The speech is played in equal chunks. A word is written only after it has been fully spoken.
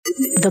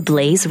The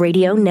Blaze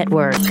Radio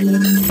Network.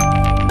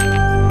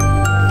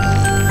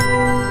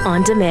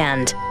 On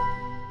demand.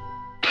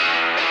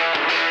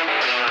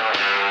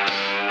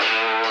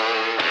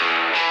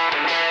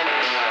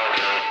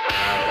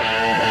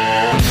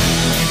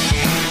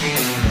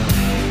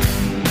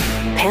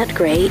 Pat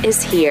Gray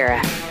is here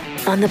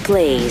on the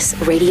Blaze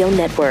Radio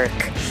Network.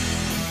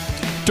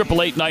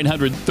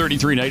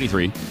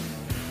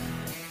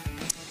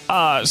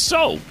 888-900-3393.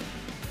 So,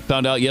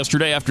 found out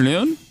yesterday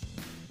afternoon,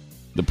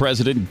 the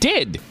president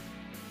did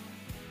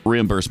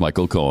reimburse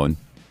Michael Cohen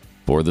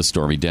for the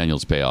Stormy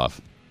Daniels payoff.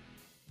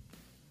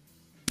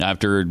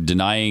 After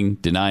denying,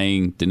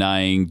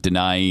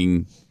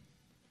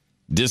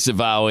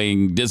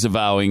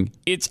 disavowing.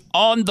 It's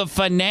on the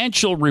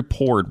financial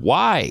report.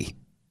 Why?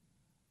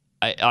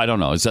 I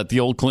don't know. Is that the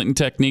old Clinton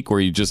technique where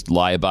you just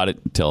lie about it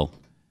until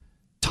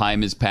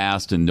time has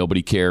passed and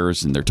nobody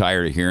cares and they're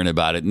tired of hearing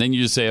about it? And then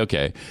you just say,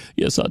 okay,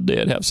 yes, I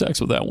did have sex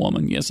with that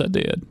woman. Yes, I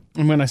did.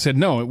 And when I said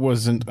no, it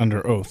wasn't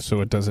under oath, so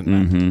it doesn't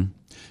matter.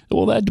 Mm-hmm.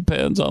 Well, that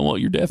depends on what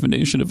your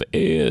definition of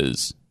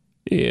is.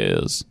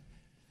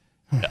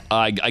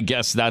 I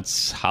guess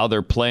that's how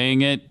they're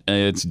playing it.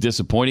 It's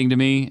disappointing to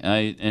me.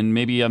 And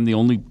maybe I'm the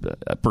only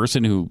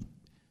person who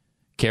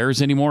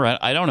cares anymore.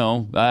 I don't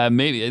know.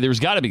 Maybe there's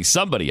got to be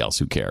somebody else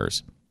who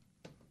cares.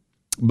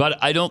 But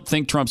I don't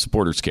think Trump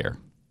supporters care.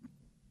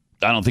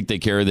 I don't think they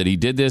care that he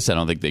did this. I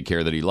don't think they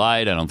care that he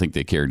lied. I don't think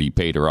they cared he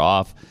paid her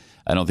off.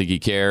 I don't think he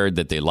cared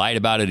that they lied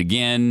about it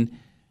again,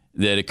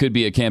 that it could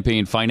be a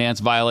campaign finance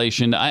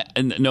violation.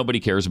 And nobody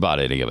cares about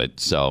any of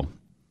it. So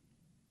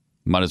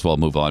might as well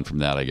move on from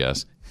that, I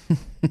guess.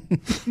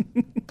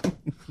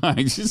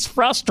 It's just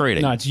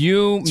frustrating. No, it's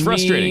you, it's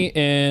frustrating. me,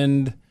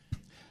 and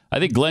I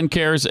think Glenn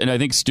cares, and I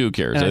think Stu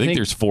cares. I think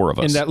there's four of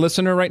us. And that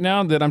listener right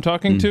now that I'm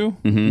talking to,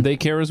 they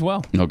care as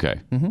well. Okay.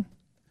 Mm-hmm.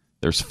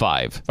 There's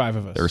five. Five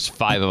of us. There's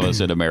five of us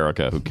in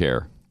America who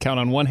care.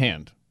 Count on one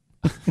hand.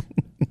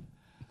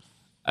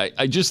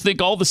 I just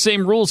think all the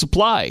same rules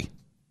apply.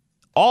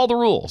 All the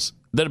rules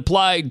that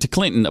applied to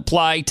Clinton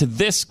apply to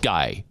this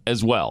guy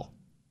as well.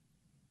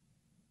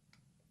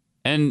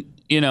 And,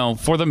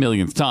 for the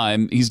millionth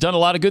time, he's done a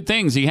lot of good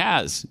things. He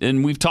has.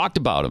 And we've talked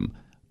about him.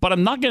 But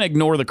I'm not going to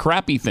ignore the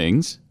crappy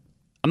things.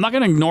 I'm not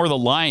going to ignore the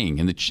lying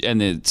and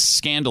the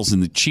scandals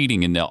and the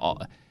cheating and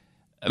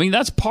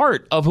that's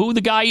part of who the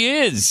guy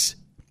is.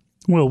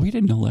 Well, we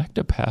didn't elect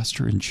a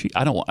pastor and cheat.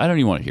 I don't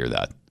even want to hear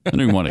that. I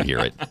don't even want to hear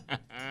it.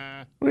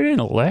 We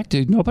didn't elect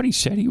it. Nobody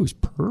said he was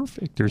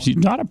perfect. He's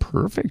not a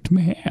perfect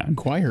man.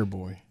 Choir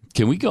boy.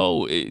 Can we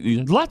go?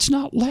 Let's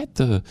not let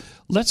the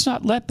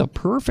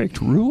perfect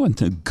ruin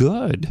the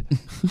good.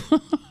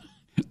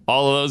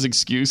 All of those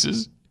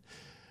excuses.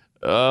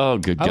 Oh,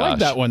 good gosh. I like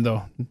that one,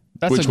 though.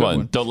 That's Which a good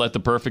one? Don't let the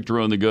perfect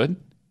ruin the good?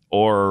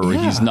 Or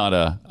he's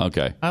not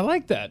okay. I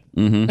like that.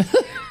 Mm-hmm.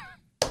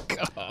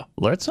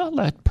 Let's not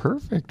let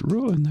perfect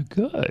ruin the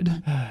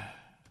good.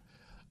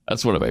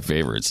 That's one of my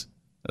favorites.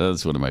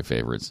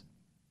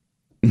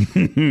 We're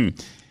going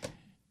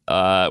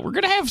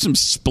to have some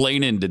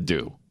splaining to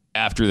do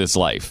after this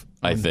life,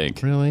 I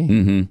think. Really?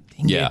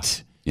 Mm-hmm. Yeah.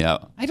 Yeah.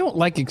 I don't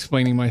like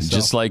explaining myself.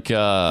 Just like,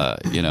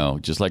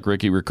 just like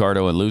Ricky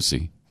Ricardo and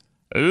Lucy.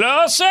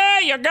 Lucy,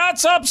 you got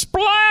some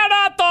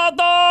splatter,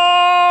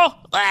 todo.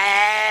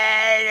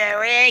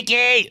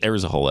 Ricky. There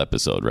was a whole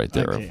episode right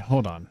there. Okay,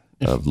 hold on.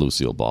 Of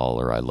Lucille Ball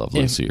or I Love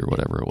Lucy or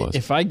whatever it was.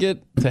 If I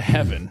get to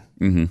heaven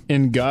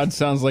and God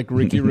sounds like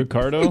Ricky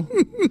Ricardo,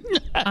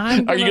 are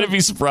you going to be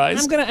surprised?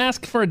 I'm going to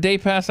ask for a day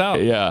pass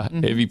out. Yeah.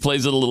 If he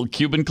plays at a little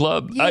Cuban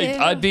club,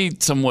 Yeah. I'd be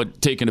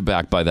somewhat taken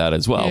aback by that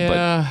as well. Yeah, but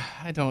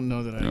I don't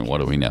know that what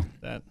do we know?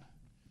 That.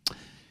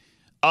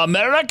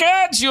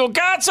 Americans, you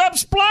got some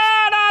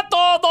splatter,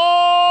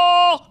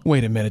 todo.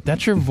 Wait a minute.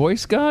 That's your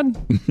voice, God?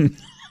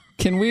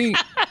 Can you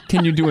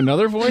do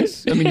another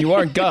voice? I mean, you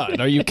are God.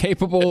 Are you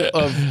capable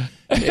of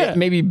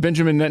maybe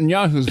Benjamin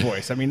Netanyahu's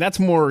voice? I mean, that's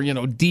more,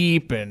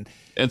 deep and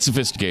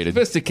sophisticated.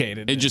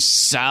 It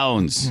just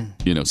sounds,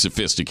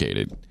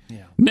 sophisticated.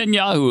 Yeah.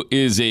 Netanyahu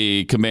is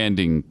a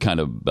commanding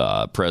kind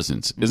of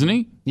presence, isn't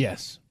he?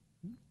 Yes.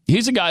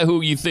 He's a guy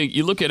who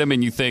you look at him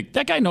and you think,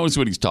 that guy knows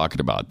what he's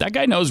talking about. That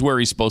guy knows where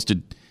he's supposed to,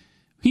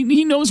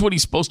 he knows what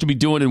he's supposed to be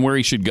doing and where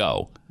he should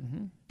go.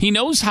 Mm-hmm. He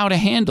knows how to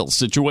handle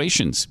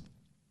situations.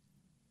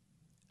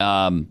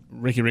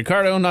 Ricky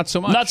Ricardo, not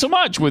so much. Not so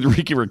much with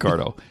Ricky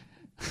Ricardo.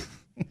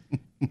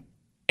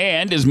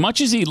 And as much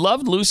as he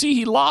loved Lucy,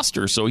 he lost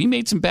her, so he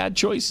made some bad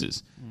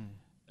choices.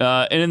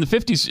 And in the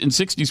 50s and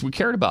 60s, we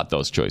cared about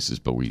those choices,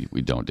 but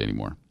we don't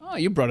anymore. Oh,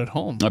 you brought it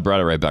home. I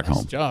brought it right back home.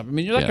 Nice job. I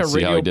mean, you're like a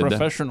radio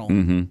professional.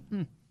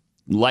 Mm-hmm.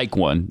 Like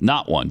one.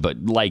 Not one,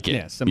 but like it.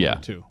 Yeah, similar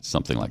to.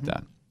 Something like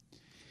that.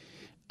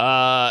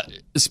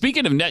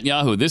 Speaking of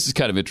Netanyahu, this is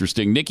kind of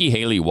interesting. Nikki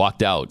Haley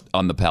walked out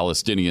on the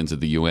Palestinians at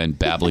the UN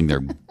babbling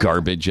their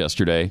garbage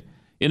yesterday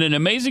in an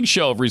amazing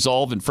show of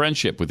resolve and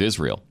friendship with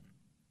Israel.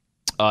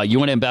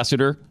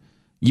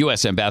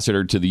 U.S.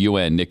 ambassador to the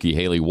UN, Nikki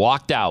Haley,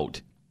 walked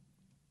out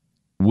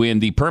when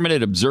the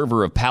permanent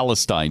observer of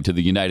Palestine to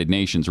the United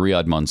Nations,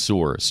 Riyad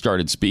Mansour,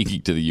 started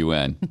speaking to the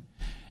UN.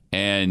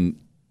 And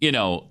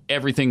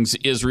everything's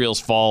Israel's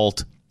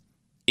fault.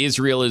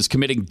 Israel is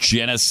committing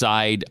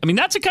genocide. I mean,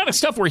 that's the kind of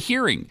stuff we're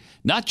hearing,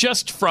 not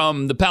just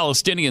from the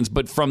Palestinians,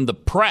 but from the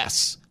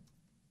press.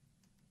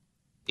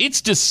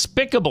 It's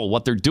despicable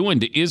what they're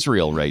doing to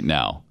Israel right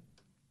now.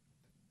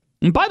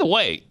 And by the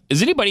way,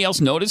 has anybody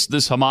else noticed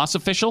this Hamas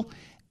official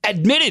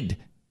admitted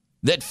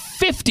that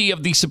 50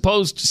 of the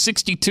supposed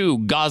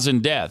 62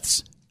 Gazan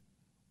deaths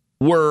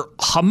were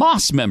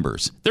Hamas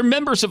members? They're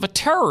members of a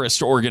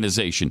terrorist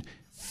organization.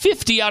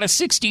 50 out of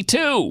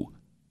 62.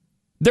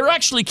 They're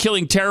actually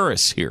killing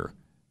terrorists here.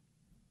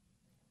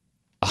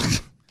 I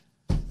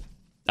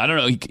don't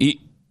know.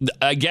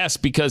 I guess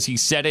because he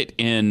said it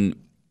in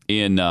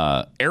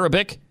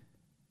Arabic,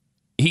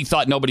 he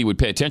thought nobody would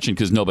pay attention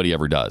because nobody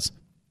ever does.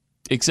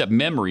 Except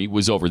Memory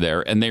was over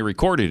there, and they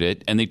recorded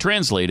it, and they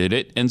translated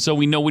it, and so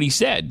we know what he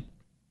said.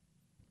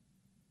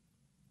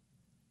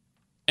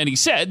 And he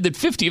said that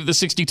 50 of the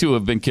 62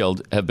 have been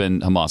killed have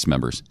been Hamas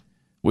members,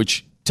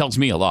 which tells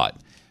me a lot.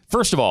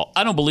 First of all,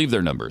 I don't believe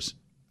their numbers.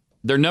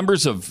 Their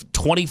numbers of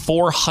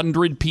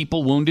 2,400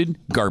 people wounded,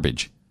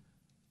 garbage.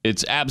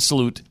 It's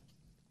absolute,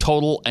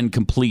 total, and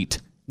complete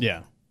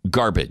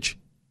garbage.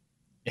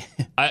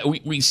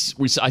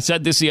 I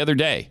said this the other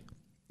day.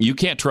 You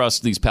can't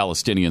trust these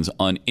Palestinians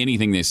on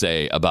anything they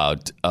say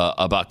about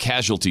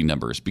casualty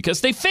numbers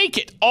because they fake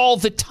it all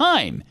the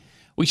time.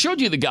 We showed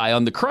you the guy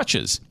on the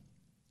crutches.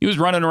 He was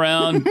running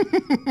around.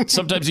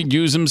 Sometimes he'd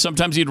use them.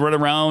 Sometimes he'd run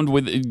around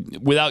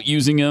without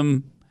using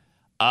them.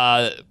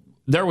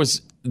 There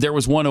was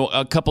one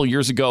a couple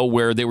years ago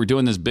where they were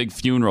doing this big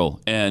funeral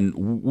and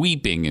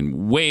weeping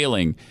and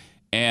wailing,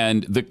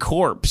 and the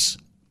corpse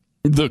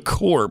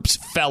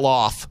fell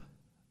off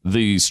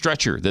the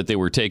stretcher that they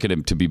were taking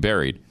him to be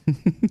buried.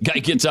 Guy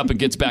gets up and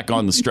gets back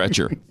on the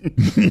stretcher.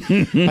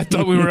 I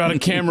thought we were out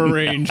of camera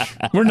range.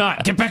 We're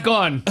not. Get back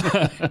on.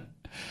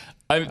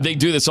 They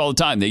do this all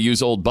the time. They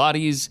use old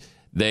bodies.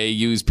 They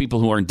use people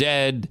who aren't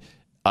dead.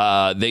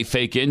 They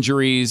fake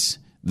injuries.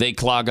 They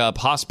clog up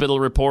hospital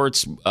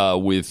reports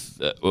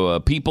with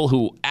people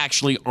who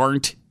actually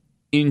aren't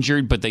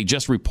injured, but they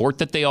just report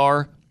that they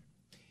are.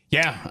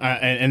 Yeah,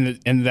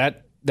 and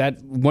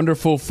that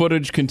wonderful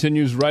footage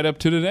continues right up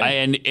to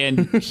today.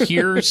 And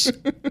here's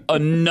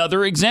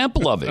another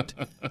example of it.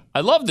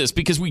 I love this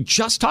because we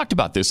just talked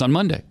about this on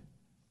Monday.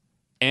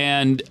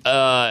 And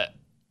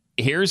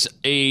here's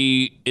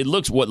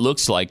what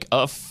looks like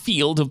a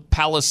field of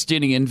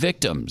Palestinian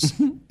victims.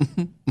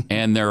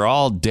 And they're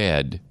all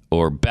dead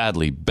or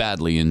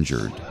badly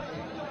injured.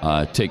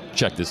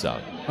 Check this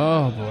out.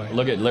 Oh, boy.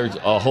 Look there's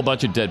a whole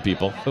bunch of dead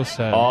people. So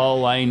sad.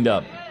 All lined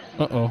up.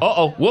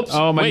 Uh-oh. Whoops.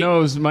 Oh, my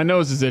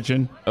nose is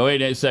itching. Oh,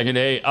 wait a second.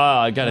 Hey,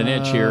 I got an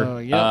itch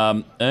here.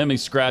 Yep. Let me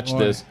scratch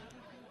this.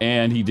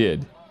 And he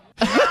did.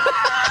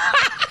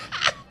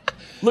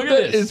 Look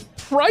at this. It's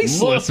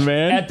priceless,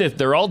 man. At this.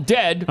 They're all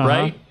dead,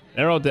 right?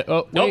 They're all dead.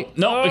 Oh, wait.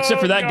 No,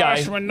 except for that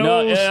gosh, guy. my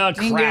nose. No,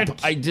 crap.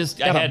 I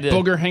had a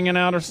booger hanging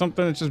out or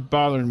something. It's just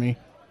bothering me.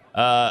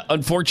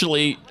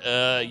 Unfortunately,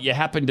 you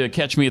happened to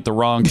catch me at the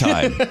wrong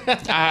time.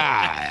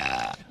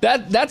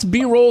 That's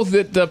B-roll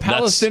that the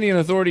Palestinian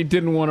Authority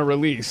didn't want to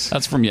release.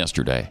 That's from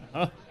yesterday.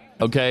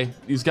 Okay?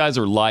 These guys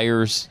are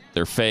liars.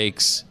 They're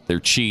fakes. They're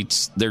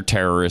cheats. They're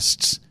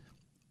terrorists.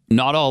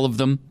 Not all of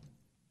them,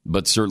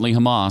 but certainly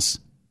Hamas.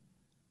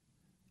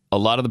 A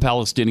lot of the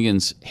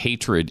Palestinians'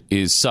 hatred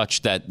is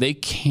such that they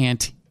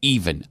can't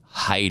even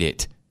hide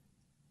it.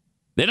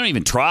 They don't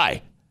even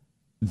try.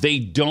 They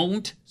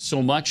don't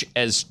so much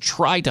as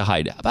try to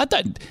hide it. How about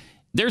that?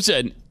 There's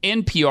an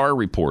NPR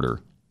reporter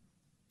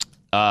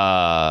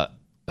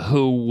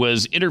who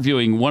was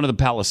interviewing one of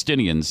the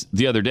Palestinians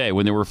the other day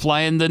when they were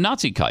flying the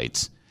Nazi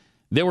kites.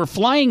 They were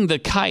flying the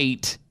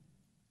kite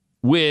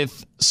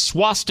with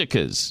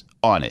swastikas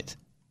on it.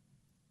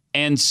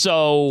 And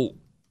so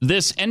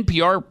this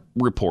NPR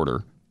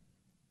reporter,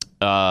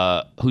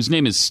 whose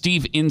name is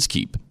Steve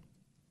Inskeep,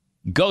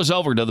 goes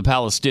over to the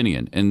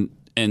Palestinian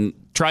and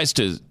tries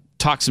to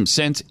talk some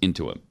sense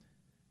into him.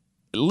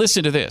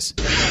 Listen to this.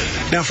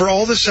 Now, for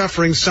all the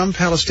suffering, some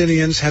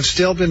Palestinians have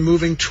still been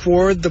moving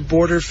toward the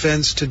border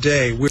fence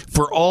today.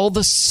 For all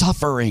the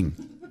suffering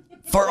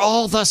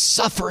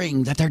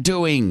that they're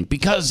doing,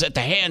 because at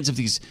the hands of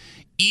these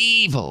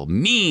evil,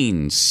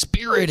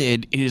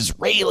 mean-spirited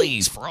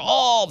Israelis, for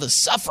all the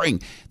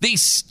suffering, they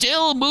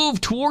still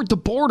move toward the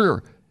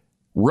border,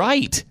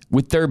 right,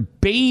 with their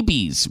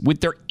babies,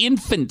 with their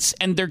infants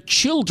and their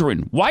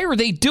children. Why are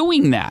they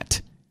doing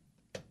that?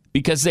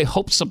 Because they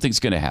hope something's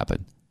going to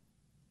happen.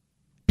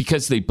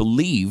 Because they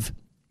believe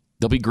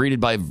they'll be greeted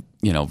by,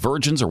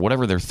 virgins or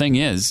whatever their thing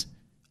is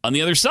on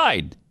the other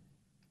side.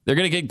 They're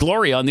going to get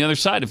glory on the other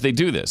side if they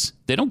do this.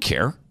 They don't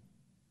care.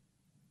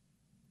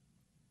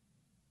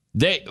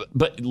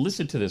 But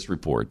listen to this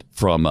report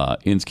from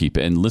Inskeep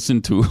and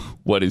listen to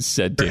what is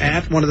said to him.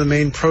 At one of the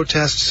main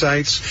protest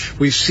sites,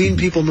 we've seen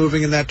people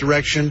moving in that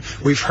direction.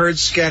 We've heard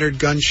scattered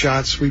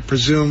gunshots, we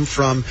presume,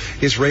 from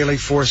Israeli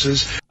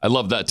forces. I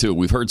love that, too.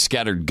 We've heard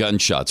scattered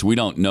gunshots. We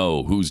don't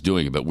know who's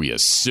doing it, but we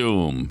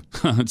assume.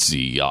 Let's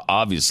see.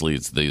 Obviously,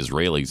 it's the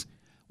Israelis.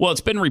 Well, it's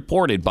been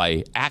reported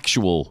by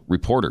actual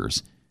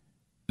reporters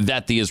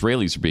that the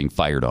Israelis are being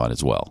fired on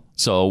as well.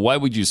 So why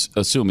would you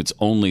assume it's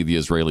only the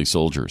Israeli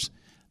soldiers?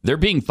 They're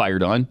being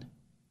fired on,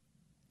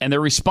 and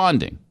they're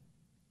responding.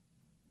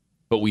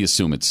 But we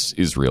assume it's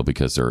Israel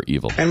because they're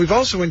evil. And we've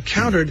also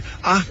encountered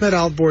Ahmed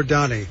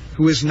al-Bordani,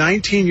 who is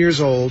 19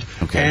 years old,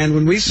 and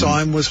when we saw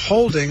him, was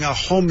holding a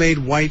homemade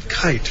white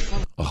kite.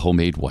 A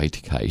homemade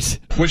white kite.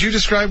 Would you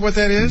describe what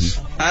that is?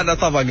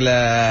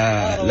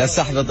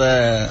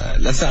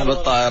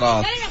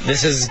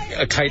 This is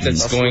a kite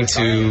that's going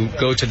to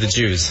go to the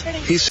Jews.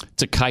 It's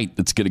a kite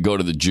that's going to go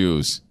to the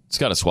Jews. It's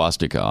got a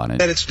swastika on it.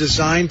 That it's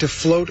designed to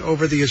float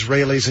over the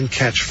Israelis and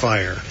catch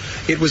fire.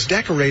 It was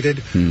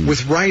decorated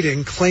with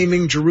writing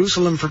claiming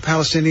Jerusalem for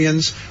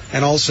Palestinians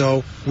and also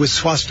with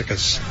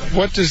swastikas.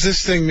 What does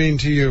this thing mean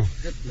to you?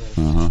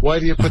 Why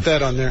do you put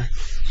that on there?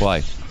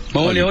 Why?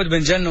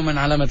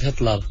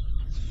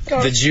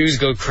 The Jews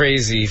go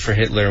crazy for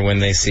Hitler when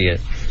they see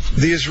it.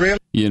 The Israelis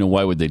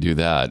why would they do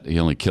that? He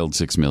only killed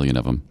 6 million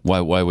of them.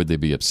 Why would they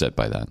be upset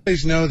by that?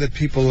 know that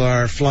people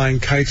are flying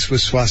kites with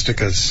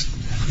swastikas.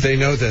 They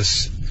know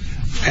this,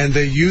 and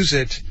they use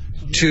it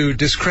to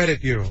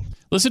discredit you.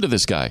 Listen to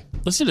this guy.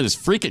 Listen to this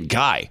freaking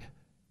guy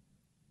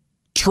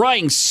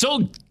trying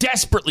so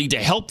desperately to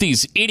help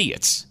these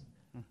idiots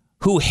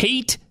who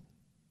hate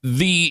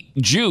the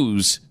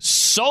Jews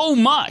so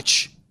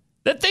much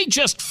that they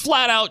just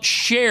flat out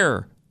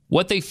share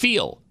what they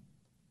feel.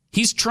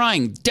 He's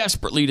trying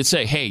desperately to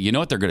say, hey, you know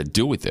what they're going to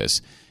do with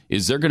this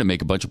is they're going to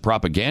make a bunch of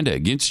propaganda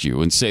against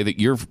you and say that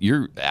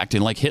you're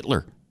acting like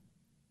Hitler.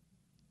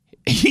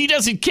 He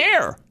doesn't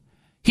care.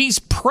 He's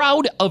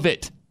proud of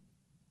it.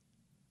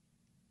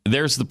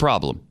 There's the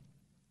problem.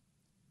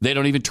 They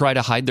don't even try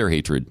to hide their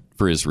hatred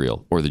for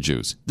Israel or the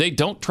Jews. They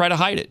don't try to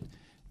hide it.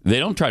 They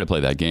don't try to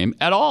play that game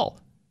at all.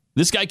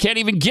 This guy can't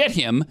even get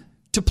him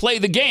to play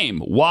the game.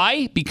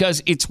 Why?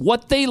 Because it's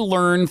what they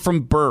learn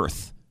from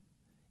birth.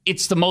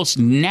 It's the most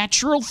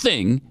natural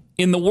thing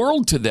in the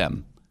world to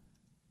them.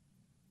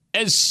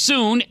 As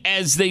soon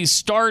as they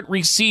start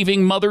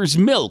receiving mother's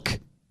milk,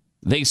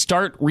 they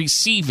start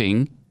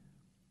receiving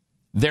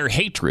their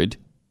hatred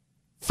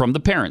from the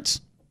parents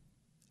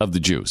of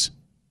the Jews.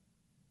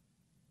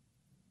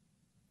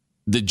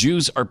 The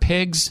Jews are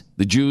pigs.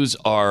 The Jews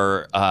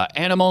are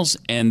animals,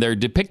 and they're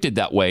depicted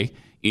that way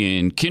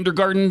in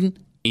kindergarten,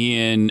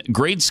 in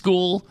grade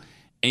school,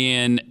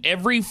 in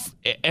every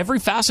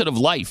facet of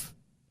life.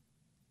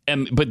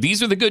 But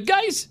these are the good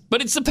guys?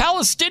 But it's the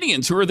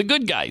Palestinians who are the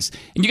good guys.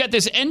 And you got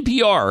this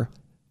NPR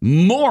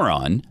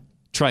moron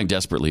trying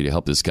desperately to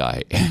help this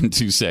guy and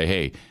to say,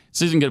 hey,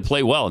 this isn't going to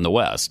play well in the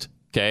West,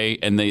 okay?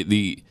 And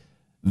the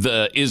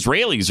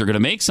Israelis are going to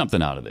make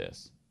something out of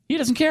this. He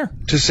doesn't care.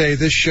 To say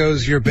this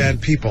shows you're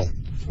bad people.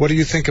 What do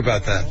you think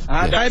about that?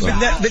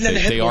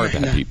 They are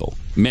bad people.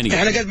 Many of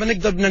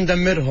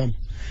them.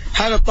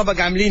 هذا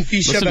الطبق عاملين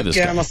فيه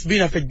شبكة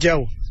نصبينها في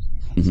الجو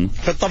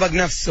في الطبق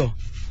نفسه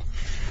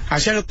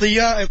عشان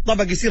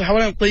الطبق يصير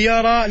حوالين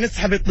الطيارة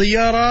نسحب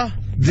الطيارة.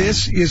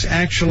 This is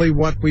actually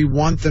what we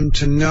want them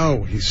to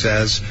know, he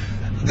says,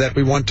 that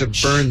we want to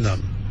burn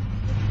them.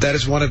 That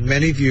is one of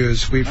many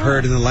views we've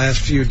heard in the last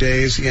few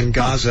days in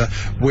Gaza,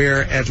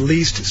 where at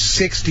least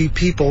 60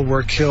 people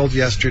were killed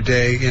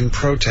yesterday in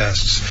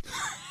protests.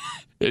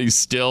 He's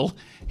still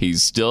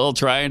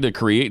trying to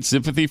create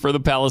sympathy for the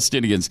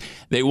Palestinians.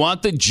 They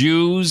want the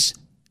Jews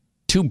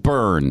to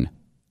burn.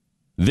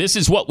 This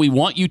is what we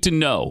want you to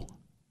know,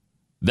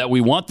 that we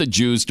want the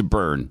Jews to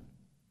burn.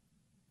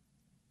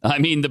 I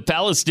mean, the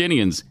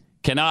Palestinians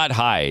cannot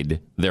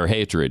hide their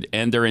hatred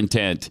and their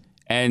intent,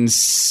 and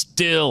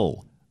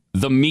still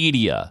the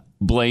media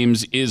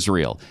blames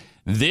Israel.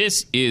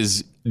 This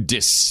is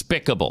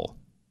despicable.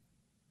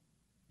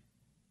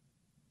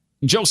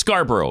 Joe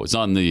Scarborough was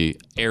on the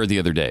air the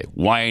other day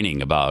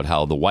whining about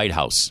how the White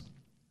House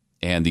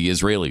and the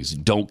Israelis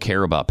don't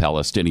care about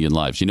Palestinian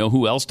lives. You know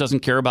who else doesn't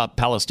care about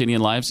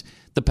Palestinian lives?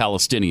 The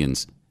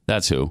Palestinians.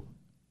 That's who.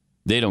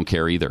 They don't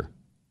care either.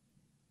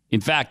 In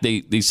fact,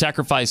 they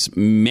sacrifice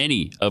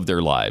many of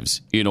their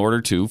lives in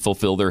order to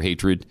fulfill their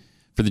hatred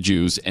for the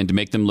Jews and to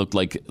make them look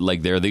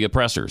like they're the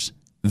oppressors.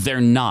 They're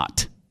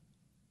not.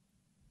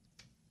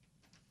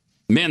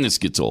 Man, this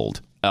gets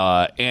old.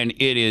 And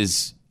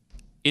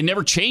it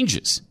never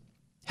changes.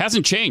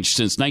 Hasn't changed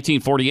since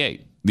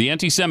 1948. The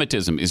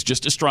anti-Semitism is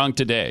just as strong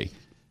today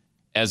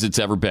as it's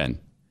ever been.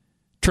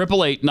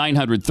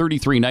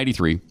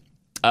 888-900-3393.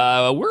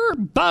 We're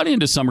about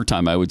into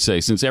summertime, I would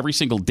say, since every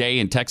single day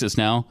in Texas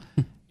now,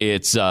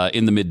 it's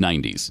in the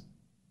mid-90s.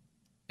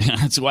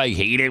 That's why I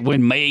hate it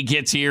when May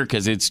gets here,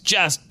 because it's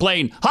just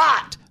plain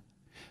hot.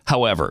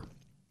 However,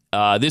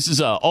 this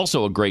is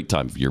also a great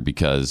time of year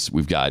because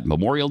we've got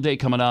Memorial Day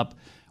coming up.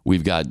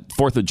 We've got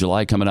 4th of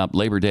July coming up,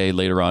 Labor Day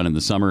later on in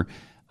the summer.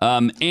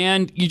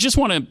 And you just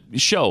want to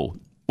show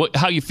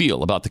how you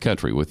feel about the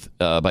country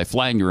by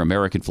flying your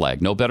American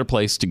flag. No better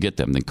place to get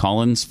them than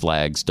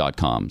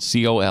CollinsFlags.com.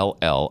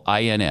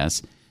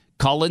 COLLINS,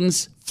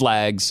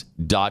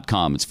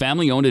 CollinsFlags.com. It's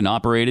family owned and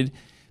operated.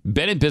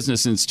 Been in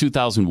business since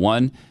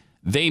 2001.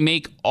 They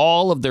make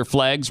all of their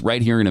flags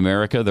right here in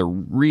America. They're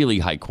really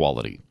high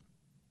quality.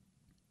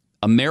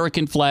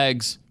 American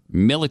flags,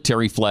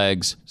 military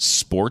flags,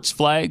 sports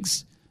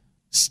flags,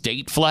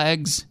 state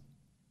flags.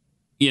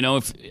 You know,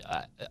 if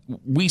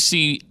we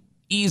see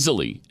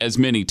easily as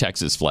many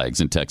Texas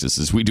flags in Texas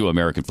as we do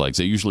American flags.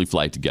 They usually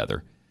fly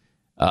together.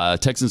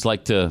 Texans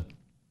like to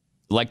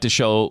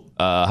show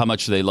how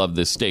much they love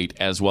this state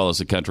as well as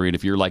the country. And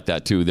if you're like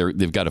that too,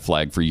 they've got a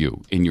flag for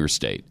you in your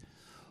state.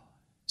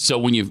 So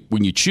when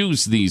you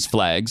choose these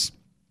flags,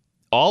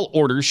 all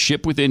orders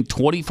ship within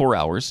 24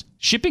 hours.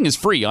 Shipping is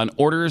free on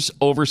orders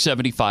over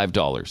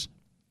 $75.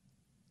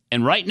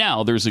 And right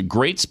now, there's a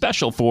great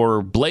special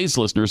for Blaze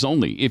listeners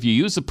only. If you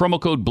use the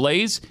promo code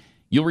Blaze,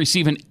 you'll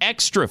receive an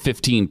extra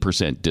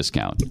 15%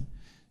 discount.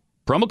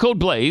 Promo code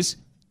Blaze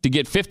to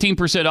get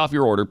 15% off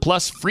your order,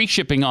 plus free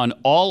shipping on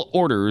all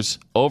orders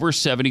over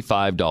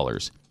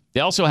 $75.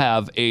 They also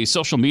have a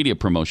social media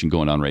promotion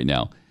going on right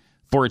now.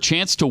 For a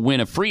chance to win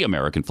a free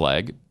American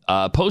flag,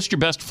 post your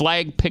best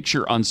flag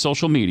picture on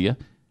social media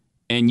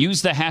and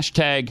use the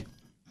hashtag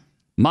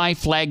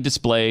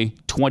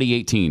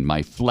MyFlagDisplay2018.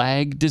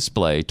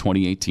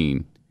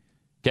 MyFlagDisplay2018.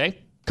 Okay?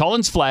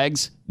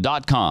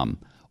 CollinsFlags.com.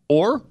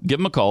 Or give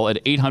them a call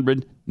at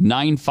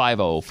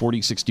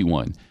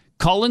 800-950-4061.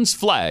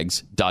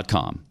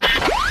 CollinsFlags.com.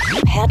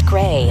 Pat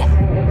Gray.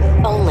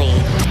 Only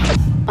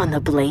on the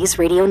Blaze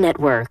Radio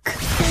Network.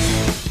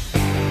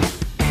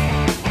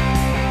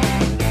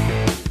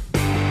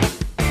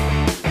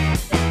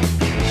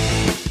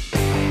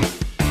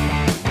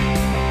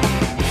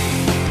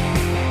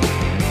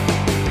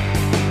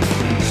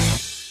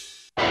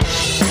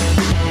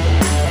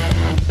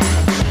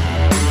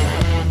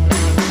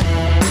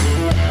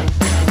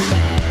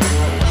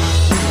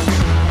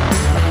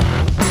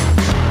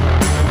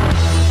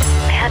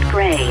 Pat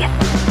Gray.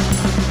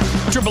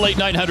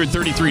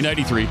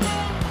 888-900-3393.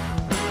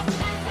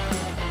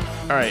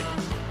 All right.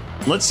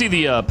 Let's see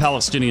the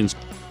Palestinian's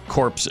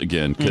corpse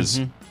again,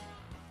 because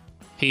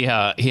he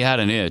had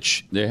an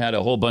itch. They had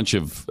a whole bunch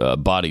of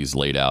bodies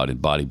laid out in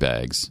body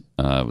bags.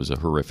 It was a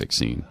horrific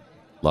scene.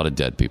 A lot of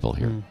dead people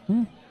here.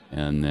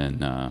 And then,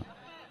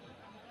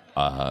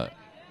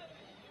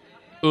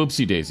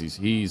 oopsie daisies.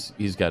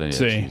 He's got an itch.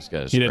 He's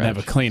got a he didn't have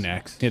a scratch.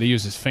 Kleenex. He had to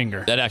use his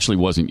finger. That actually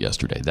wasn't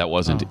yesterday. That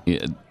wasn't.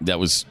 That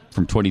was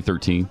from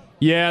 2013.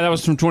 Yeah, that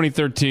was from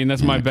 2013.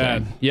 That's my Okay.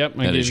 bad. Yep,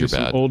 I That gave is you your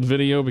some bad. old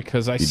video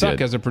because I suck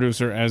did. as a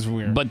producer, as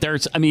we're. But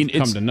there's, I mean,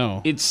 Come to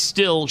know. it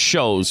still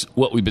shows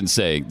what we've been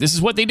saying. This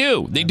is what they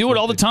do. They do it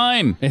all the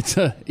time. It's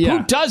a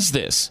Who does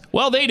this?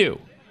 Well, they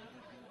do.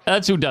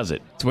 That's who does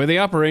it. It's the way they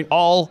operate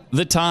all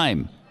the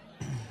time.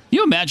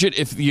 You imagine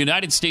if the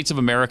United States of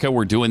America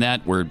were doing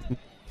that? We're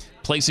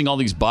placing all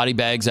these body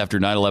bags after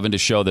 9/11 to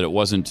show that it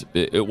wasn't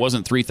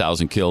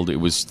 3,000 killed. It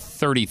was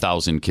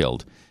 30,000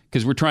 killed.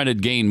 Because we're trying to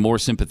gain more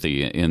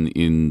sympathy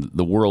in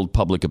the world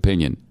public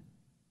opinion.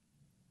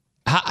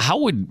 How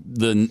would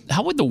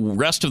the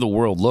rest of the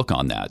world look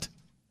on that?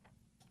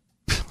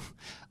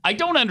 I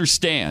don't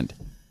understand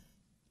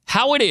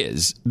how it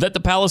is that the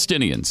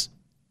Palestinians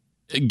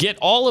get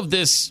all of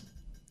this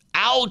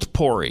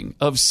outpouring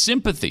of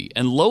sympathy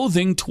and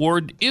loathing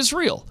toward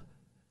Israel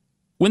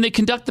when they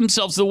conduct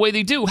themselves the way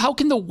they do. How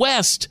can the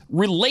West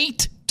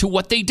relate to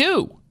what they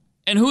do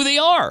and who they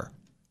are?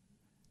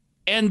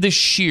 And the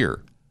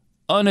sheer,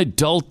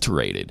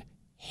 unadulterated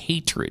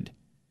hatred.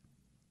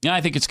 And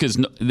I think it's because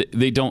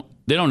they don't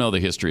know the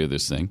history of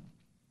this thing.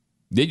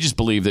 They just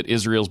believe that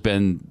Israel's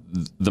been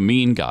the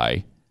mean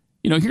guy.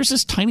 You know, here's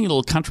this tiny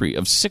little country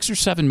of 6 or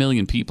 7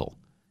 million people.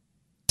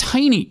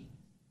 Tiny.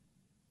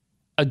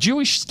 A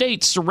Jewish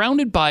state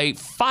surrounded by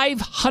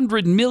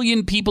 500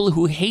 million people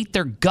who hate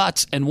their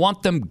guts and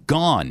want them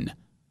gone.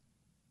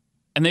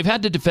 And they've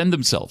had to defend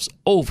themselves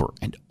over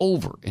and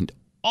over and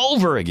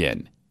over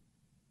again.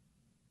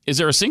 Is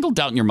there a single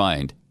doubt in your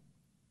mind?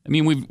 I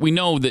mean, we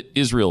know that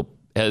Israel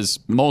has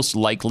most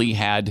likely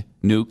had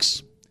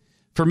nukes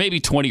for maybe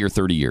 20 or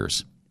 30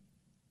 years.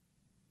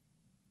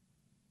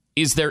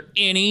 Is there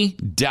any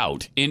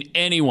doubt in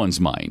anyone's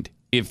mind,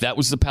 if that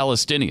was the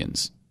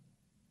Palestinians,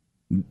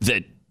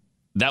 that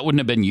wouldn't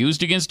have been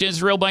used against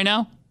Israel by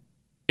now?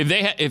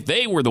 If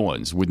they were the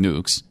ones with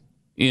nukes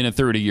in a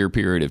 30-year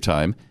period of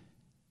time,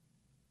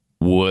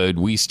 would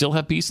we still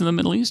have peace in the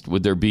Middle East?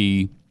 Would there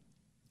be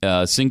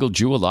a single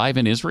Jew alive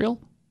in Israel?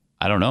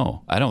 I don't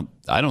know. I don't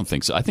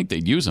think so. I think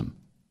they'd use them.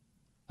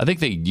 I think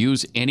they'd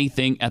use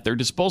anything at their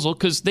disposal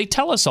because they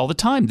tell us all the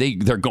time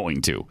they're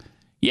going to.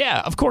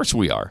 Yeah, of course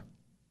we are.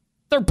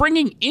 They're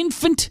bringing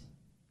infant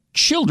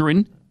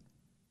children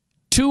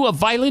to a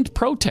violent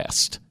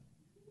protest,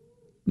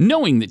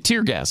 knowing that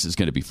tear gas is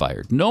going to be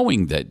fired,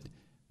 knowing that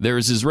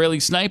there's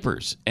Israeli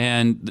snipers,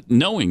 and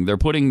knowing they're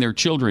putting their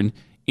children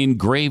in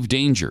grave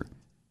danger.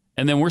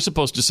 And then we're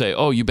supposed to say,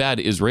 oh, you bad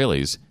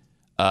Israelis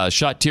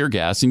shot tear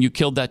gas and you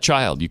killed that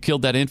child. You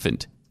killed that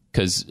infant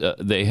because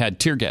they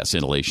had tear gas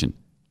inhalation.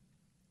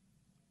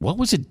 What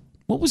was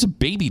a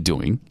baby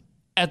doing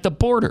at the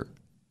border?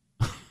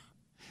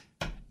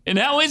 And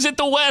how is it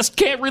the West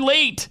can't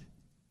relate?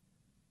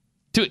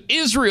 to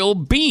Israel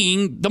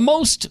being the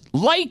most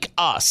like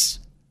us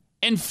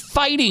and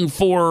fighting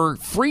for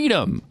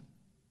freedom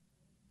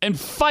and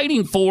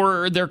fighting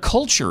for their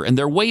culture and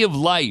their way of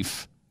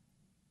life.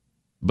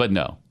 But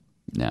no.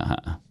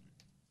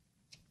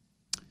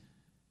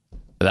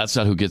 That's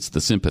not who gets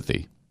the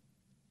sympathy.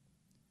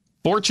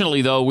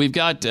 Fortunately, though, we've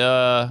got,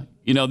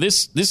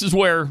 this is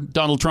where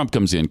Donald Trump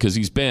comes in, because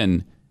he's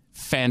been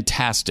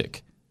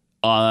fantastic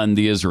on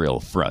the Israel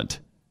front.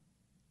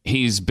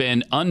 He's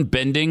been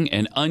unbending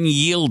and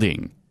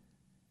unyielding.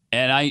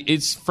 And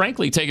it's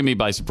frankly taken me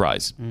by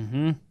surprise.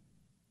 Mm-hmm.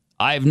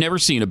 I've never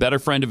seen a better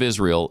friend of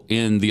Israel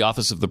in the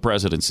office of the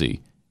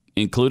presidency,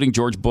 including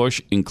George Bush,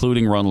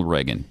 including Ronald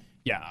Reagan.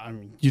 Yeah, I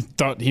mean, you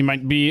thought he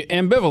might be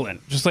ambivalent,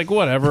 just like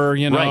whatever,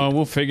 right.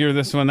 We'll figure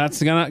this one. That's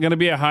not going to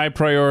be a high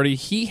priority.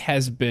 He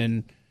has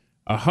been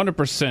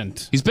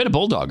 100%. He's been a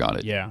bulldog on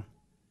it. Yeah.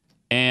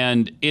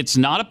 And it's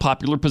not a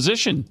popular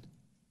position.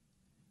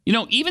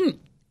 Even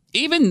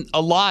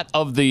a lot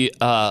of the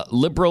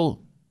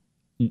liberal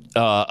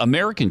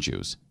American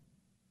Jews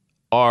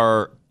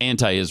are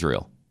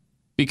anti-Israel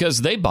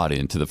because they bought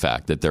into the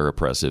fact that they're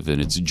oppressive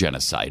and it's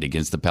genocide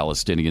against the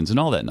Palestinians and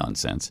all that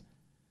nonsense.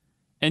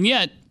 And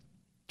yet,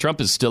 Trump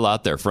is still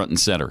out there front and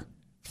center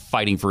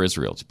fighting for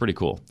Israel. It's pretty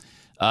cool.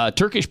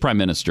 Turkish Prime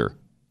Minister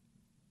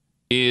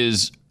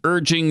is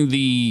urging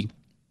the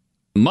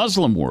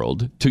Muslim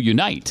world to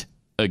unite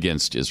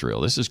against Israel.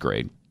 This is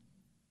great.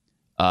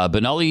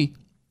 Binali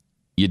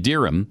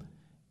Yildirim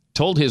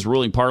told his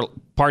ruling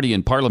party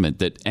in parliament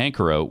that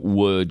Ankara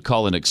would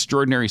call an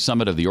extraordinary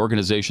summit of the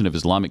Organization of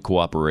Islamic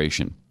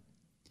Cooperation.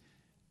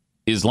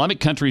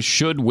 Islamic countries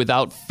should,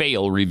 without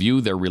fail,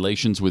 review their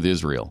relations with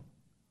Israel.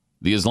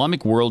 The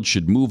Islamic world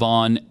should move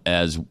on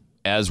as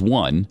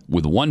one,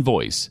 with one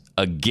voice,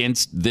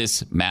 against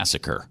this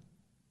massacre.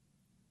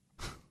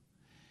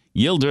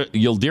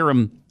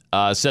 Yildirim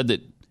said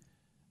that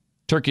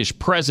Turkish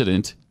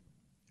President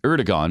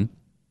Erdogan,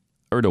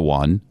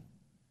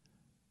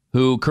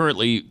 who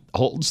currently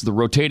holds the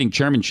rotating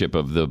chairmanship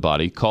of the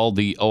body, called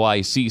the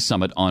OIC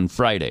summit on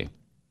Friday.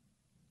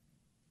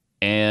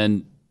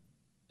 And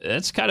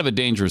that's kind of a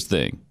dangerous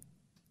thing.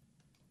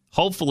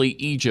 Hopefully,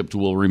 Egypt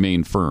will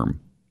remain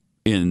firm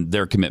in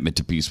their commitment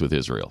to peace with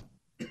Israel.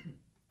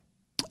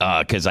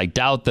 Because I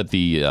doubt that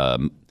the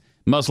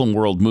Muslim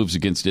world moves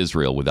against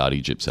Israel without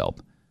Egypt's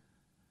help.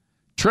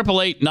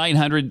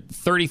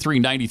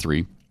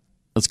 888-900-3393.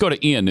 Let's go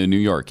to Ian in New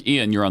York.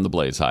 Ian, you're on the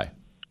Blaze. Hi.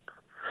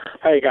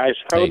 Hey, guys.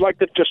 I would like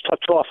to just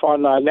touch off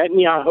on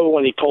Netanyahu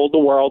when he told the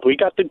world, we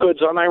got the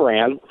goods on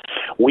Iran.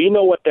 We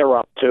know what they're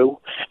up to.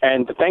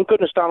 And thank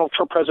goodness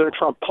President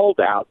Trump pulled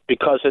out,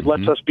 because it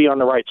lets us be on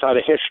the right side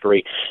of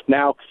history.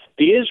 Now,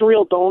 the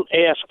Israel don't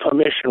ask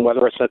permission,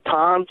 whether it's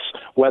Natanz,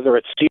 whether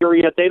it's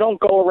Syria. They don't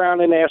go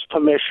around and ask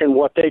permission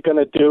what they're going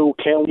to do.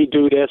 Can we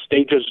do this?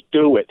 They just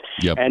do it.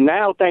 Yep. And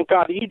now, thank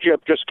God,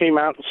 Egypt just came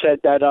out and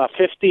said that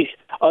 50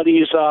 of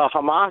these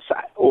Hamas,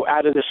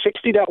 out of the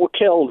 60 that were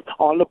killed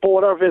on the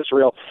border of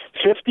Israel,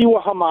 50 were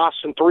Hamas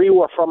and 3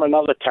 were from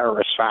another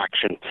terrorist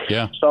faction.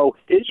 Yeah. So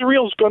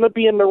Israel's going to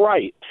be in the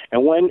right.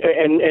 And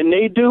and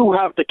they do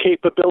have the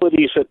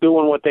capabilities of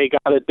doing what they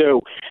got to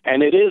do.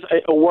 And it is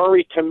a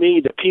worry to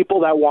me, the people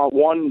that want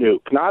one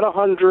nuke, not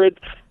 100,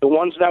 the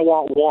ones that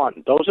want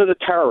one. Those are the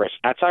terrorists.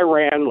 That's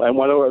Iran. And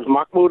whether it was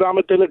Mahmoud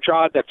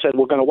Ahmadinejad that said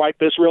we're going to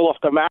wipe Israel off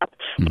the map,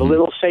 the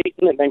little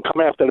Satan, and then come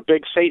after the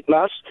big Satan,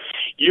 us,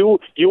 you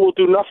will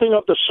do nothing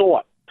of the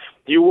sort.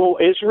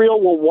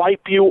 Israel will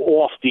wipe you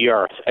off the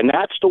earth, and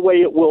that's the way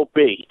it will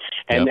be.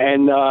 And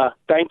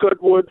thank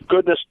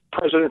goodness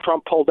President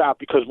Trump pulled out,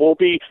 because we'll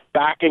be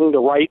backing the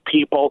right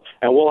people,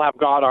 and we'll have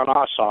God on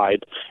our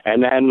side,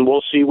 and then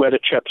we'll see where the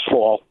chips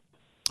fall.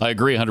 I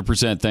agree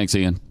 100%. Thanks,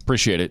 Ian.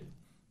 Appreciate it.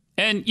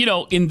 And,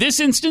 in this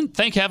instant,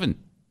 thank heaven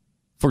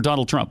for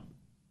Donald Trump,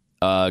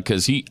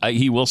 because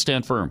he will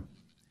stand firm.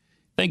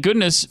 Thank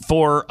goodness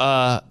for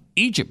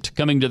Egypt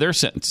coming to their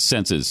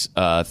senses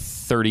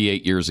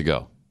 38 years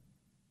ago,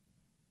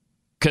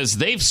 because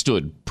they've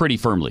stood pretty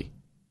firmly,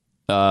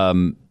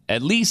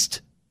 at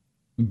least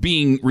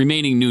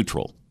remaining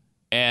neutral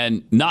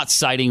and not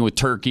siding with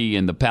Turkey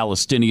and the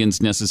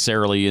Palestinians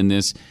necessarily in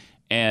this,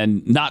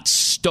 and not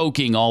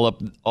stoking all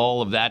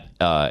of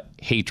that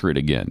hatred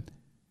again.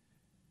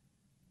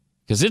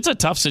 Because it's a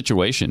tough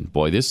situation.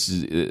 Boy,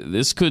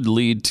 this could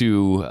lead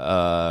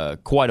to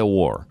quite a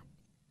war,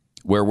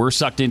 where we're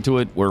sucked into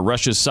it, where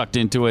Russia's sucked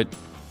into it,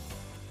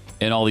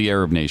 and all the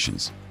Arab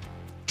nations.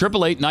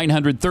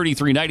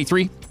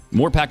 888-900-3393.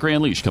 More Pat Gray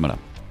Unleashed coming up.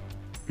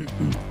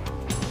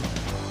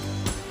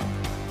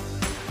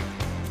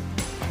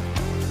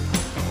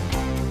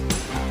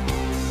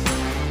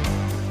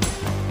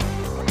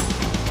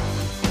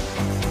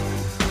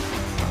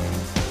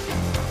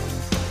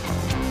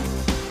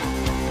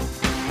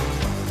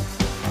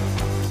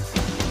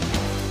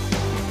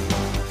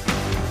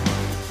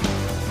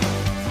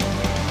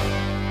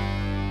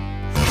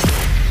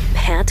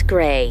 Pat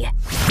Gray,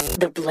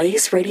 the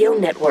Blaze Radio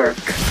Network.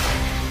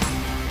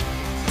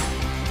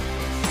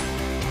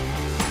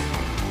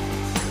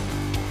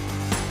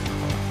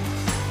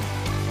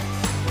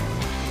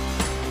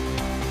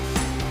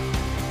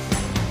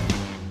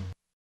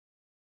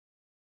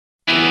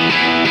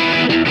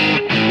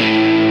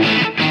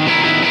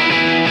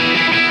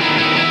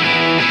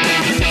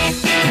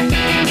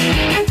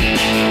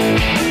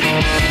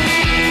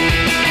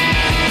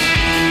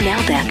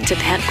 to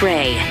Pat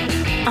Gray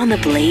on the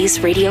Blaze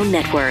Radio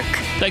Network.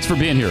 Thanks for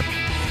being here.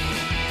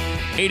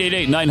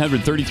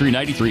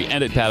 888-900-3393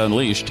 and at Pat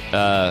Unleashed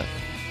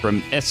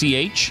from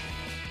SEH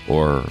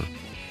or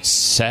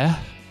SEH.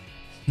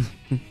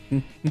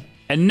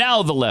 And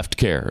now the left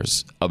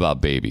cares about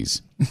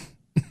babies.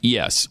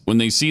 Yes, when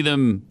they see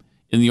them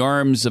in the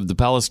arms of the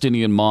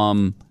Palestinian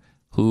mom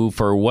who,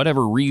 for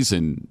whatever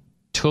reason,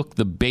 took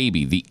the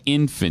baby, the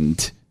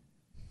infant,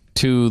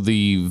 to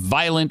the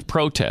violent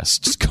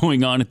protests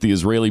going on at the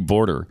Israeli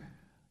border.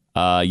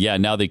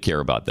 Now they care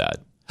about that.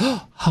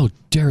 How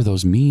dare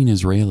those mean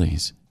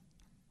Israelis?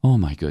 Oh,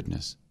 my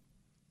goodness.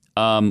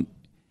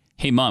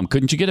 Hey, Mom,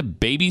 couldn't you get a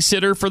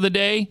babysitter for the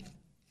day?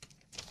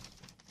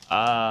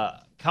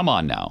 Come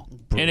on now.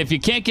 And if you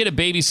can't get a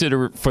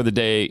babysitter for the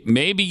day,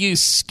 maybe you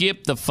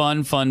skip the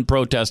fun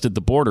protest at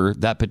the border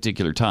that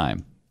particular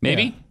time.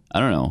 Maybe? Yeah.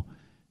 I don't know.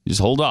 Just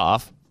hold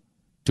off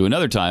to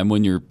another time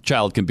when your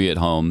child can be at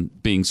home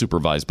being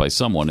supervised by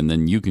someone, and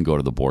then you can go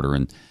to the border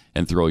and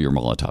throw your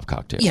Molotov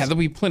cocktails. Yeah, there'll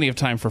be plenty of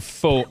time for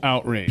faux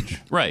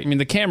outrage. Right. I mean,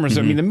 the cameras,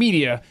 the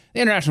media, the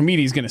international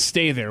media is going to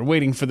stay there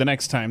waiting for the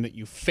next time that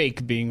you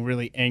fake being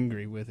really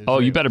angry with it. Oh,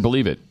 you better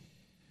believe it.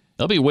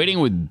 They'll be waiting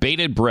with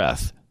bated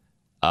breath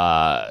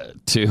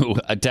to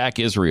attack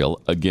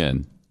Israel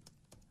again.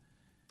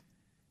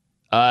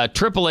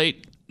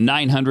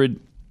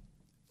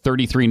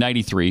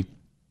 888-900-3393.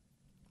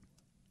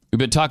 We've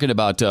been talking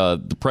about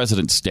the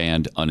president's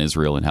stand on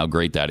Israel and how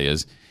great that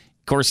is.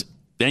 Of course,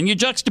 then you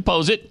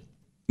juxtapose it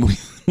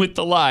with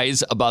the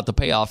lies about the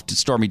payoff to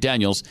Stormy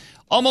Daniels.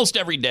 Almost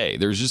every day,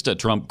 there's just a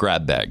Trump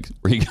grab bag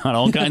where you got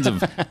all kinds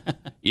of, a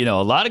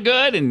lot of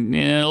good and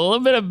a little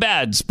bit of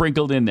bad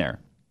sprinkled in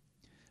there.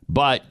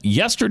 But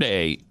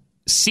yesterday,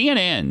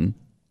 CNN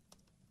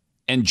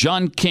and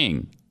John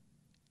King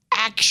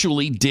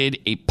actually did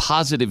a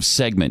positive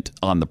segment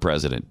on the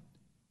president.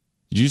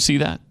 Did you see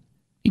that?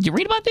 Did you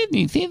read about that? Did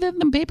you see that in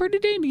the paper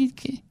today?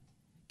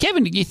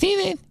 Kevin, did you see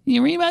that? Did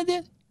you read about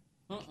that?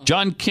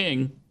 John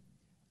King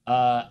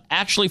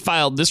actually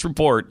filed this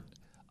report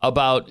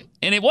about,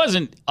 and it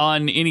wasn't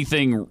on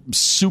anything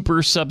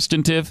super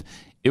substantive.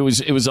 It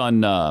was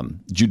on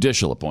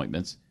judicial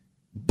appointments,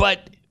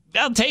 but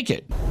I'll take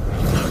it.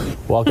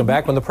 Welcome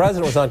back. When the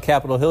president was on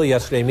Capitol Hill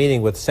yesterday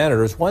meeting with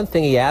senators, one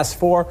thing he asked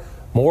for,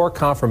 more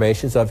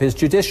confirmations of his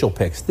judicial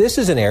picks. This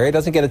is an area that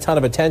doesn't get a ton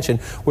of attention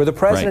where the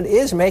president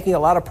is making a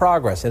lot of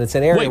progress, and it's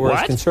an area where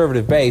his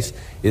conservative base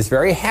is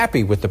very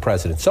happy with the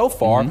president. So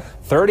far,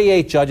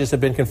 38 judges have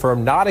been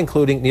confirmed, not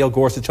including Neil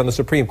Gorsuch on the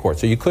Supreme Court.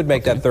 So you could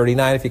make that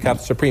 39 if you count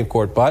the Supreme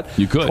Court, but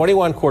you could.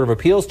 21 Court of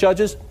Appeals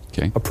judges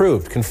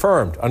approved,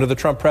 confirmed under the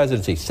Trump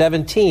presidency.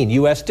 17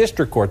 U.S.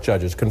 District Court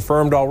judges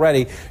confirmed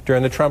already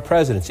during the Trump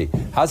presidency.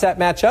 How's that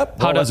match up?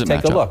 Well, How does it match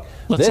up? Take a look.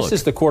 This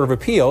is the Court of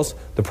Appeals,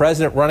 the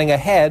president running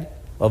ahead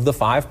of the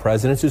 5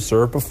 presidents who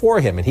served before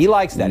him. And he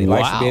likes that. He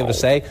likes to be able to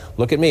say,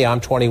 look at me,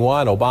 I'm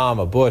 21,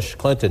 Obama, Bush,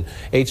 Clinton,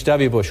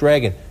 H.W. Bush,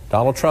 Reagan,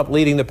 Donald Trump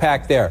leading the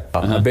pack there.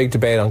 A big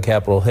debate on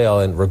Capitol Hill,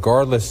 and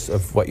regardless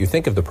of what you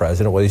think of the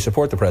president, whether you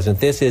support the president,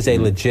 this is a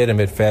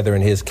legitimate feather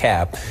in his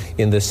cap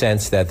in the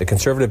sense that the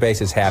conservative base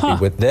is happy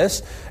with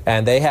this,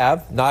 and they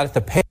have, not at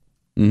the pace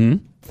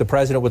the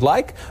president would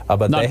like,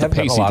 but they have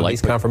done a lot of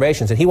these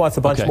confirmations, and he wants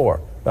a bunch more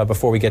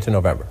before we get to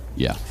November.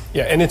 Yeah,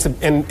 and it's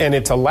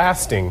a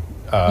lasting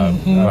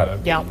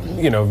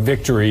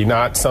victory,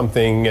 not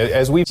something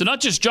as we. So not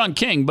just John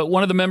King, but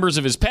one of the members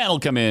of his panel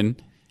come in,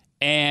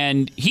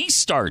 and he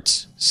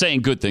starts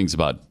saying good things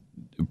about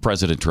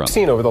President Trump. We've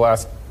seen over the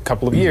last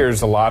couple of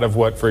years a lot of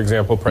what, for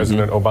example,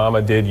 President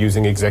Obama did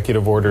using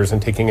executive orders and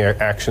taking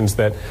actions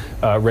that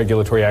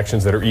regulatory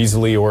actions that are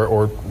easily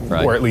or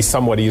at least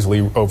somewhat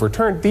easily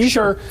overturned. These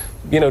are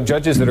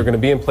judges that are going to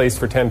be in place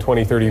for 10,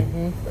 20,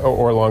 30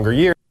 or longer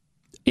years.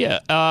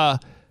 Yeah.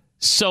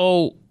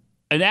 So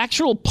an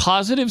actual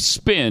positive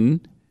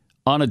spin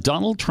on a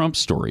Donald Trump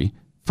story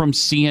from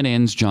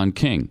CNN's John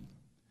King.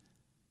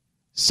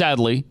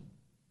 Sadly,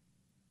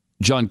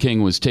 John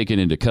King was taken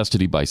into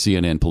custody by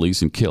CNN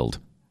police and killed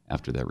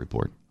after that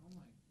report.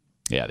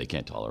 Yeah, they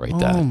can't tolerate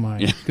that. Oh,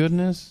 my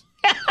goodness.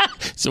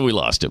 So we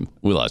lost him.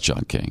 We lost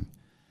John King.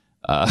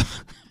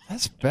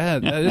 That's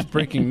bad. That is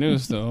breaking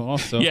news, though,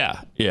 also.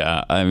 Yeah.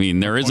 I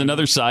mean, there is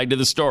another side to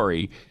the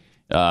story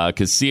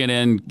because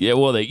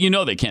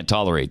CNN, they can't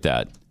tolerate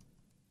that.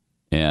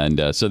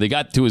 And so they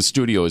got to his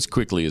studio as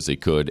quickly as they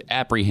could,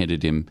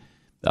 apprehended him,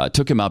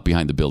 took him out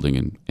behind the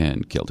building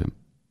and killed him.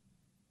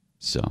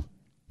 So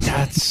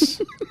that's,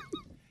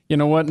 you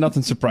know what?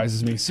 Nothing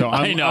surprises me. So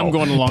I'm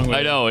going along with it.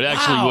 I know. It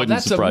actually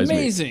wouldn't surprise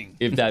me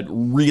if that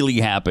really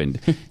happened.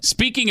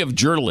 Speaking of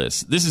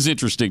journalists, this is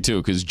interesting,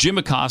 too, because Jim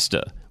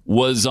Acosta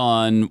was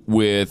on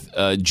with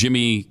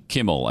Jimmy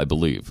Kimmel, I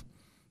believe.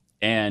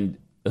 And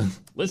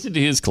listen to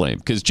his claim,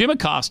 because Jim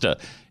Acosta,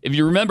 if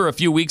you remember a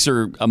few weeks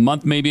or a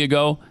month maybe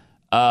ago,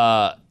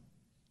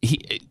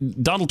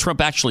 Donald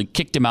Trump actually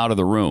kicked him out of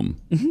the room.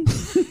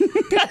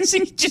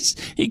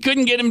 He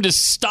couldn't get him to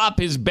stop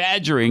his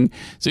badgering.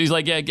 So he's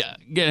like, yeah,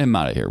 get him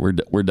out of here.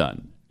 We're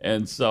done.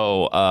 And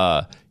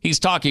so he's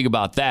talking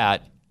about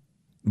that.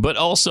 But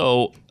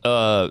also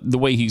the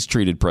way he's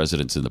treated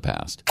presidents in the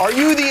past. Are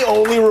you the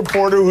only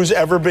reporter who's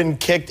ever been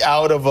kicked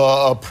out of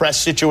a press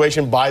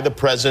situation by the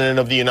president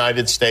of the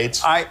United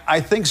States?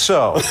 I think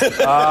so.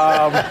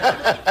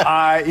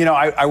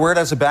 I wear it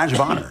as a badge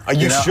of honor.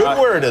 You should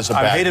wear it as a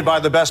badge. I'm hated by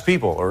the best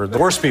people or the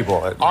worst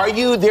people. Are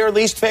you their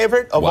least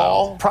favorite of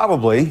all?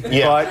 Probably.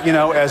 Yeah. But,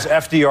 as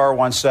FDR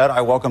once said,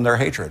 I welcome their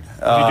hatred. You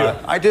do?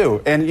 I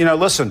do. And,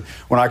 listen,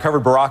 when I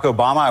covered Barack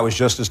Obama, I was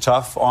just as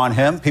tough on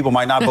him. People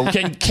might not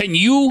believe. Can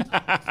you?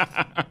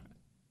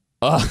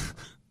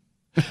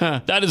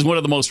 That is one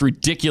of the most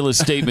ridiculous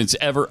statements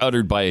ever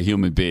uttered by a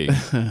human being.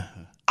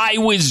 I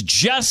was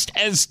just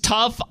as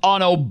tough on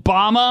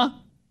Obama.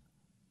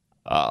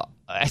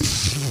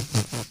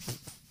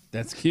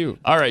 That's cute.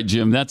 All right,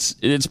 Jim,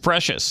 it's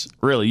precious.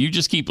 Really, you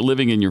just keep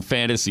living in your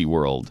fantasy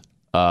world.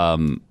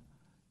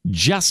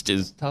 Just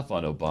as tough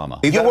on Obama.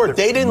 You were.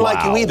 They didn't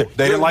like you either.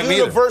 They didn't like me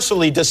either.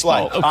 Universally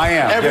disliked. I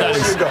am. Everywhere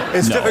you go.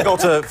 It's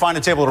difficult to find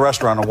a table at a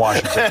restaurant in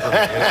Washington.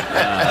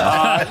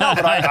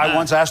 But I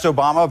once asked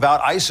Obama about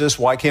ISIS.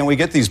 Why can't we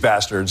get these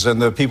bastards?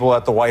 And the people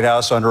at the White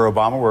House under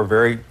Obama were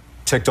very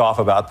ticked off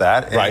about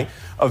that. And right.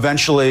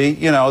 Eventually,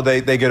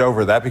 they get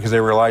over that because they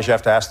realize you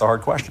have to ask the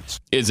hard questions.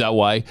 Is that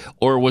why?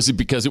 Or was it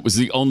because it was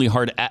the only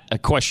hard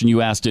question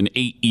you asked in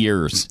 8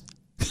 years?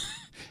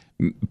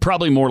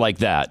 Probably more like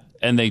that.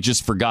 And they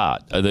just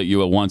forgot that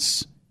you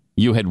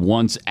had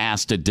once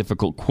asked a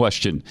difficult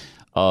question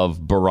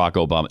of Barack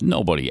Obama.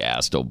 Nobody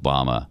asked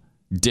Obama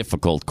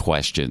difficult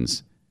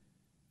questions.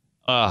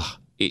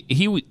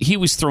 He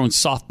was throwing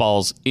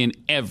softballs in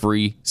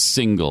every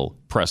single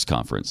press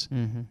conference.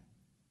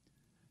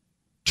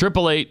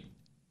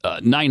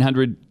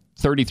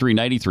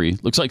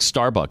 888-900-3393. Looks like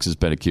Starbucks has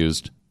been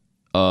accused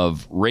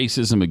of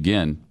racism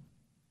again.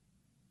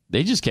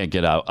 They just can't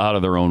get out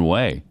of their own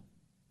way.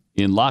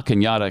 In La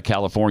Cañada,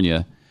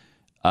 California,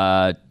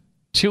 2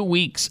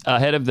 weeks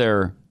ahead of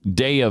their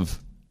day of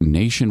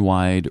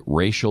nationwide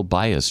racial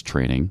bias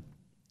training.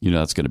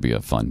 That's going to be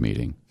a fun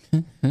meeting.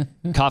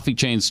 Coffee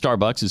chain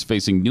Starbucks is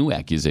facing new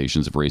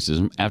accusations of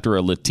racism after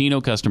a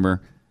Latino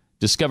customer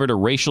discovered a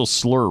racial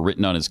slur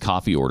written on his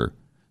coffee order.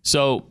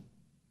 So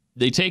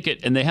they take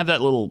it and they have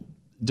that little,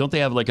 don't they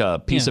have like a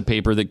piece of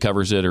paper that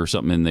covers it or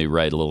something, and they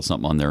write a little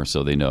something on there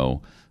so they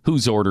know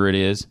whose order it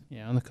is?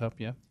 Yeah, on the cup,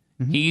 yeah.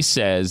 He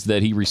says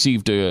that he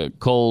received a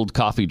cold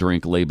coffee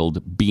drink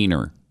labeled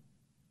Beaner.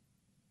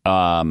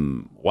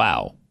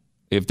 Wow.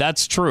 If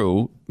that's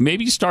true,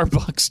 maybe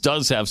Starbucks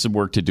does have some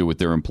work to do with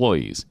their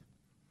employees.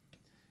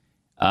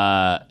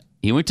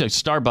 He went to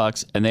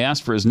Starbucks and they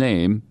asked for his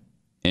name,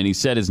 and he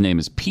said his name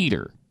is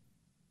Peter,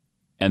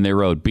 and they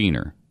wrote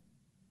Beaner.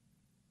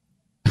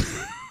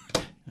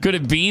 Could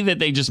it be that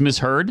they just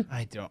misheard?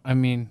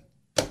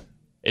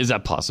 Is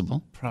that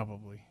possible?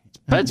 Probably.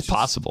 That's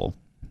possible.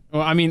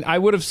 Well, I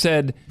would have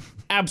said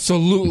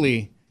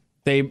absolutely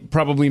they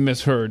probably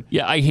misheard.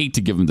 Yeah, I hate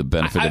to give them the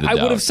benefit of the doubt.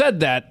 I would have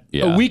said that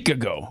a week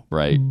ago.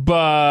 Right.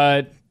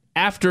 But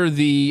after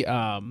the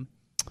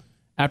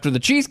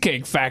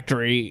Cheesecake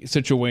Factory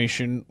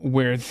situation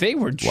where they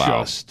were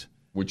just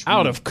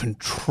out of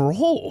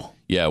control.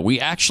 Yeah, we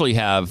actually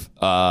have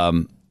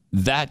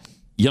that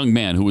young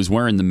man who was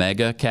wearing the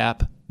MAGA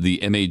cap,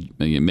 the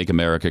Make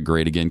America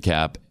Great Again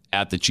cap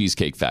at the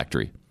Cheesecake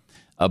Factory,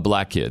 a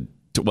black kid.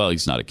 Well,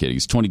 he's not a kid.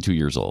 He's 22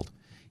 years old.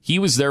 He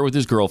was there with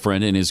his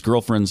girlfriend and his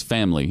girlfriend's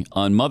family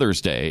on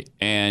Mother's Day,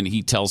 and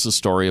he tells a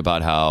story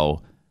about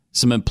how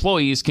some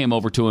employees came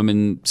over to him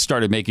and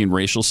started making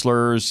racial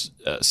slurs,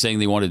 saying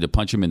they wanted to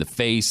punch him in the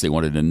face, they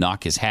wanted to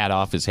knock his hat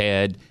off his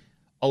head,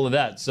 all of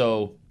that.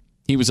 So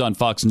he was on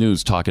Fox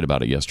News talking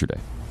about it yesterday.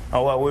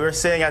 Oh, well, we were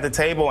sitting at the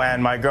table,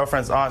 and my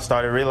girlfriend's aunt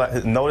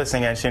started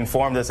noticing, and she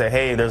informed us that,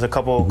 hey, there's a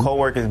couple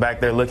coworkers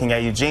back there looking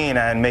at Eugene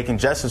and making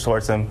gestures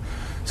towards him.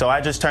 So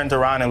I just turned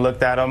around and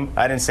looked at them.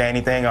 I didn't say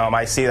anything.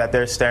 I see that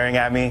they're staring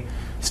at me,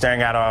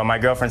 staring at my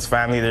girlfriend's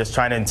family. They're just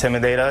trying to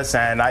intimidate us,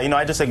 and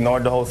I just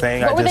ignored the whole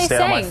thing. What I just stayed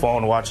on my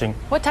phone watching.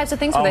 What types of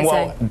things were they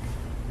saying?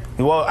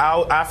 Well,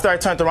 after I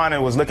turned around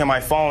and was looking at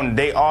my phone,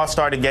 they all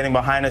started getting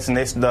behind us, and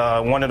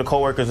one of the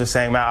coworkers was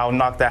saying, "Man, I'll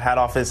knock that hat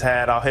off his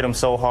head. I'll hit him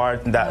so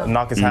hard that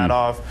knock his hat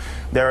off."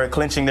 They were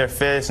clenching their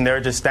fists, and they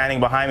were just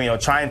standing behind me,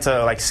 trying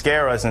to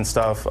scare us and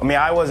stuff.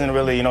 I wasn't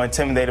really,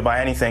 intimidated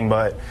by anything,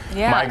 but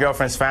my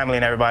girlfriend's family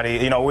and everybody,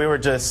 it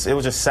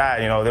was just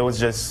sad.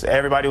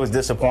 Everybody was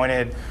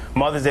disappointed.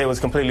 Mother's Day was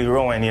completely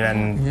ruined,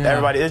 and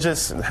everybody, it's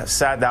just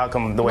sad the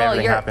outcome, the way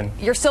everything happened.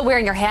 You're still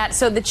wearing your hat.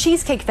 So the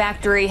Cheesecake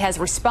Factory has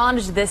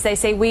responded to this. They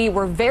say, we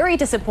were very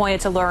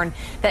disappointed to learn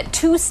that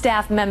 2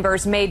 staff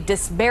members made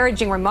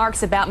disparaging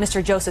remarks about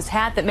Mr. Joseph's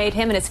hat that made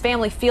him and his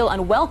family feel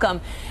unwelcome.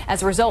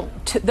 As a result,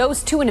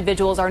 those 2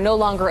 individuals are no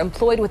longer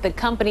employed with the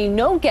company.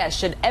 No guest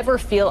should ever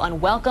feel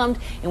unwelcomed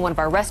in one of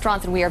our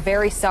restaurants, and we are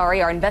very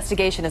sorry. Our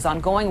investigation is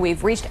ongoing.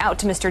 We've reached out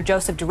to Mr.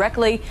 Joseph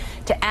directly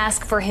to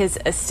ask for his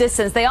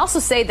assistance. They also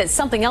say that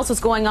something else was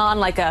going on,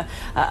 like a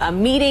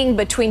meeting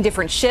between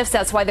different shifts.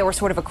 That's why there was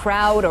sort of a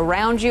crowd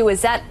around you.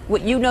 Is that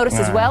what you noticed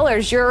as well, or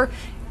is your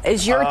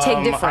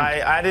take different?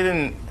 I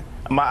didn't.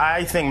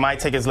 I think my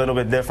take is a little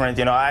bit different.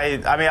 You know, I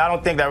mean, I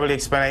don't think that really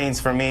explains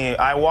for me.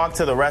 I walked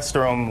to the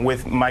restroom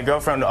with my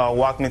girlfriend.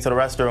 Walked me to the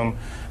restroom,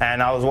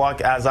 and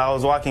as I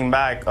was walking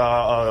back,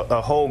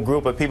 a whole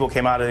group of people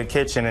came out of the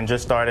kitchen and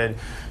just started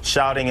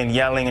shouting and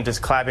yelling and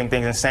just clapping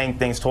things and saying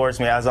things towards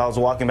me as I was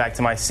walking back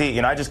to my seat.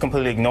 You know, I just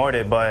completely ignored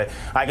it, but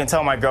I can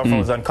tell my girlfriend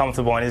was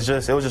uncomfortable, and it was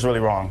just really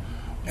wrong.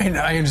 And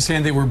I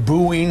understand they were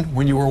booing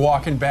when you were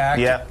walking back.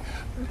 Yeah.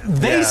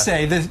 They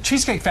say, the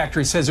Cheesecake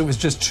Factory says it was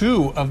just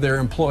 2 of their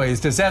employees.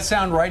 Does that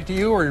sound right to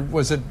you, or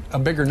was it a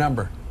bigger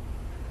number?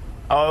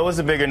 Oh, it was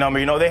a bigger number.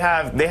 You know, they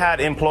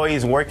had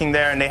employees working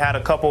there, and they had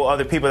a couple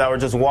other people that were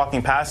just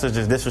walking past us,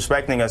 just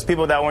disrespecting us.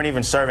 People that weren't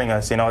even serving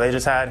us. You know, they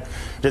just had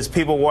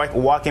people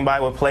walking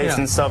by with plates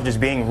and stuff, just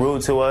being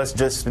rude to us,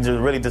 just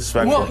really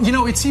disrespectful. Well, you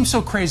know, it seems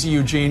so crazy,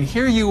 Eugene.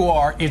 Here you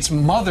are. It's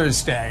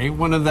Mother's Day,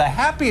 one of the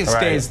happiest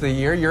days of the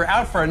year. You're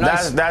out for a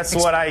nice. That's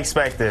what I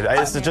expected.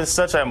 It's just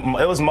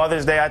it was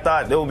Mother's Day. I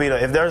thought it would be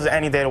if there's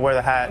any day to wear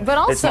the hat, but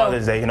also, it's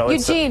Mother's Day. You know,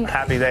 Eugene, it's a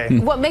happy day.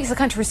 What makes the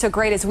country so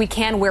great is we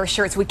can wear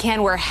shirts, we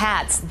can wear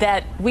hats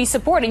that we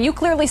support, and you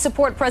clearly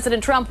support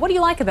President Trump. What do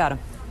you like about him?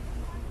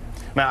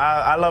 Man,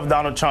 I love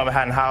Donald Trump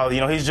and how, you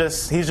know, he's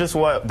just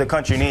what the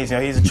country needs. You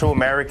know, he's a true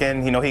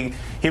American. You know, he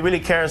really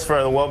cares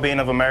for the well-being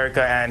of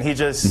America, and he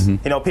just, you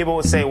know, people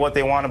will say what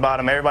they want about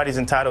him. Everybody's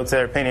entitled to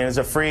their opinion. It's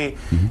a free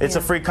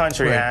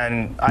country,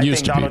 and I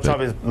think Donald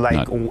Trump is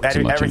like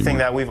everything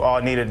that we've all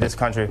needed in this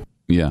country.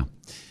 Yeah.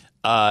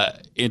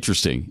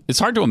 Interesting. It's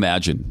hard to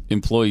imagine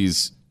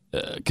employees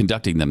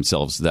conducting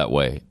themselves that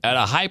way at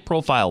a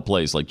high-profile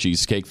place like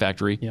Cheesecake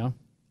Factory. Yeah,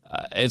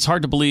 it's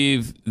hard to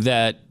believe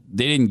that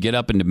they didn't get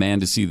up and demand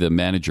to see the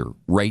manager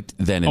right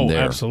then and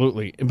there.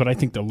 Absolutely. But I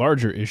think the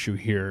larger issue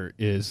here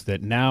is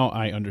that now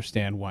I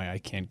understand why I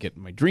can't get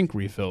my drink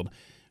refilled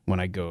when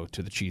I go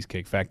to the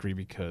Cheesecake Factory,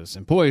 because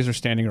employees are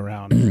standing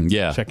around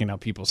checking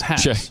out people's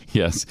hats.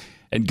 Yes,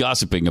 and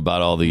gossiping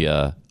about all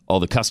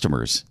the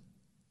customers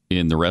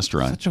in the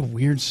restaurant. Such a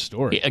weird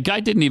story. A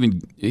guy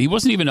he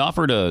wasn't even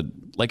offered a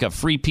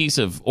free piece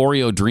of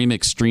Oreo Dream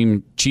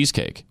Extreme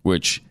cheesecake,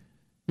 which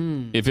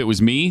if it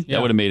was me,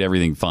 that would have made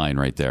everything fine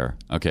right there.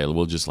 Okay,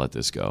 we'll just let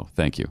this go.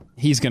 Thank you.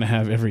 He's going to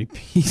have every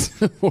piece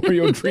of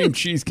Oreo Dream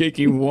cheesecake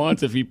he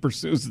wants if he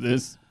pursues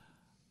this.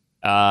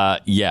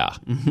 Yeah.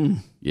 Mm-hmm.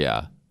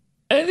 Yeah.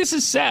 And this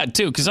is sad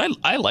too, because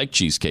I like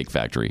Cheesecake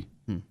Factory.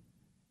 Do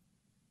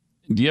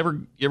you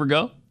ever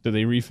go? Do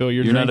they refill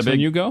your drinks when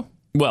you go?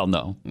 Well,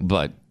 no,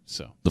 but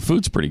the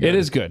food's pretty good. It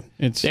is good.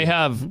 They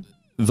have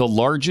the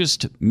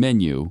largest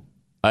menu,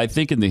 I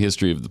think, in the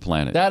history of the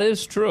planet. That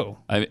is true.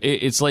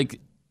 It's like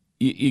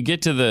you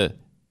get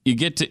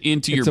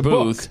into your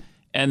booth,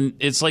 and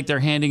it's like they're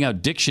handing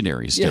out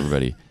dictionaries to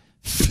everybody,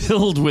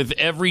 filled with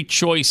every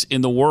choice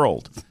in the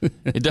world.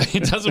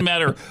 It doesn't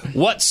matter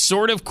what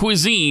sort of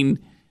cuisine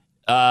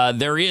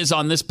there is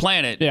on this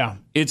planet. Yeah,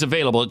 it's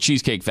available at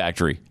Cheesecake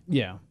Factory.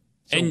 Yeah,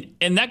 and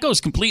that goes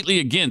completely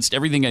against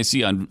everything I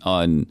see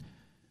on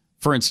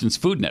for instance,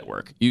 Food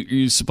Network.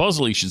 You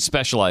supposedly should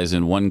specialize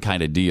in one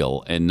kind of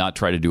deal and not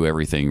try to do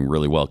everything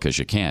really well, because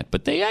you can't.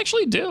 But they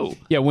actually do.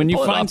 Yeah, when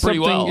you find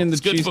something in the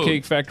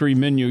Cheesecake Factory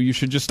menu, you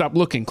should just stop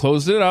looking.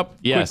 Close it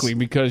up quickly,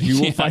 because you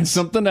will find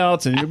something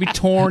else, and you'll be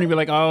torn. You'll be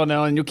like, oh,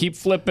 no, and you'll keep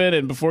flipping,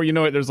 and before you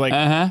know it, there's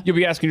you'll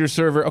be asking your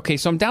server, okay,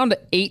 so I'm down to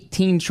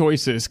 18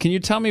 choices. Can you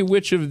tell me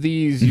which of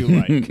these you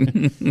like?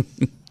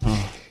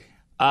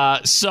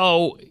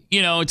 So,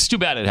 you know, it's too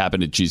bad it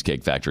happened at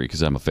Cheesecake Factory,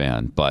 because I'm a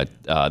fan. But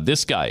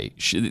this guy,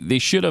 they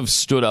should have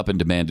stood up and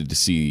demanded to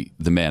see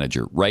the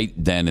manager right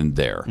then and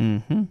there.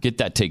 Mm-hmm. Get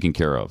that taken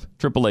care of.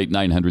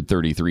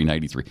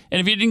 888-933-93. And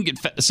if you didn't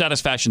get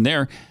satisfaction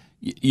there,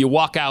 you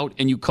walk out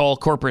and you call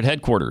corporate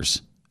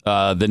headquarters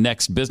the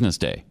next business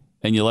day,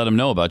 and you let them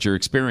know about your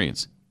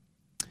experience.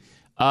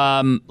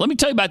 Let me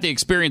tell you about the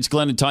experience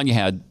Glenn and Tanya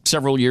had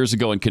several years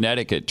ago in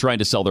Connecticut trying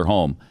to sell their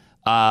home.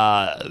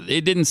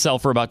 It didn't sell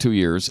for about 2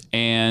 years,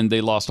 and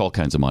they lost all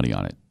kinds of money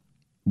on it,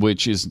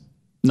 which is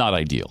not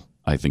ideal.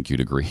 I think you'd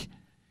agree.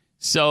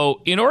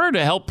 So in order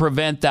to help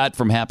prevent that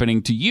from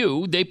happening to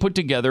you, they put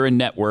together a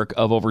network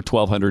of over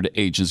 1,200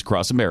 agents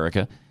across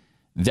America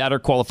that are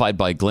qualified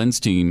by Glenn's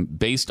team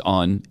based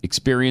on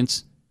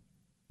experience,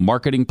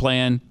 marketing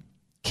plan,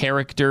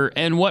 character,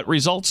 and what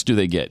results do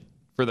they get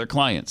for their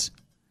clients.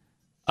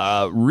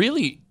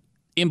 Really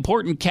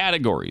important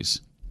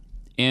categories.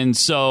 And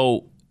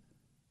so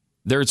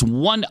there's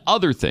one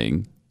other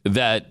thing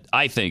that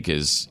I think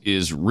is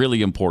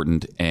really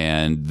important,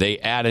 and they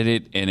added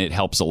it, and it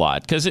helps a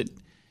lot, because it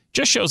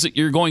just shows that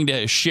you're going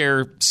to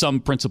share some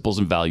principles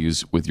and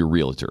values with your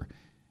realtor.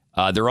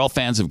 They're all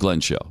fans of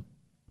Glenn's show.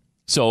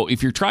 So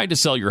if you're trying to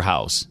sell your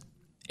house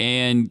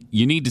and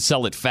you need to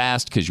sell it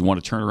fast because you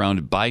want to turn around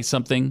and buy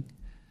something,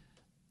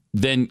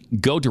 then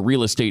go to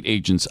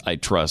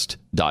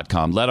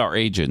realestateagentsitrust.com. Let our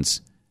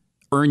agents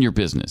earn your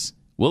business.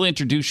 We'll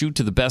introduce you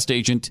to the best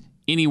agent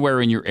anywhere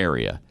in your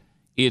area.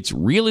 It's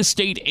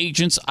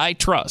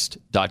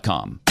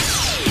realestateagentsitrust.com.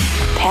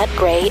 Pat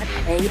Gray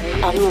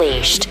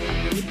Unleashed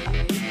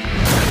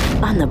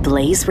on the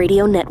Blaze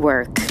Radio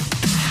Network.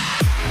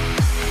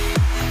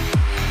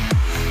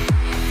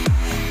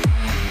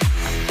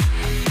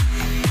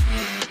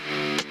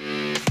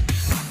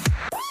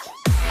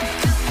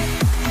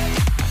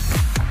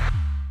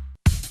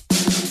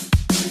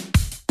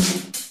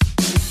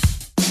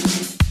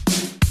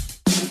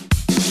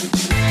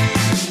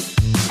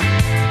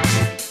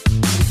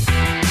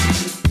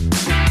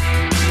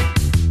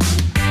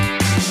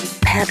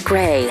 Pat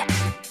Gray.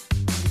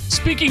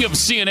 Speaking of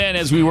CNN,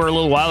 as we were a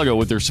little while ago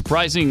with their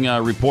surprising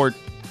report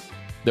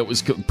that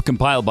was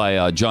compiled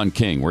by John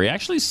King, where he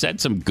actually said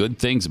some good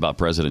things about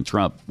President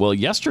Trump. Well,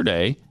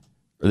 yesterday,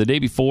 or the day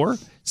before,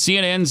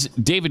 CNN's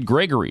David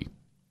Gregory.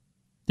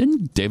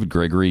 Didn't David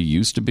Gregory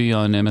used to be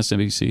on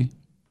MSNBC?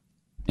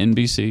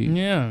 NBC?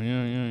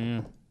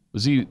 Yeah.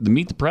 Was he the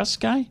Meet the Press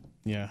guy?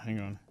 Yeah, hang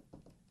on.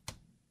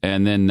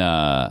 And then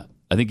I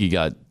think he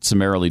got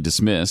summarily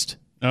dismissed.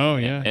 Oh,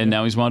 yeah. And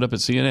now he's wound up at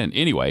CNN.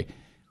 Anyway,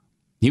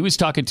 he was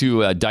talking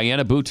to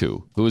Diana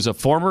Buttu, who is a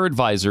former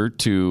advisor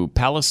to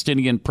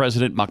Palestinian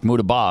President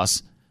Mahmoud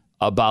Abbas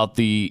about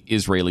the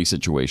Israeli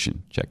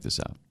situation. Check this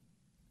out.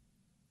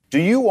 Do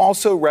you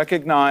also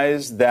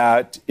recognize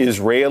that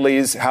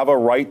Israelis have a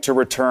right to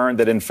return,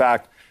 that in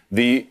fact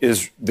the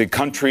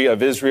country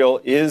of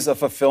Israel is a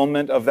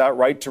fulfillment of that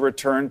right to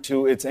return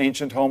to its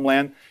ancient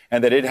homeland,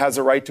 and that it has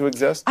a right to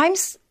exist?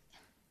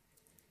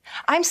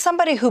 I'm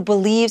somebody who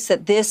believes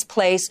that this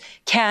place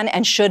can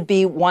and should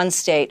be one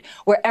state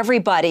where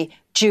everybody,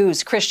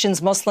 Jews,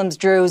 Christians, Muslims,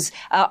 Druze,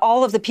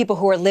 all of the people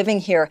who are living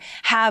here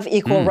have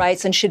equal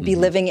rights and should be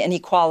living in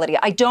equality.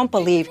 I don't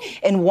believe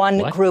in one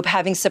group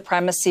having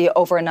supremacy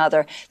over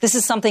another. This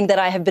is something that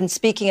I have been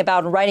speaking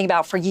about and writing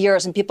about for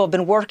years, and people have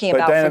been working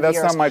about Diana, for that's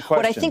years. not my question.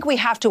 What I think we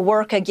have to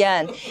work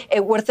against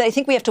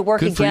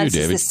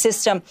is the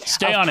system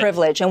of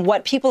privilege. And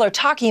what people are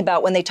talking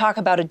about when they talk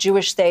about a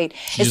Jewish state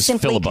is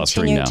simply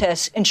continuing to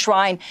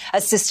enshrine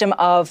a system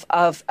of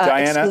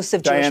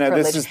exclusive Jewish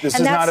privilege. This is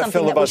not a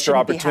filibuster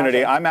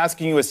opportunity. I'm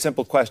asking you a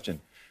simple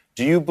question.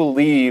 Do you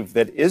believe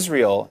that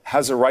Israel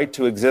has a right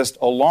to exist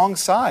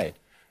alongside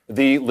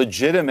the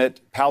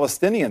legitimate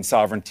Palestinian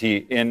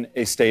sovereignty in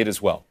a state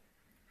as well?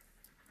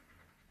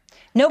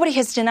 Nobody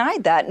has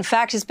denied that. In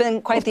fact, it's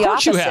been quite the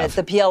opposite.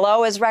 The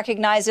PLO has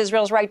recognized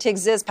Israel's right to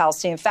exist.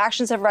 Palestinian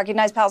factions have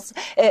recognized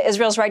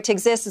Israel's right to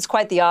exist. It's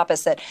quite the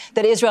opposite.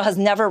 That Israel has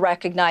never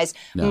recognized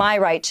my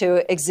right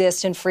to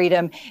exist in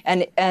freedom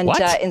and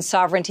in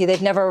sovereignty.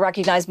 They've never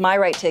recognized my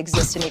right to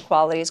exist in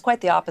equality. It's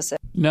quite the opposite.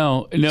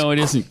 No, it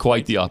isn't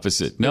quite the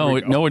opposite. No,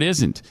 it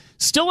isn't.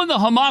 Still in the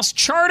Hamas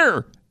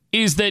charter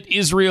is that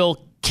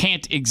Israel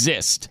can't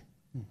exist.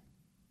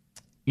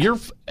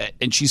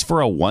 And she's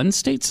for a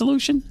one-state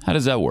solution? How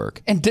does that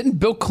work? And didn't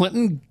Bill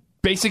Clinton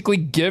basically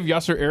give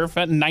Yasser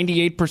Arafat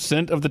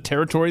 98% of the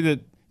territory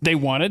that they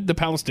wanted, the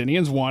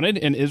Palestinians wanted,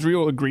 and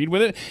Israel agreed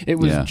with it? It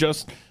was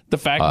just the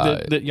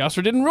fact that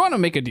Yasser didn't want to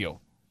make a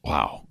deal.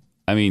 Wow.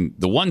 I mean,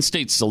 the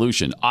one-state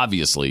solution,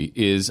 obviously,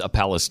 is a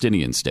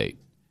Palestinian state.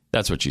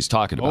 That's what she's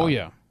talking about. Oh,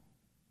 yeah.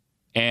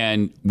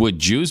 And would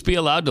Jews be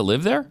allowed to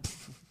live there?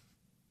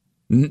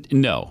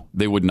 No,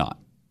 they would not.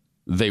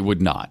 They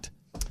would not.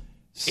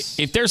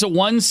 If there's a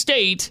one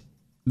state,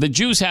 the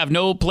Jews have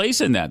no place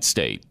in that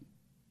state.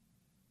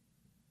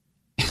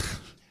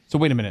 So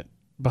wait a minute.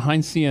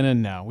 Behind CNN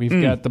now,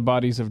 we've got the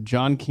bodies of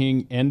John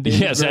King and David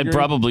Gregory. And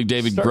probably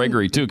David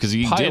Gregory, too, because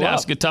he did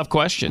ask a tough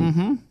question.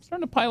 Mm-hmm.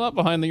 Starting to pile up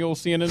behind the old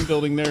CNN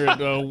building there at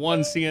One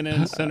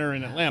CNN Center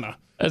in Atlanta.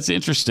 That's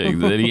interesting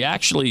that he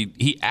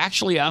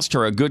actually asked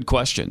her a good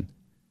question.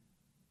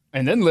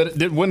 And then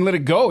wouldn't let it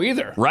go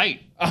either.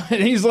 Right.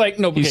 And he's like,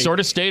 no. He sort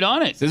of stayed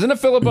on it. This isn't a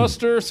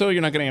filibuster, so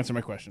you're not going to answer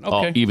my question.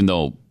 Okay. Even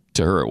though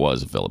to her it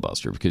was a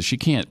filibuster because she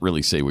can't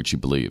really say what she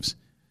believes.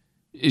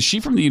 Is she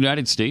from the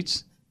United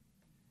States?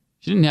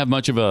 She didn't have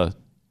much of a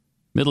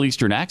Middle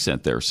Eastern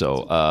accent there,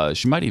 so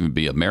she might even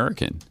be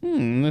American.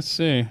 Let's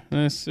see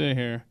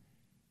here.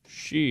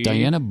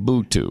 Diana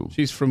Buttu.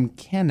 She's from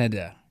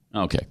Canada.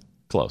 Okay,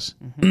 close.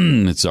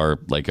 Mm-hmm. It's our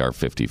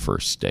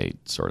 51st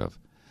state, sort of.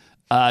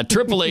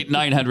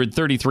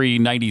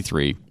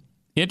 888-900-3393.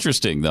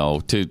 Interesting,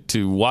 though,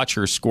 to watch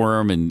her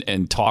squirm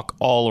and talk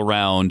all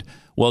around,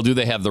 well, do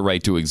they have the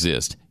right to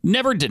exist?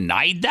 Never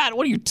denied that?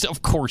 What do you...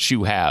 Of course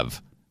you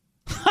have.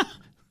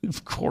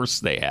 Of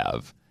course they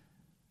have.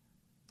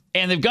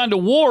 And they've gone to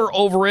war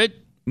over it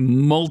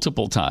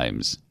multiple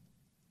times.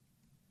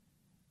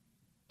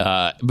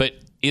 But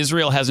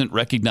Israel hasn't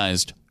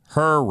recognized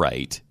her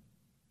right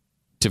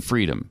to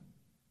freedom.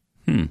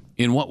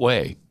 In what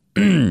way?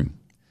 In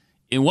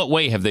what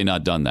way have they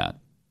not done that?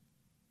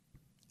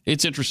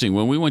 It's interesting.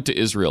 When we went to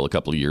Israel a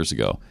couple of years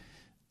ago,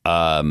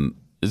 I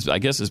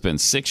guess it's been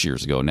 6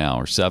 years ago now,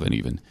 or 7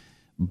 even,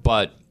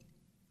 but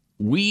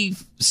we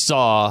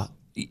saw,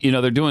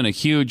 they're doing a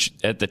huge,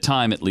 at the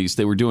time at least,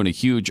 they were doing a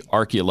huge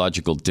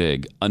archaeological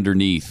dig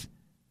underneath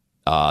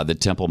the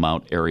Temple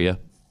Mount area.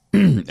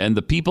 And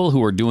the people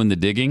who were doing the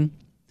digging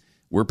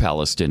were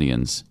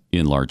Palestinians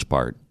in large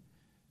part.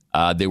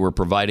 They were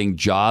providing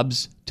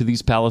jobs to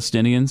these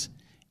Palestinians.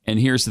 And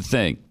here's the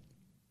thing.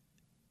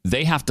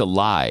 They have to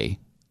lie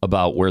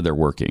about where they're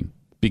working.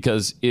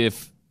 Because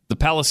if the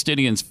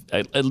Palestinians,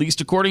 at least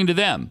according to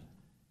them,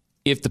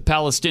 if the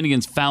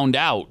Palestinians found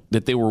out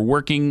that they were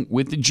working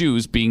with the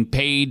Jews being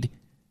paid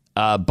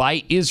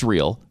by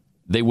Israel,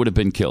 they would have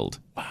been killed.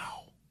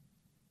 Wow.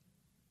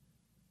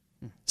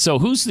 So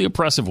who's the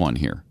oppressive one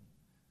here?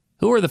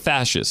 Who are the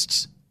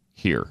fascists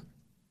here?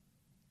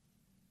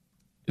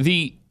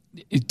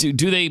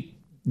 Do they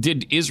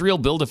Did Israel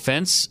build a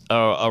fence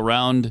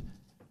around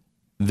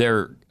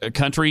their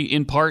country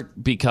in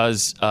part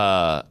because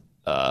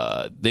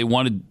they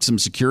wanted some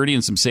security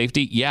and some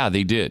safety? Yeah,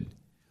 they did.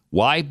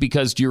 Why?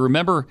 Because do you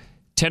remember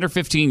 10 or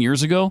 15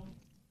 years ago,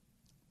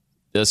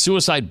 the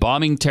suicide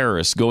bombing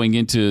terrorists going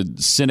into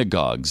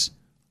synagogues,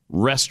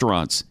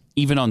 restaurants,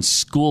 even on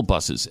school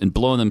buses and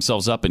blowing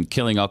themselves up and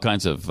killing all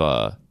kinds of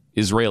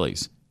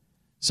Israelis.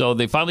 So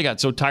they finally got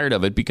so tired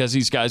of it because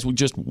these guys would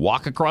just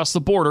walk across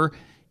the border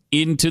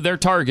into their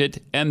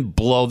target and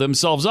blow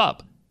themselves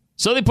up.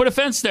 So they put a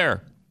fence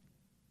there.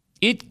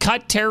 It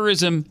cut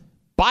terrorism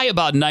by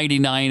about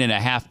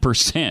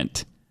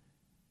 99.5%.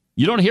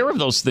 You don't hear of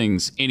those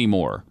things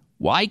anymore.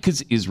 Why?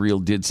 Because Israel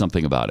did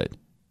something about it.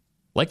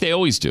 Like they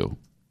always do.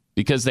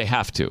 Because they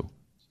have to.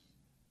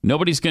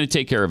 Nobody's going to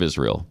take care of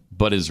Israel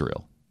but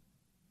Israel.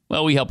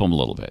 Well, we help them a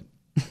little bit.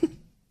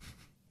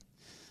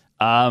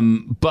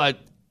 But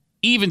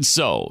even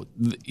so,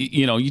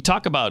 you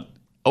talk about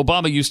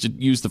Obama used to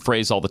use the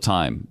phrase all the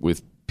time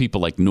with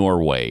people like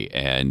Norway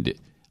and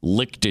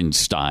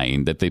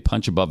Liechtenstein that they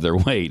punch above their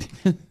weight.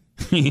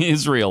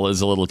 Israel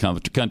is a little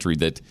country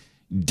that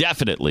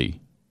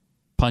definitely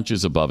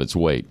punches above its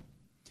weight.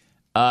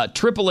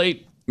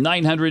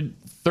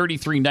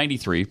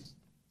 888-900-3393.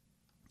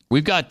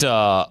 We've got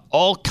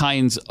all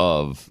kinds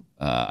of,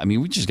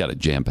 we just got a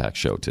jam-packed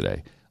show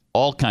today.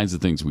 All kinds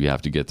of things we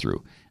have to get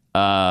through.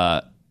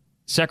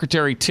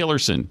 Secretary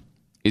Tillerson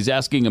is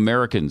asking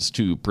Americans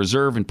to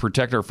preserve and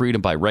protect our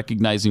freedom by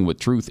recognizing what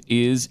truth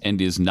is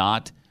and is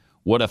not,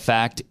 what a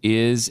fact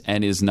is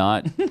and is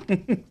not.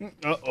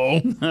 Uh-oh.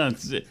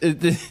 That's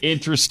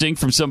interesting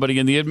from somebody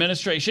in the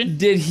administration.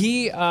 Did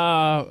he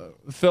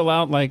fill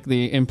out like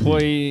the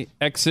employee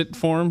exit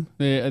form,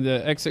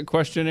 the exit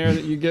questionnaire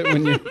that you get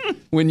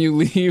when you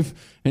leave?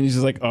 And he's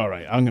just like, all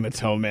right, I'm going to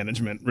tell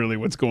management really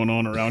what's going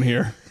on around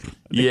here.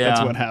 I think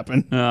that's what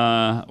happened.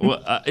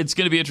 It's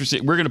going to be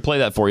interesting. We're going to play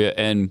that for you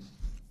and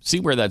see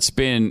where that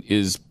spin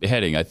is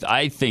heading.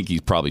 I think he's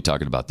probably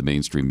talking about the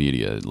mainstream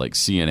media, like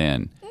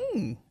CNN.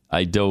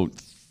 I don't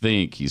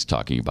think he's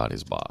talking about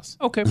his boss.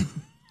 Okay.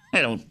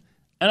 I don't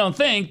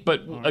think,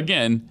 but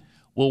again,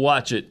 we'll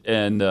watch it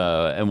and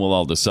we'll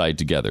all decide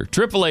together.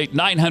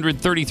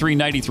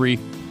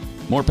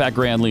 888-900-3393. More Pat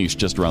Gray Unleashed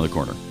just around the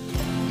corner.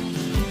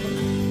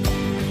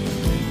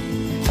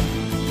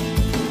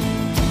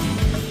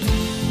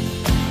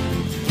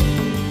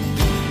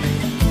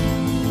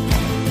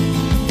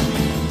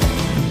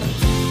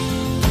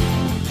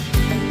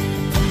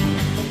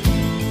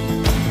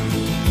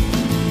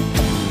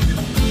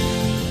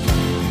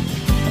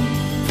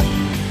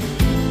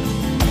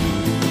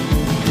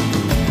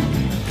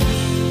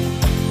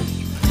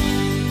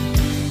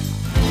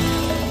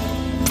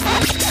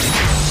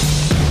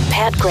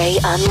 Pat Gray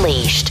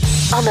Unleashed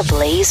on the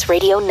Blaze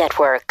Radio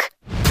Network.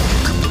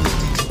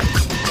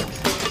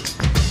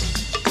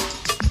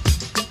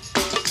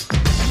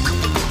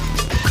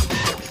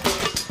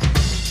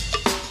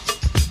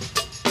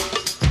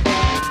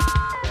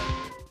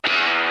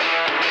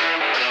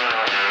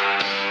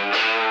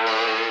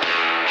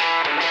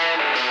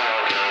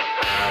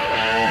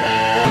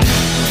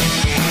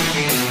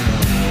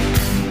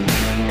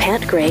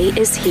 Pat Gray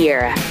is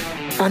here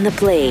on the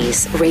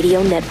Blaze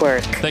Radio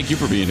Network. Thank you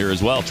for being here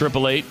as well.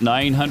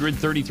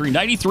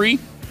 888-900-3393.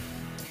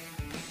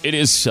 It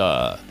is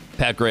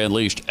Pat Gray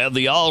Unleashed, and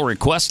the All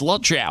Request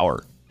Lunch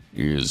Hour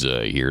is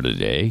here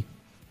today.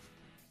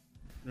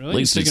 Really? At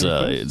least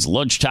it's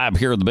lunchtime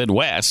here in the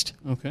Midwest.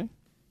 Okay.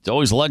 It's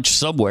always lunch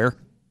somewhere.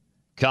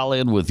 Call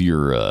in with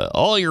your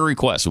all your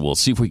requests, and we'll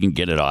see if we can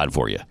get it on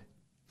for you.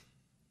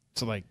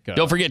 So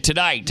don't forget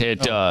tonight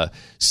at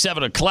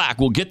 7 o'clock,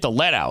 we'll get the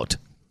let out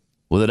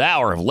with an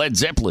hour of Led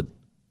Zeppelin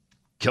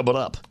coming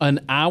up. An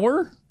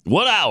hour?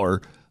 1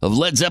 hour of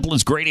Led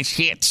Zeppelin's greatest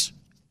hits,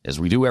 as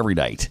we do every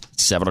night at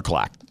 7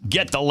 o'clock.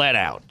 Get the let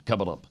out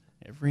coming up.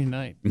 Every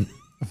night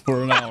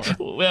for an hour.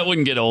 Well, that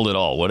wouldn't get old at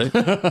all, would it?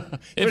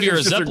 If you're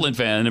a Zeppelin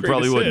fan, it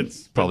probably wouldn't.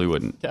 Hits. Probably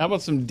wouldn't. How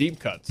about some deep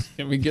cuts?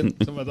 Can we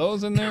get some of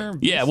those in there?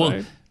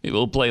 Yeah,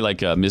 we'll play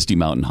like a Misty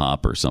Mountain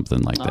Hop or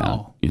something like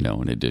that,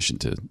 in addition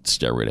to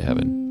Stairway to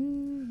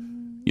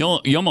Heaven.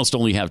 You almost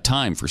only have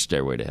time for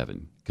Stairway to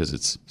Heaven because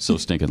it's so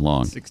stinking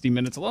long. 60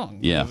 minutes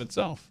long of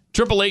itself.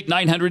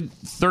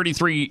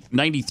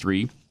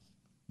 888-900-3393.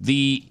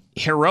 The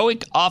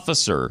heroic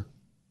officer,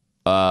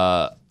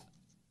 there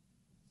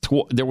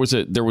was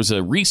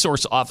a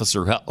resource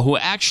officer who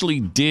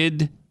actually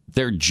did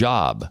their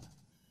job.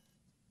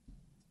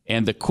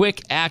 And the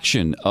quick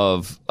action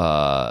of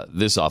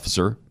this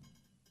officer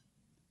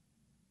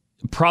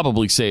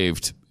probably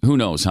saved who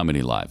knows how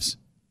many lives.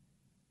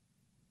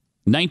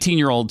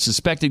 19-year-old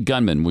suspected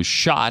gunman was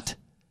shot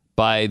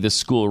by the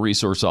school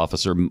resource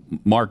officer,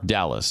 Mark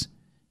Dallas,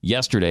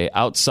 yesterday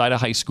outside a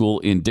high school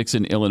in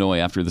Dixon, Illinois,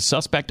 after the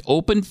suspect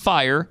opened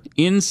fire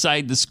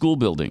inside the school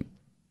building.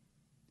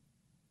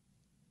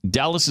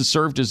 Dallas has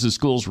served as the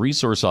school's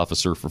resource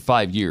officer for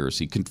 5 years.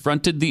 He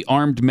confronted the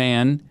armed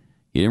man.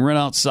 He didn't run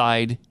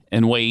outside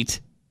and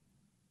wait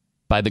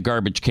by the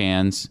garbage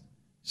cans.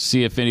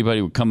 see if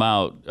anybody would come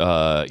out,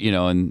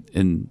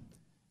 and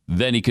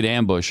then he could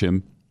ambush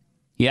him.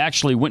 He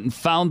actually went and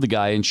found the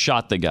guy and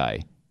shot the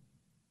guy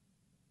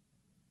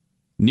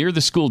near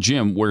the school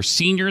gym where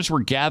seniors were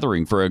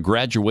gathering for a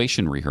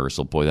graduation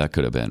rehearsal. Boy, that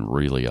could have been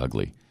really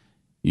ugly.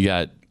 You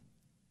got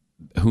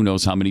who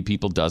knows how many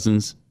people,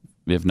 dozens,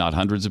 if not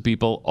hundreds of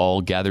people,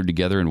 all gathered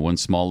together in one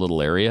small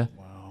little area.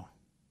 Wow.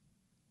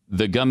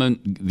 The gunman,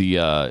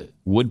 the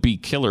would-be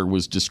killer,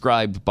 was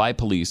described by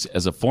police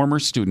as a former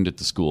student at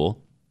the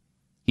school.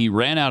 He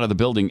ran out of the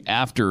building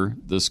after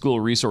the school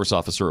resource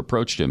officer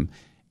approached him,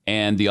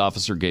 and the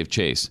officer gave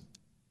chase.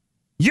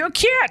 You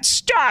can't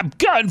stop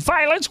gun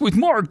violence with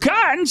more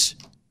guns.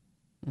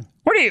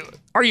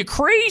 Are you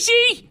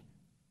crazy?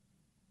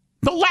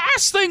 The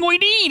last thing we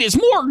need is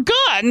more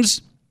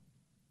guns.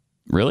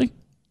 Really?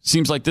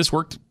 Seems like this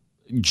worked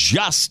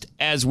just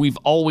as we've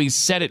always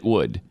said it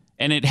would.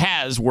 And it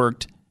has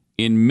worked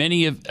in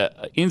many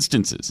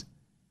instances.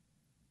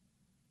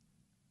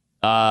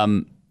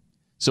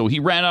 So he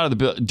ran out of the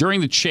building.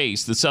 During the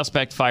chase, the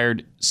suspect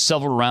fired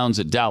several rounds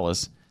at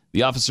Dallas.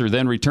 The officer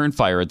then returned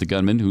fire at the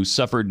gunman, who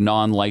suffered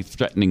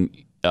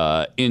non-life-threatening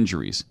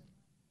injuries.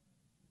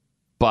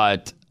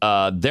 But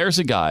there's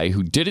a guy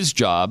who did his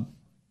job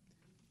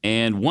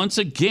and once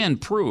again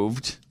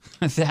proved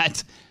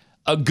that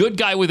a good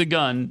guy with a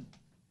gun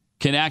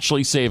can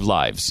actually save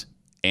lives.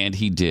 And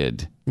he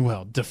did.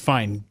 Well,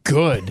 define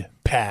good,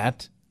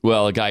 Pat.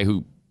 Well, a guy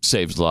who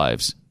saves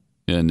lives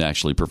and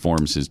actually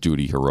performs his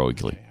duty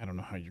heroically. Okay, I don't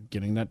know how you're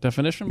getting that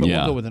definition, but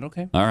we'll go with it,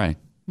 okay? All right.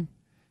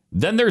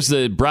 Then there's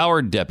the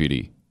Broward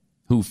deputy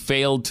who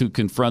failed to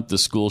confront the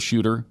school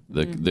shooter,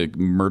 the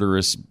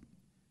murderous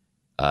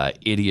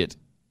idiot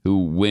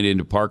who went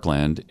into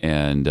Parkland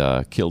and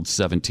killed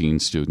 17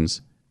 students.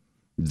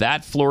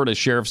 That Florida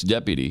sheriff's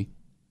deputy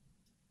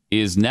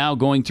is now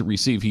going to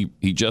receive,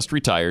 he just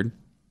retired,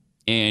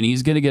 and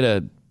he's going to get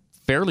a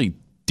fairly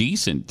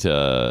decent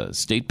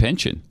state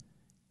pension,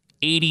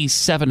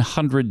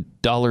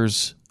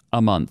 $8,700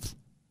 a month,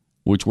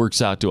 which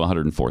works out to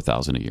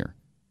 $104,000 a year.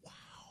 Wow.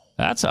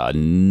 That's a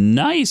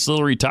nice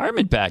little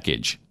retirement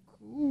package.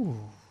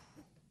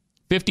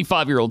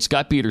 55-year-old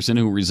Scott Peterson,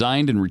 who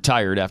resigned and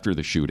retired after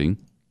the shooting,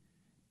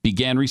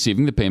 began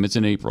receiving the payments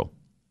in April.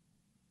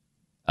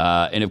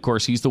 And, of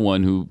course, he's the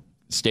one who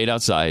stayed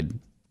outside,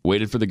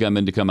 waited for the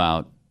gunman to come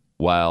out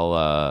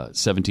while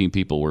 17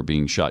 people were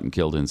being shot and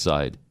killed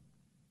inside.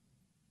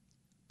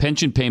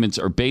 Pension payments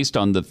are based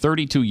on the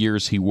 32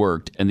 years he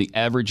worked and the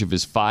average of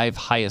his 5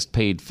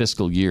 highest-paid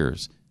fiscal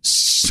years.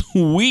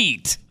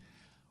 Sweet!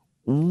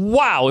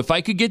 Wow, if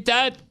I could get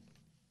that,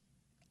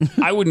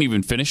 I wouldn't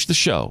even finish the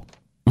show.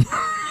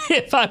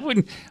 If I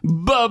wouldn't,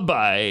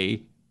 bye-bye.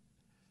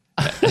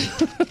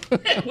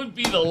 That would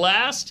be the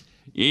last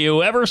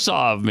you ever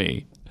saw of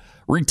me.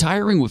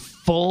 Retiring with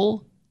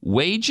full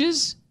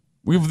wages?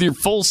 With your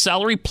full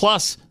salary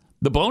plus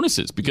the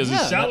bonuses, because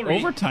his salary,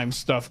 overtime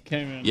stuff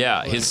came in.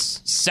 Yeah,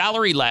 his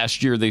salary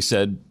last year, they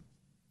said,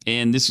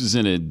 and this was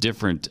in a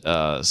different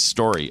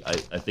story,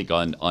 I think,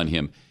 on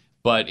him,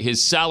 but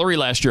his salary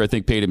last year, I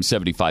think, paid him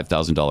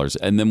 $75,000,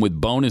 and then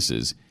with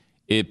bonuses,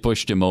 it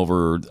pushed him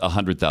over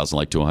 $100,000,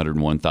 like to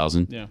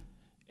 $101,000. Yeah,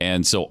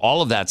 and so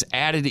all of that's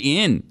added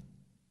in.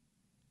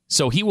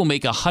 So he will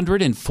make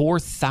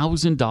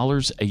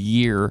 $104,000 a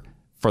year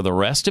for the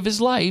rest of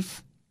his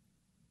life,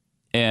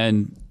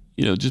 and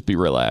just be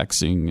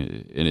relaxing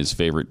in his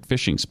favorite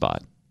fishing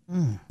spot.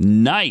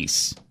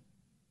 Nice.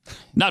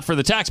 Not for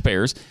the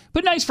taxpayers,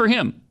 but nice for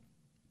him.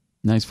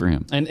 Nice for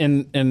him.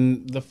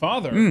 And the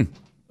father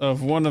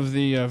of one of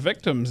the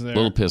victims there. A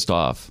little pissed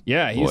off.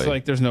 Yeah, he's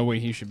like, there's no way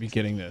he should be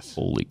getting this.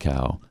 Holy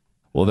cow.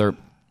 Well,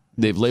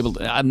 they've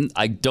labeled,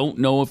 I don't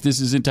know if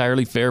this is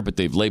entirely fair, but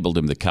they've labeled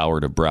him the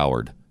coward of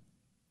Broward.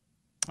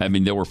 I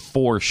mean, there were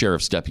 4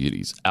 sheriff's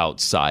deputies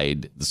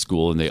outside the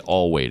school, and they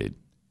all waited.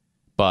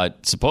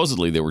 But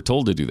supposedly they were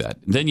told to do that.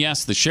 Then you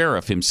ask the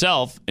sheriff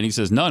himself, and he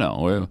says,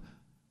 no.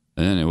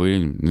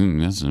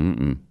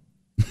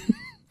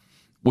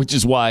 Which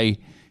is why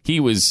he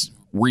was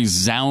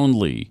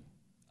resoundingly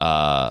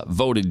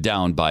voted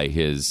down by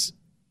his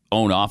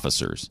own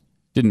officers.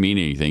 Didn't mean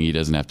anything. He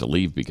doesn't have to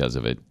leave because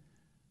of it.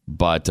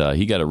 But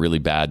he got a really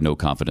bad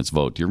no-confidence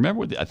vote. Do you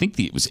remember? I think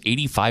it was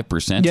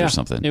 85% or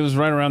something. It was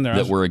right around there.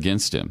 That were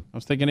against him. I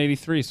was thinking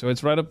 83, so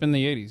it's right up in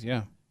the 80s,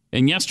 yeah.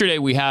 And yesterday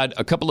we had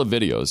a couple of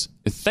videos.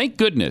 Thank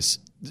goodness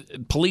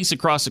police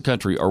across the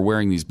country are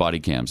wearing these body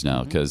cams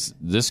now, because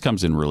this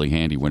comes in really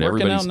handy when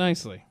working out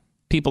nicely.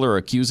 People are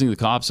accusing the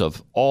cops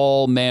of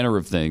all manner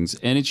of things,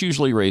 and it's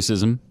usually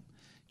racism.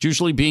 It's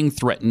usually being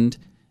threatened.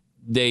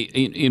 They,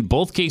 in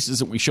both cases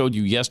that we showed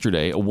you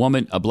yesterday,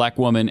 a black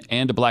woman,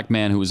 and a black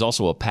man who was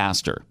also a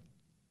pastor,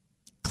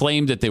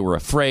 claimed that they were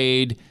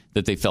afraid,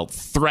 that they felt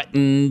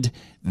threatened,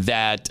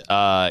 that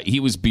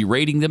he was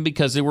berating them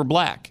because they were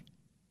black.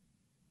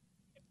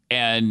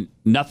 And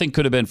nothing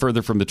could have been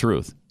further from the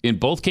truth. In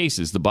both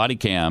cases, the body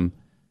cam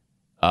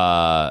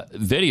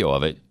video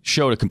of it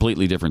showed a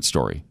completely different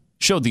story.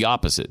 Showed the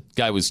opposite.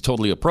 Guy was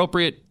totally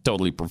appropriate,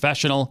 totally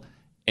professional,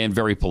 and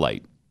very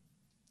polite.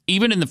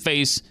 Even in the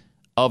face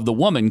of the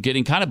woman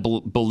getting kind of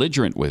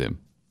belligerent with him.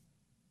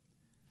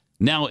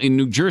 Now, in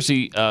New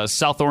Jersey,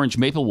 South Orange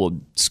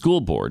Maplewood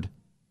School Board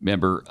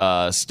member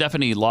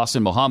Stephanie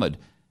Lawson Mohammed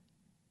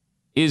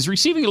is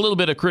receiving a little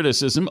bit of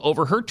criticism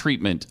over her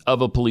treatment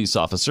of a police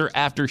officer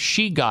after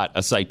she got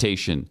a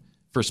citation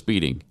for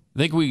speeding. I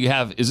think we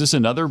have, is this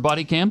another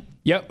body cam?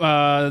 Yep,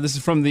 this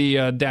is from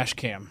the dash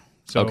cam.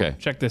 So okay.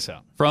 Check this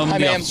out. From Hi,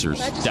 the ma'am.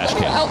 officer's I just dash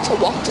went cam. out to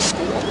walk to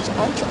school.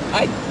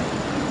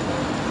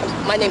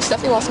 My name's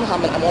Stephanie Lawson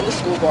Muhammad. I'm on the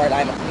school board.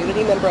 I'm a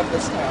community member of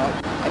this town.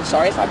 I'm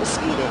sorry if I was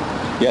speeding.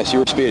 Yes, you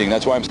were speeding.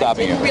 That's why I'm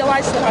stopping you. I didn't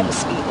realize that I was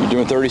speeding. You're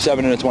doing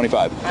 37 and a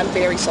 25. I'm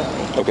very sorry.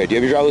 Okay, do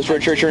you have your driver's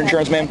registration or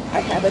insurance, ma'am?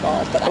 I have it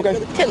all, but Okay.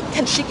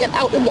 Can she get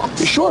out and walk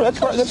to Sure, that's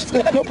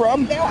no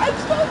problem. Now I'm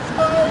so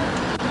sorry.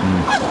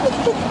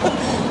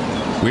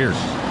 Weird.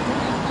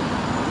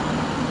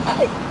 I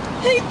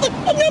hate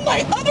and then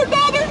my other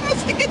daughter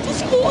has to get to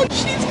school and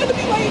she's going to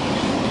be late.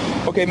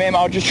 Okay, ma'am,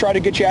 I'll just try to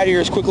get you out of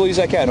here as quickly as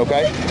I can,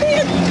 okay?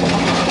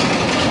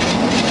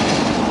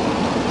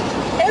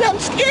 And I'm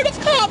scared of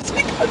cops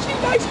because you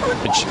guys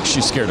hurt me.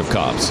 She's scared of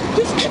cops.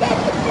 Just get out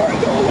of the car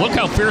and go. Look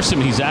how fearsome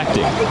he's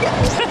acting.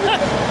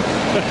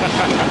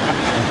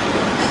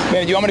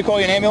 Ma'am, do you want me to call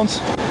you an ambulance?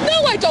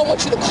 No, I don't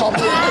want you to call me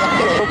an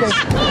ambulance.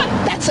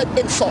 That's an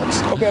insult.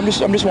 Okay, I'm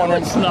just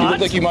wondering. You look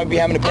like you might be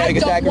having a panic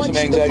attack or some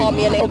anxiety. Call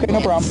me an ambulance. Okay,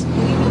 no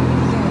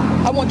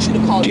problem. I want you to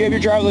call. Do you have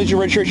your driver's license, your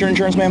registration, or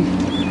insurance, ma'am?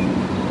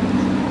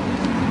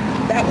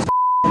 That was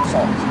an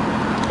insult.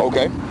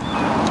 Okay.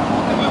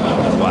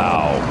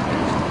 Wow.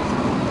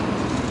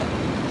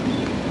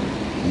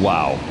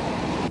 Wow.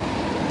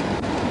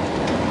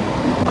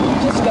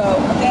 Just go.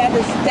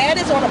 Dad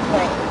is on a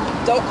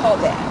plane. Don't call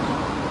Dad.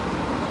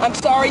 I'm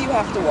sorry you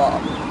have to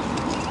walk.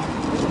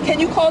 Can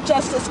you call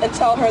Justice and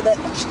tell her that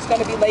she's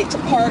going to be late to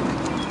park?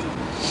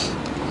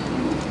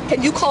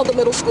 Can you call the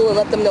middle school and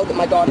let them know that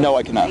my daughter No,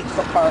 I cannot. late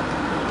for park?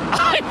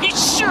 I'm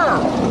sure.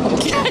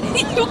 Can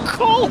you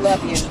call? I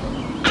love you.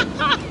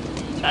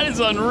 That is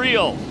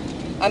unreal.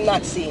 I'm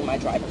not seeing my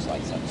driver's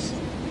license.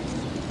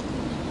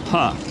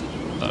 Huh.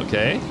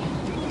 Okay.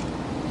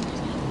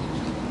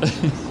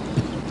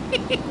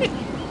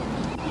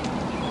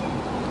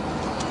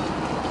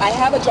 I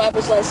have a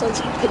driver's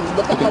license. Can you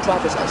look at my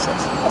driver's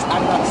license? Because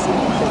I'm not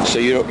seeing it.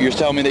 So you're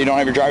telling me that you don't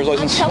have your driver's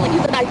license? I'm telling you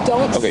that I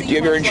don't. Okay, do you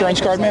have your insurance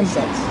card, ma'am?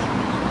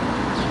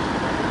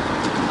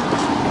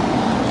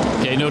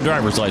 Okay, no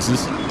driver's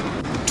license.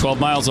 12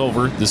 miles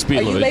over the speed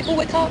Are you limit.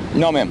 Maplewood cop?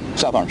 No, ma'am.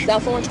 South Orange.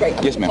 South Orange, great.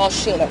 I'm Yes, going to ma'am. call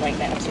Sheena right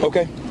now. Too.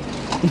 Okay.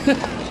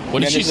 What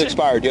did This she is say?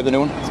 expired. Do you have the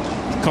new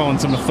one? Calling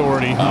some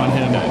authority on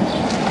him.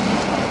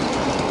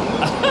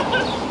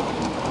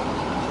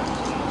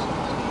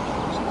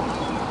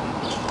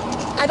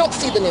 I don't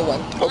see the new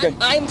one. Okay.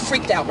 I'm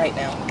freaked out right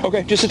now.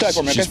 Okay, just a type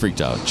for me, She's okay?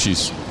 freaked out.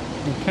 She's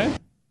Okay.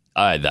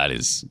 that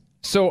is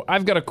So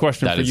I've got a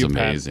question That for is you,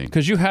 amazing.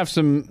 Because you have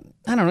some,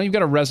 I don't know, you've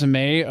got a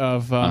resume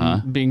of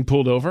being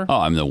pulled over. Oh,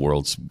 I'm the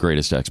world's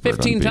greatest expert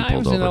 15 on being times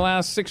pulled in over. the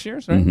last 6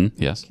 years, right? Mhm,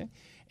 yes. Okay.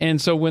 And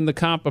so when the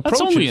cop approaches...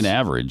 That's only an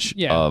average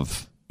Yeah.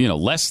 of,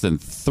 less than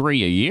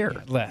 3 a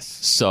year. Less.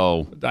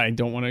 So, I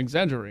don't want to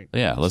exaggerate.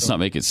 yeah, let's not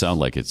make it sound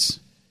like it's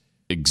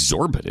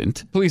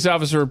exorbitant. Police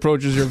officer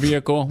approaches your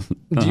vehicle. Do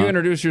you Uh-huh.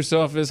 introduce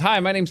yourself as, hi,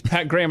 my name's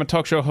Pat Graham, a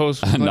talk show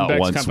host with Glenn Not Beck's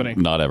once, company?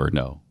 not ever.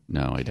 No,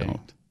 I don't.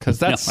 Because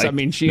that's, No, I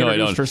mean, she no, I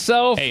introduced don't.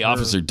 herself. Hey, or-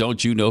 officer,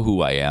 don't you know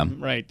who I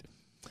am? Right.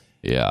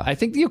 Yeah. I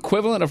think the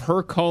equivalent of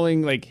her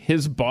calling, like,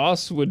 his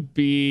boss would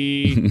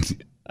be...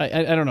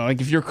 I don't know,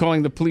 like if you're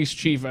calling the police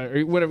chief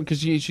or whatever,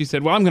 because she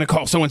said, well, I'm going to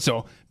call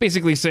so-and-so,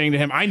 basically saying to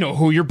him, I know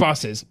who your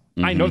boss is.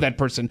 I know that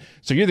person.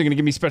 So you're either going to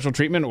give me special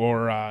treatment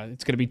or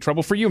it's going to be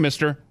trouble for you,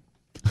 mister.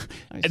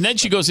 And then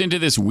she goes into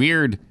this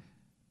weird,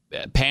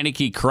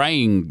 panicky,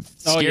 crying,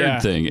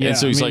 scared thing. Yeah, And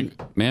so he's I mean-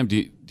 like, ma'am, do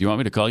you want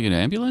me to call you an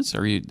ambulance? Or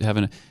are you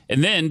having a...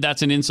 And then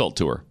that's an insult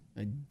to her.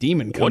 A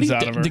demon What comes do you-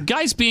 out of her. The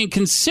guy's being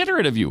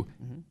considerate of you.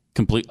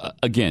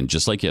 Again,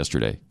 just like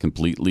yesterday,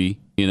 completely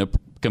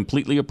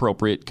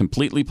appropriate,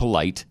 completely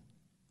polite,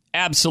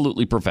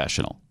 absolutely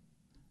professional.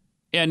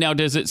 And now,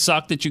 does it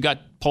suck that you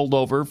got pulled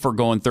over for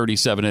going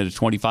 37 at a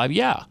 25?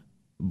 Yeah,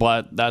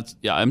 but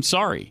I'm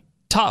sorry.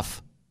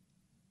 Tough.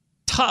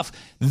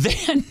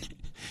 Then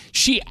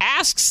she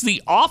asks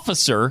the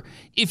officer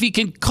if he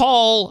can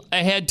call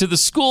ahead to the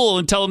school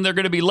and tell them they're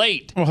going to be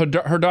late. Well, her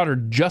daughter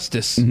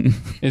Justice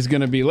is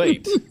going to be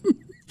late.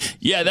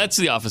 Yeah, that's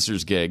the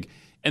officer's gig.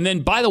 And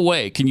then, by the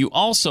way, can you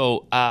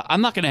also,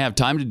 I'm not going to have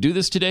time to do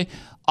this today.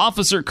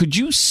 Officer, could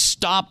you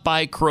stop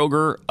by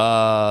Kroger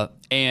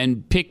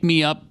and pick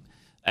me up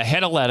a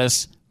head of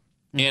lettuce,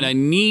 and I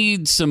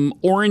need some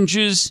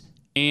oranges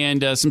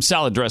and some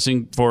salad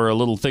dressing for a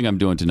little thing I'm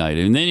doing tonight.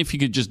 And then if you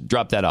could just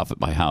drop that off at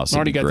my house. I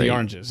already it'd be got great. the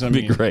oranges. It'd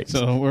be great.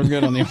 So we're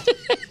good on the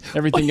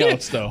everything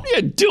else, though. What are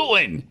you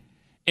doing?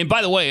 And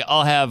by the way,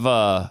 I'll have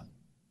a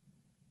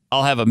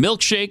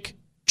milkshake,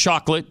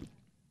 chocolate,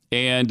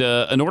 and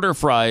an order of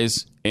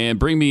fries, and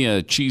bring me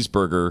a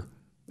cheeseburger.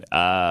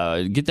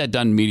 Get that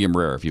done medium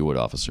rare, if you would,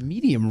 officer.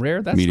 Medium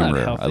rare? That's medium not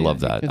rare. healthy. I love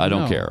that. Good I to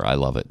don't know. care. I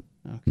love it.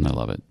 I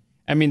love it.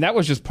 I mean, that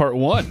was just part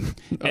one.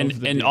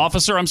 And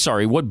officer, I'm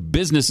sorry, what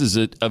business is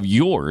it of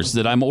yours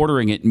that I'm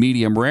ordering it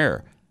medium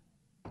rare?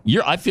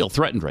 I feel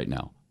threatened right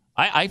now.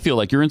 I feel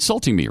like you're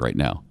insulting me right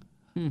now.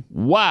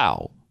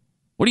 Wow.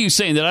 What are you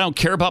saying, that I don't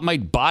care about my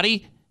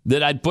body?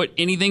 That I'd put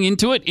anything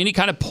into it? Any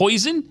kind of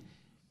poison?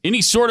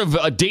 Any sort of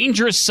a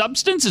dangerous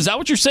substance? Is that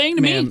what you're saying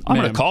to me? I'm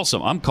going to call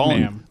some. I'm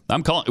calling.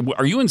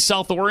 Are you in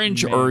South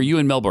Orange or are you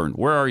in Melbourne?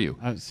 Where are you?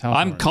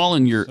 I'm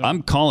calling.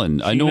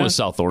 I know a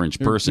South Orange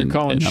person. You're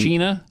calling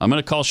Sheena? I'm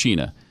going to call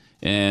Sheena.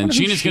 And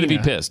Sheena's going to be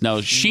pissed. Now,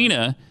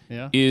 Sheena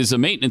is a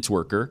maintenance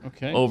worker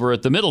over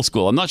at the middle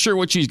school. I'm not sure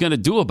what she's going to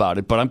do about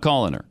it, but I'm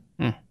calling her.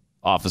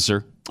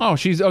 Officer.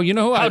 You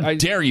know who? How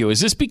dare you? Is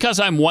this because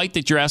I'm white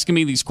that you're asking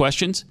me these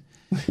questions?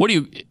 Are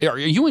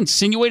you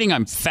insinuating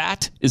I'm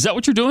fat? Is that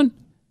what you're doing?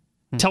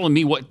 Telling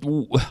me what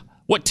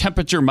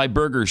temperature my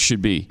burgers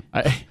should be.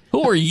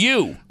 Who are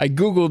you? I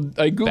googled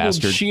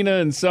Bastard. Sheena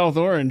in South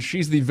Orange.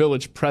 She's the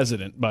village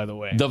president, by the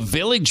way. The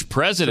village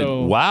president.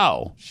 So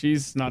wow.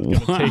 She's not going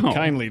to take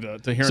kindly to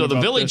hearing. So the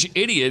about village this.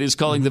 idiot is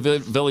calling the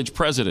village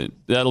president.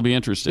 That'll be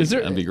interesting.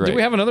 That'd be great. Do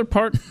we have another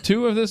part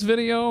 2 of this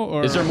video?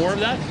 Or is there more of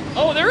that?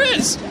 Oh, there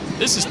is.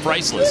 This is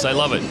priceless. I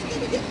love it.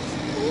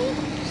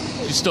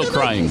 She's still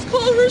crying.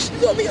 Call her.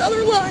 She's on the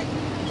other line.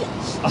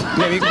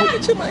 Ma'am,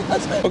 Talking to my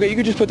husband. Okay, you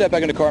could just put that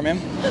back in the car, ma'am.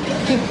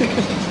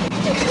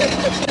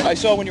 I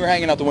saw when you were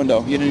hanging out the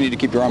window. You didn't need to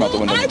keep your arm out the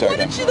window the entire time.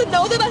 I wanted you to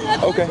know that I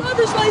had my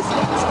driver's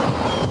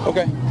license.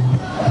 Okay.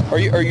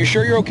 Are you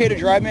sure you're okay to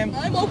drive, ma'am?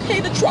 I'm okay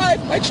to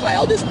drive. My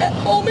child is at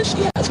home and she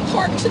has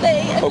parked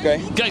today. Okay.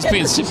 You guys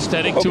being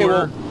sympathetic to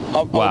her.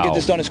 Well, I'll get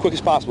this done as quick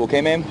as possible,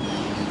 okay, ma'am?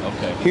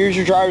 Okay. Here's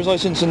your driver's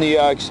license and the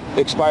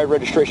expired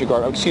registration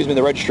card. Excuse me,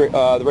 the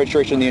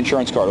registration and the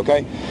insurance card,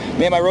 okay?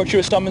 Ma'am, I wrote you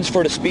a summons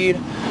for the speed.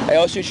 I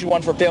also issued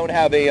one for failing to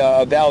have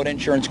a valid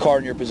insurance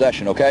card in your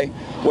possession, okay?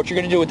 What you're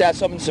going to do with that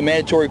summons is a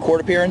mandatory court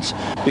appearance,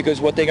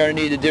 because what they're going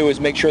to need to do is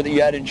make sure that you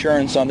had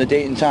insurance on the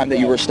date and time that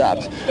you were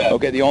stopped.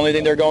 Okay, the only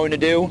thing they're going to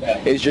do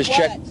is just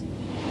check.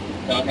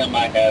 Tell him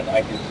I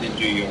can send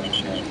you your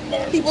insurance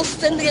card. He will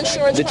send the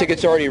insurance The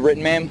ticket's already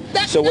written, ma'am.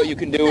 So what you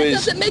can do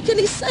is... That doesn't make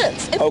any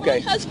sense. If my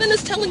husband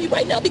is telling you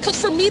right now, because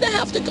for me to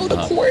have to go to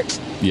court,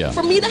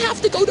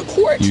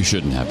 you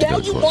shouldn't have to now go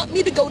to you court. want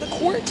me to go to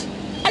court?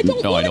 I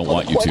don't No, I don't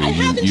want you to.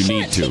 You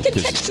need to. He can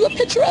text you a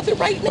picture of it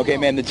right now. Okay,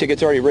 ma'am, the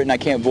ticket's already written. I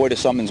can't void a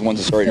summons once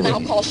it's already Then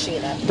written. I'll call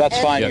Sheena.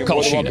 That's fine. Yeah, You're call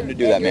more than Sheena. welcome to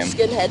do that, ma'am.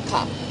 Skinhead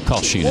cop. Call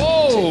Sheena.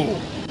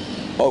 Whoa.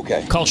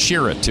 Okay. Call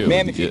Shira, too.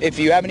 Ma'am, if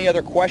you have any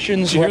other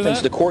questions,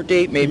 reference the court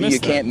date, maybe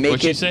you can't make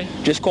What'd she it. say?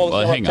 Just call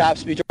the hang on. top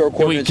speech or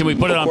court. Can we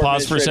put it on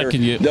pause for a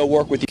second? They'll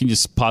work with you. Can you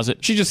just pause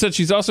it? She just said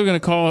she's also going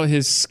to call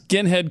his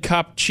skinhead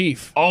cop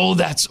chief.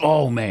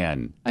 Oh,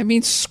 man. I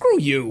mean, screw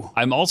you.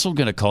 I'm also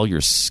going to call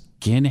your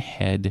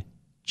skinhead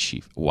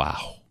chief.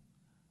 Wow.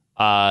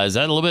 Is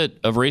that a little bit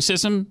of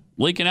racism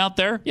leaking out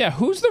there? Yeah,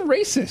 who's the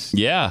racist?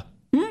 Yeah.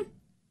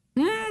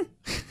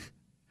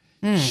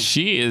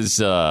 She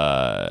is...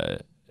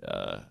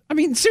 I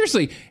mean,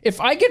 seriously,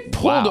 if I get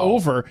pulled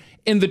over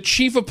and the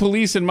chief of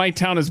police in my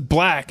town is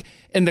black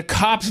and the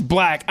cop's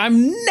black,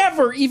 I'm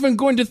never even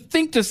going to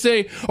think to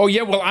say, oh,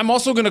 yeah, well, I'm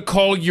also going to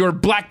call your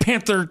Black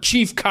Panther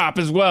chief cop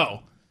as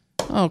well.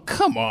 Oh,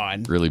 come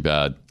on. Really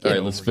bad. All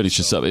right, let's finish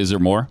this up. Is there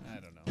more? I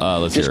don't know.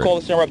 Let's Just hear call it.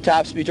 this number up,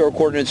 top speech or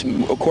court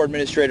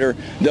administrator.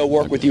 They'll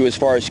work with you as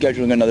far as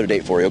scheduling another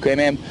date for you. Okay,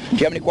 ma'am? Do you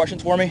have any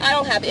questions for me? I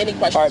don't have any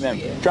questions All right, for ma'am.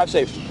 you. Drive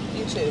safe.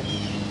 You too.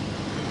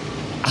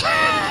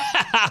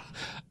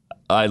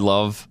 I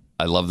love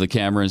the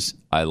cameras.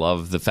 I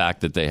love the fact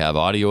that they have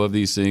audio of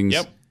these things.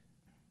 Yep.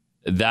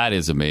 That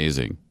is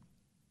amazing.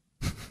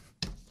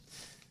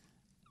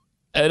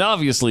 And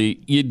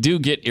obviously, you do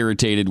get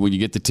irritated when you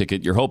get the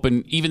ticket. You're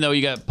hoping, even though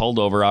you got pulled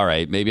over, all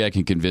right, maybe I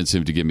can convince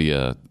him to give me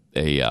a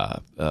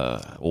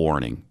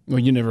warning. Well,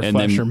 you never And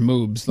flash then- your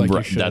moobs like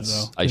you should,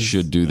 That's though. I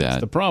should do that.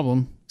 That's the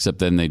problem. Except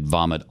then they'd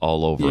vomit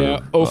all over Yeah,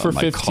 0 for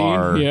my 15,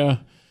 car, yeah.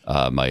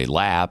 my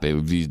lap.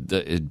 It'd be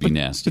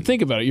nasty. But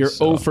think about it. You're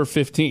 0 for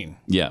 15.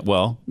 Yeah,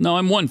 well, no,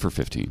 I'm 1 for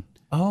 15.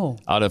 Oh.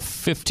 Out of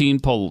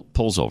 15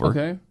 pulls over.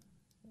 Okay.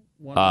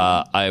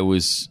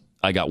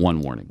 I got one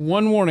warning.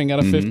 One warning out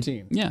of Mhm.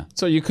 15. Yeah.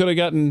 So you could have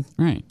gotten...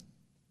 Right.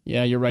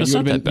 Yeah, you're right. That's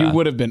You not that bad.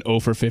 would have been 0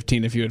 for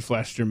 15 if you had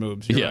flashed your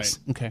moves. You're Yes.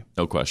 right. Okay.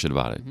 No question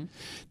about it.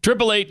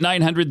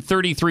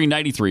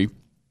 888-900-3393.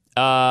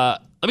 Let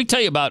me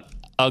tell you about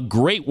a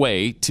great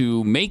way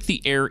to make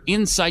the air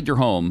inside your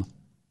home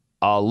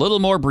a little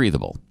more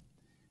breathable.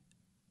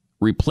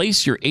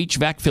 Replace your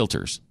HVAC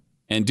filters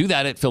and do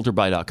that at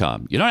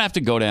filterbuy.com. You don't have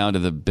to go down to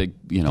the big,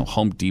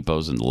 Home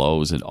Depots and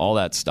Lowe's and all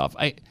that stuff.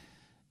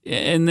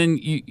 And then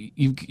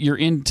you're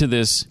into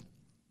this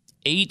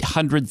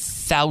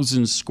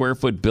 800,000 square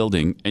foot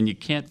building and you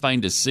can't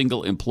find a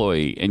single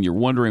employee and you're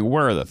wondering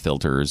where are the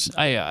filters.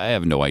 I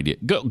have no idea.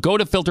 Go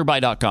to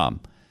filterbuy.com.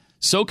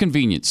 So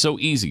convenient, so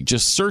easy.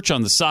 Just search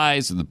on the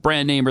size, the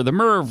brand name, or the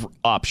MERV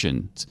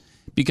options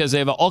because they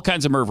have all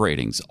kinds of MERV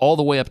ratings all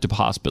the way up to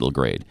hospital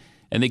grade.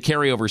 And they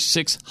carry over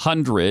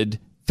 600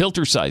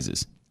 filter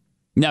sizes.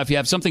 Now, if you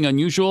have something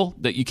unusual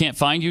that you can't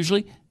find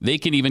usually, they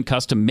can even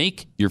custom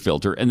make your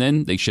filter, and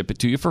then they ship it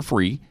to you for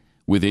free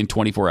within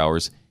 24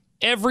 hours.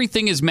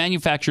 Everything is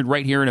manufactured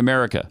right here in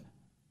America.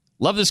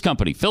 Love this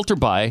company,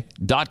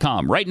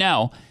 filterbuy.com. Right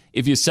now,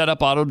 if you set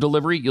up auto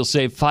delivery, you'll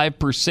save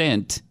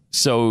 5%,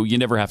 so you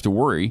never have to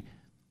worry.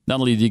 Not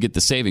only do you get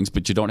the savings,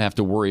 but you don't have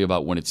to worry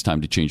about when it's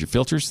time to change your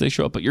filters. They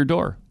show up at your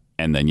door,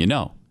 and then you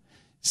know.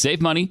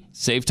 Save money,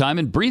 save time,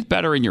 and breathe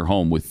better in your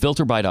home with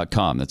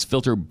filterbuy.com. That's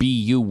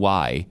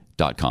filterbuy.com.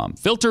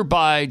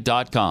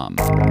 Filterbuy.com.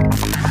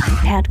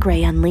 Pat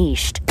Gray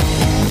Unleashed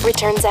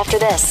returns after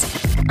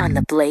this on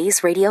the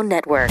Blaze Radio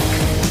Network.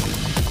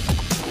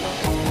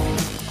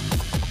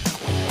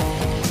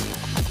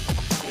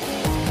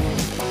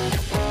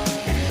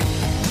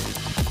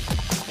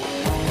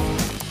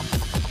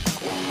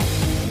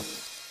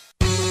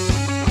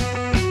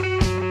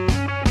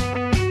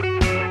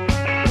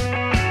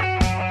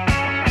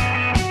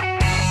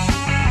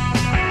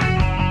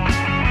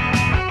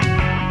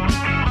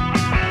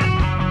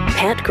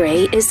 Pat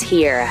Gray is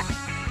here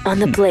on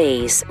the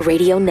Blaze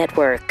Radio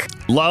Network.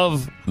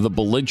 Love the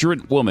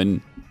belligerent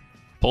woman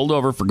pulled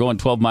over for going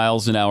 12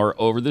 miles an hour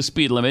over the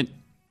speed limit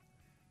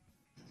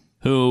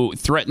who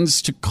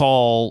threatens to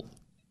call,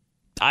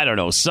 I don't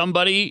know,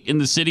 somebody in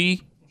the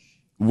city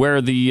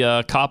where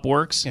the cop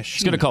works. Yeah,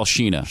 she's going to call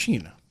Sheena.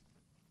 Sheena.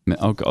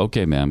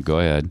 Okay, ma'am, go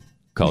ahead.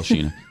 Call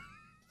Sheena.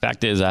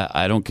 Fact is,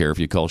 I don't care if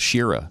you call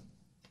Shira.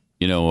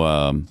 You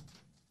know,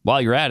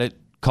 while you're at it,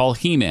 call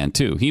He-Man,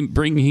 too.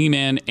 Bring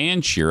He-Man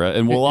and She-Ra,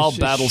 and we'll all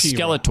battle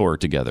She-Ra. Skeletor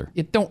together.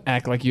 Don't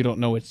act like you don't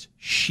know it's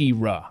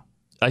She-Ra.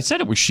 I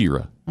said it was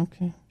She-Ra.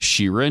 Okay.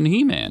 She-Ra and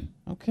He-Man.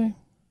 Okay.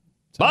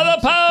 By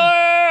the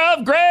power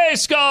of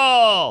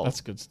Grayskull!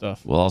 That's good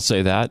stuff. Well, I'll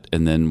say that,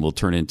 and then we'll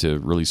turn into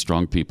really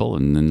strong people,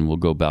 and then we'll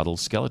go battle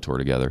Skeletor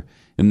together.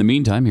 In the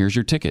meantime, here's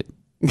your ticket.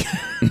 I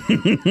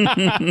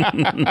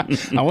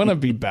want to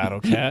be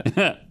Battle Cat.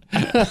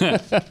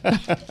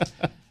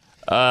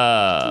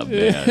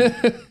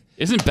 Man.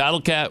 Isn't Battle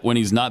Cat, when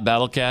he's not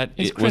Battle Cat?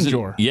 He's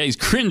Cringor. Yeah, he's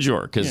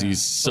Cringor because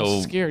he's so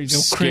scary.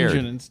 scared.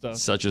 Cringing and stuff.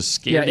 Such a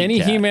scary any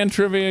cat. He-Man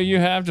trivia you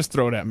have, just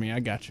throw it at me. I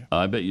got you.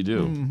 I bet you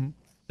do. Mm-hmm.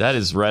 That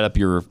is right up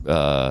your...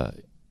 I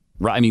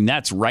mean,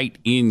 that's right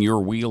in your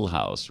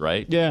wheelhouse,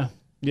 right? Yeah.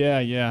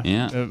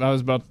 Yeah. I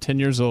was about 10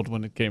 years old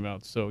when it came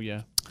out, so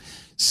yeah.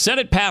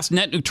 Senate passed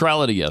net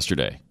neutrality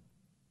yesterday.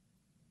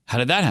 How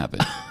did that happen?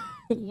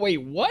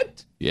 Wait,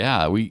 what?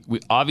 Yeah, we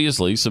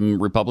obviously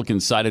some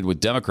Republicans sided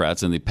with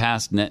Democrats and they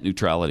passed net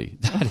neutrality.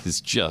 That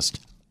is just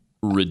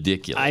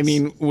ridiculous. I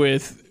mean,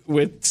 with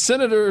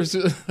senators,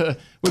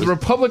 with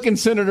Republican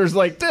senators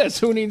like this,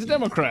 who needs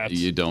Democrats?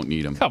 You don't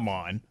need them. Come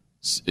on.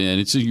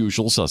 And it's the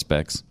usual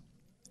suspects.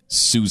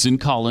 Susan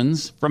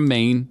Collins from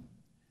Maine,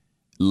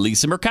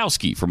 Lisa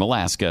Murkowski from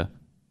Alaska,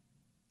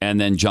 and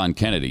then John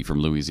Kennedy from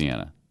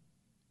Louisiana.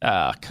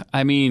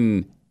 I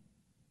mean,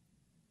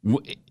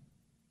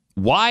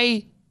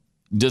 why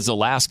does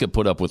Alaska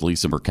put up with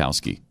Lisa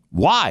Murkowski?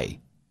 Why?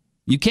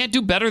 You can't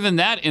do better than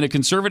that in a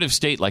conservative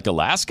state like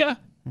Alaska?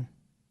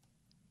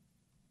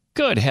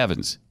 Good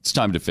heavens. It's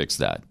time to fix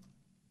that.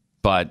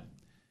 But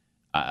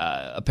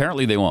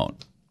apparently they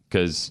won't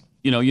because,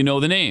 you know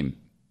the name.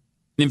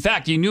 In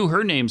fact, you knew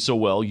her name so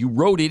well, you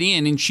wrote it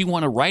in and she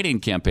won a write-in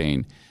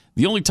campaign.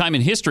 The only time in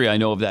history I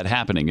know of that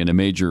happening in a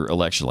major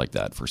election like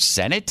that. For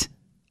Senate,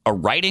 a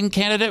write-in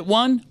candidate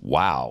won?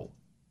 Wow.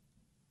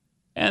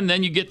 And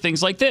then you get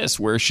things like this,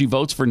 where she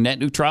votes for net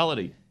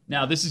neutrality.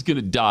 Now, this is going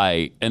to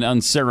die an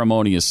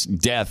unceremonious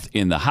death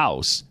in the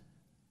House.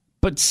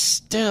 But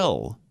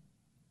still,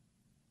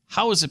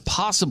 how is it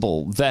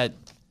possible that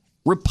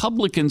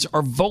Republicans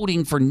are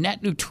voting for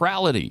net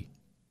neutrality?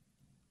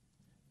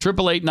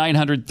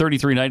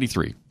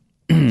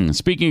 888-900-3393.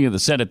 Speaking of the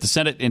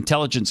Senate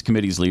Intelligence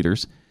Committee's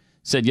leaders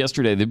said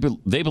yesterday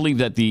they believe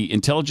that the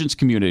intelligence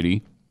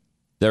community,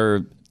 their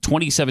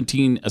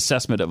 2017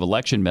 assessment of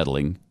election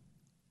meddling,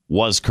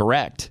 was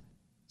correct.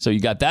 So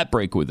you got that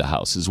break with the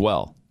House as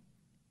well.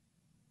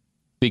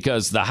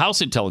 Because the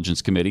House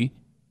Intelligence Committee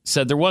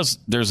said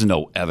there's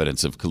no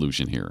evidence of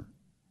collusion here.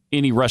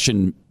 Any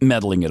Russian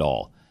meddling at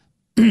all.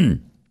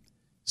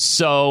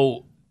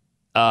 So,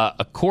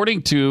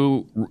 according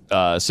to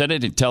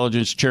Senate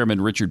Intelligence Chairman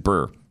Richard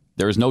Burr,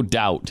 there is no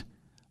doubt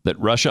that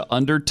Russia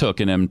undertook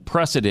an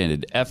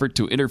unprecedented effort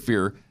to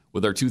interfere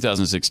with our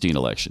 2016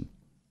 election.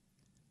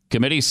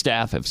 Committee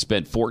staff have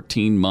spent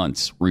 14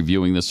 months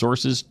reviewing the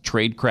sources,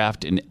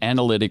 tradecraft, and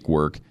analytic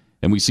work,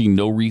 and we see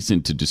no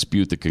reason to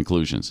dispute the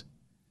conclusions.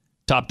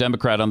 Top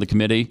Democrat on the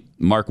committee,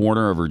 Mark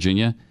Warner of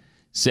Virginia,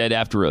 said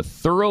after a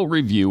thorough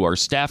review, our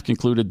staff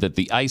concluded that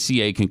the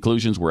ICA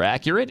conclusions were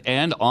accurate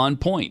and on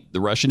point.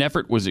 The Russian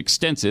effort was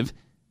extensive,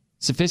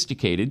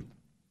 sophisticated,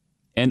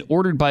 and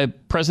ordered by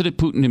President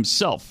Putin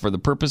himself for the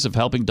purpose of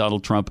helping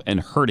Donald Trump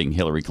and hurting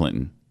Hillary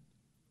Clinton.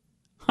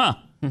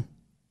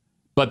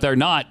 But they're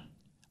not.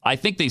 I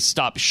think they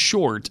stopped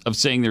short of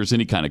saying there's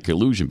any kind of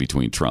collusion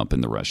between Trump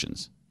and the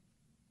Russians.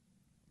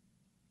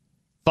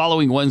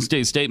 Following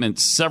Wednesday's statement,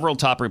 several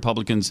top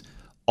Republicans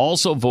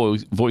also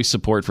voiced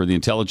support for the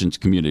intelligence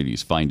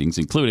community's findings,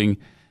 including,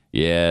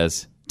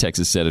 yes,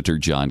 Texas Senator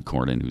John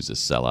Cornyn, who's a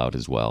sellout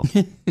as well.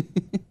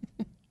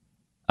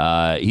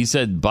 He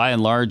said, by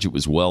and large, it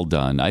was well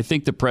done. I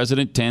think the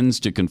president tends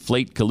to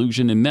conflate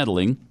collusion and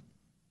meddling,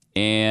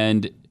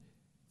 and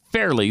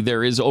fairly,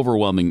 there is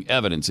overwhelming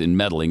evidence in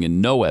meddling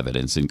and no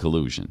evidence in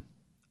collusion.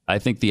 I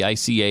think the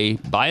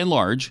ICA, by and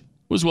large,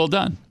 was well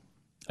done.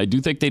 I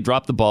do think they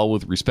dropped the ball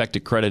with respect to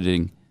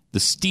crediting the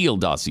Steele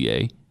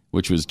dossier,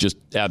 which was just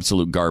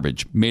absolute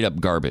garbage, made-up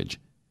garbage.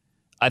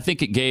 I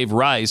think it gave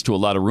rise to a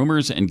lot of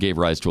rumors and gave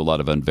rise to a lot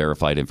of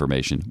unverified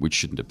information, which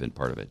shouldn't have been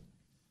part of it.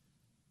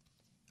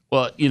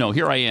 Well,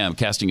 here I am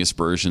casting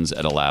aspersions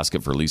at Alaska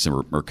for Lisa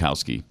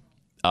Murkowski.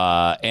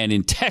 And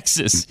in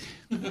Texas,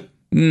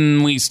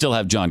 we still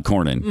have John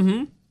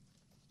Cornyn.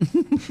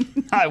 Mm-hmm.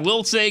 I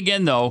will say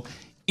again, though,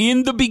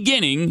 in the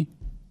beginning,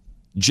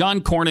 John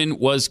Cornyn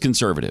was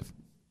conservative.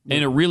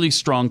 And a really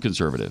strong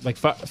conservative. Like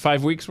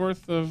 5 weeks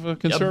worth of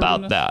conservative?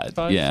 About that.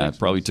 It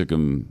probably took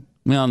him,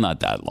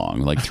 not that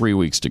long, like 3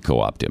 weeks to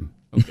co-opt him.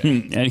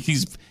 Okay. And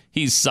he's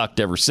sucked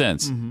ever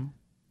since. Mm-hmm.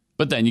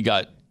 But then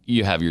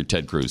you have your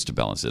Ted Cruz to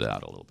balance it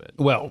out a little bit.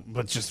 Well,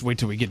 let's just wait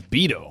till we get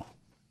Beto.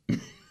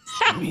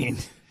 I mean,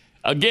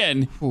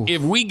 again,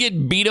 if we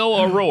get Beto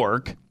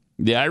O'Rourke,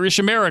 the Irish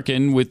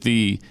American with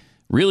the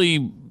really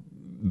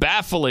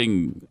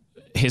baffling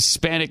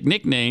Hispanic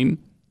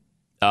nickname,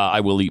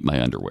 I will eat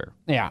my underwear.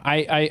 Yeah,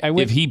 I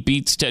went. If he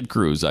beats Ted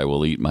Cruz, I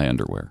will eat my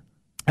underwear.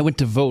 I went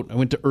to vote. I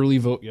went to early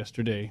vote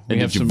yesterday. And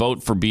did you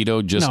vote for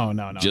Beto just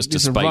No. just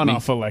These to are spite me?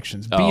 runoff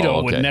elections.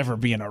 Beto would okay. never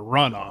be in a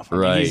runoff. I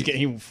mean, Right.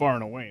 he's far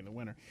and away in the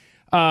winner.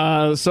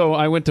 So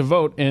I went to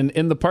vote, and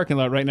in the parking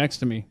lot right next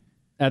to me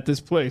at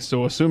this place.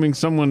 So assuming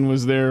someone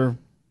was there,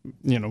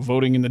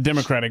 voting in the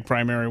Democratic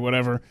primary,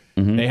 whatever,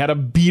 they had a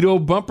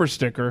Beto bumper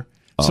sticker.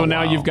 So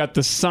now you've got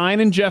the sign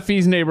in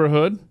Jeffy's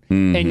neighborhood,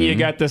 and you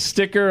got the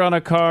sticker on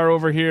a car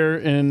over here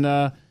in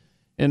the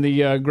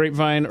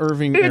Grapevine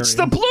Irving area. It's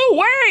the blue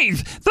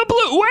wave! The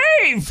blue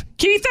wave!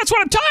 Keith, that's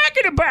what I'm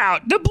talking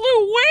about! The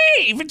blue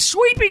wave! It's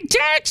sweeping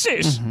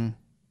Texas! Mm-hmm.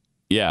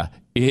 Yeah,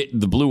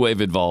 the blue wave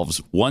involves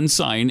one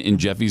sign in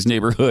Jeffy's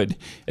neighborhood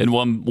and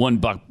one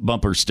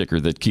bumper sticker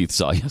that Keith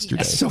saw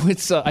yesterday. So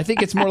it's I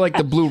think it's more like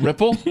the blue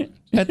ripple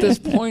at this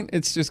point.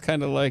 It's just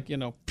kind of like,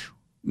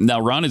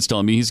 Now, Ron is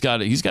telling me he's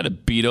got a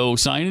Beto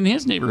sign in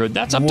his neighborhood.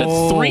 That's up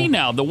to 3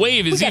 now. The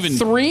wave is even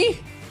 3.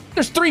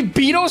 There's 3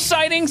 Beto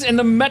sightings in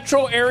the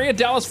metro area,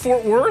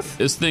 Dallas-Fort Worth.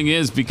 This thing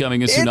is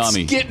becoming a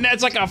tsunami.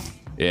 It's like a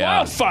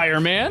wildfire,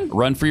 man.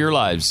 Run for your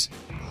lives.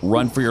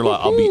 Run for your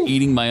life. I'll be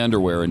eating my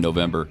underwear in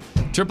November.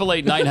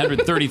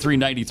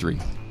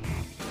 888-900-3393.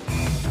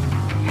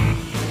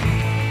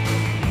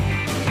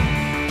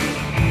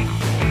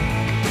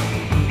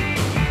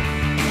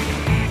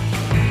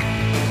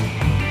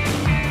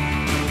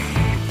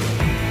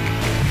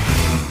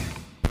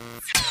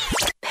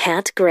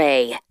 Pat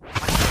Gray,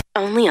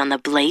 only on the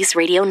Blaze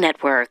Radio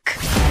Network.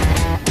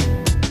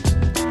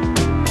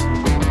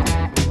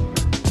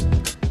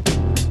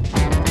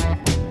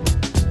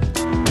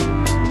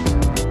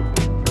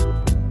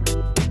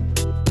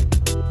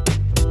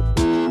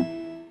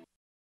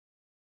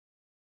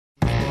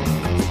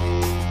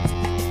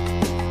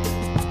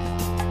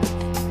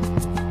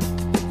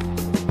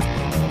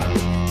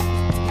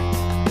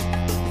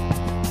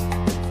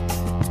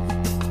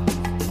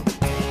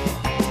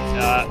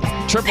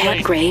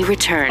 Pat Gray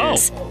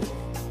returns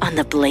on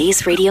the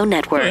Blaze Radio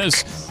Network.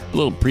 Yes, a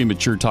little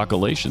premature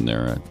talkolation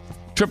there.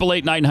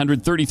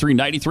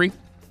 888-900-3393.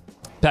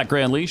 Pat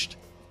Gray Unleashed.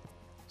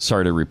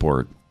 Sorry to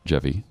report,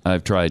 Jeffy.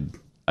 I've tried.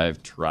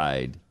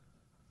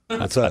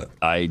 What's that?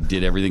 I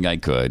did everything I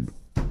could.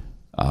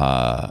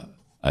 I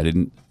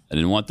didn't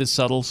want this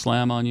subtle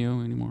slam on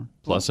you anymore.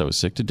 Plus, I was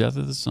sick to death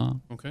of the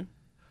song. Okay.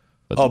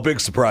 But big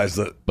surprise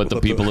But the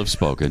people have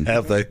spoken.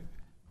 Have they?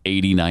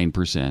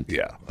 89%.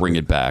 Yeah. Bring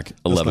it back.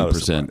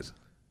 11%.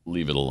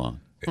 Leave it alone.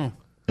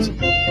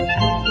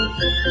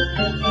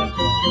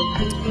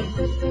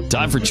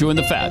 Time for chewing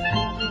the fat.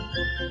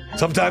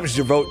 Sometimes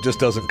your vote just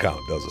doesn't count,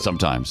 does it?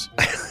 Sometimes.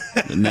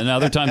 And then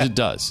other times it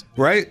does.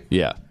 Right?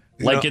 Yeah.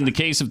 Like in the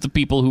case of the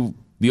people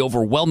the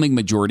overwhelming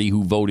majority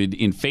who voted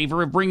in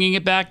favor of bringing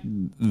it back,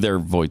 their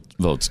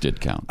votes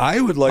did count. I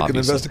would like an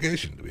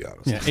investigation, to be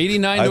honest. Yeah,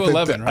 89 to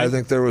 11, right? I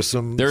think there was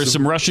some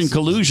Russian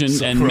collusion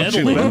and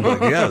meddling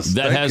yes,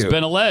 that has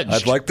been alleged.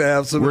 I'd like to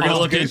have some We're going to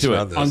look into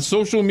on it. this. On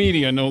social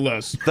media, no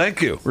less.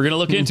 Thank you. We're going to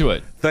look into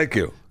it. Thank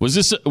you. Was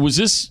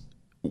this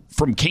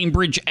from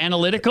Cambridge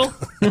Analytical?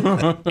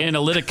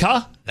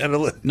 Analytica?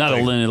 Not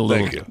Analytical.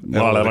 Thank you.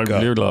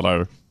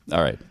 Analytica.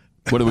 All right.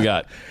 What do we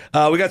got?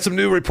 We got some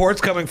new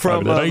reports coming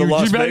from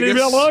Las Vegas.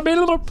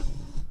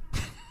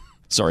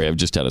 Sorry, I've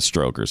just had a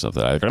stroke or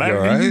something. I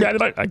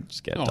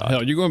just can't talk.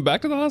 Hell, you going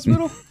back to the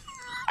hospital?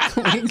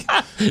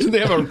 Do they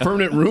have a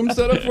permanent room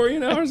set up for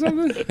you now or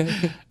something?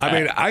 I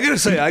mean, I got to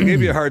say, I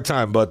gave you a hard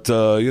time, but,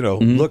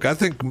 look, I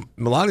think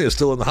Melania's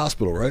still in the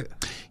hospital, right?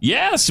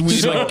 Yes,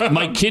 she's like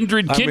my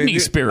kindred kidney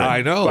spirit.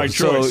 I know. By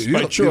choice.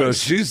 So,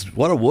 she's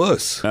what a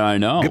wuss. I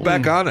know. Get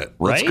back on it.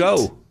 Let's Right?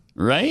 go.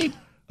 Right?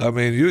 I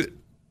mean,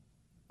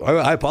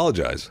 I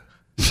apologize.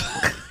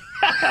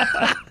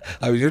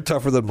 I mean, you're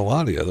tougher than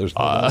Melania. There's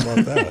no doubt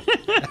about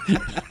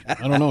that.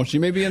 I don't know. She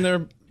may be in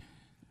there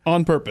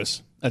on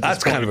purpose.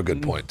 That's kind of a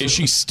good point. Is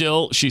she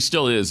still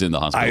is in the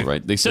hospital,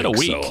 right? They said a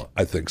week. So.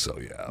 I think so,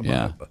 yeah.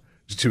 Yeah.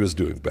 She was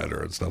doing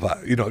better and stuff.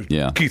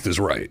 Yeah. Keith is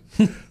right.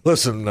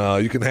 Listen,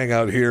 you can hang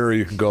out here or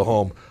you can go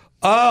home.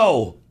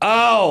 Oh,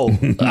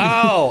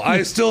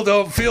 I still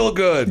don't feel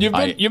good.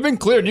 You've been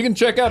cleared. You can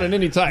check out at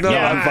any time. No,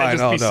 I'm fine.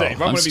 Just be safe.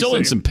 I'm still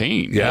in some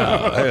pain.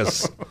 Yeah.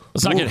 Yes.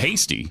 Let's not get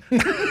hasty.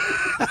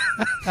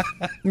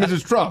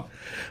 Mrs. Trump,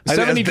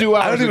 72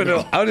 hours I don't even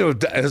ago. know.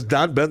 Has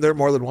Don been there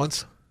more than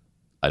once?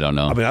 I don't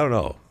know. I mean, I don't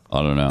know.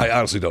 I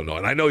honestly don't know.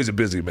 And I know he's a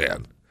busy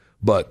man.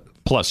 But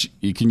plus,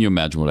 can you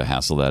imagine what a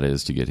hassle that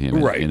is to get him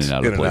in and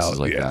out of places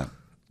like that?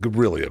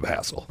 Really a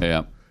hassle.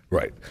 Yeah.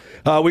 Right.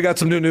 We got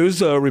some new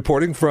news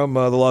reporting from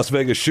the Las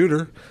Vegas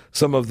shooter.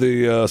 Some of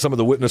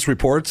the witness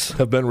reports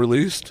have been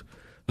released.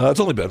 It's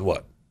only been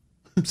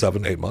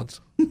 7-8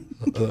 months.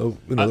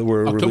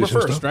 We're October 1st,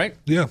 stuff. right?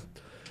 Yeah.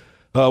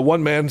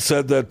 One man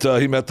said that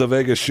he met the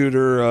Vegas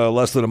shooter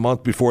less than a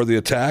month before the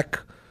attack.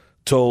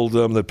 Told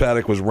them that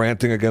Paddock was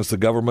ranting against the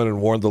government and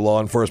warned the law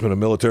enforcement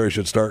and military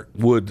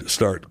would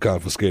start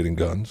confiscating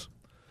guns.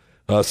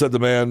 Said the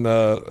man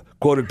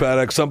quoted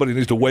Paddock, "Somebody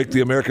needs to wake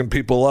the American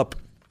people up.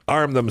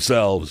 Arm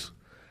themselves."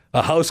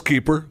 A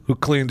housekeeper who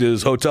cleaned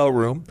his hotel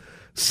room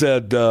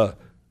said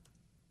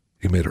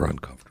he made her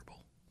uncomfortable.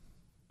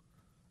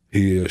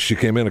 She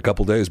came in a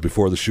couple days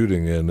before the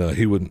shooting, and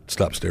he wouldn't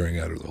stop staring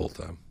at her the whole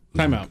time.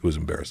 Time out. It was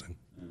embarrassing.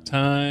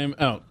 Time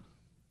out.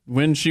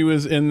 When she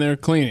was in there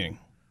cleaning,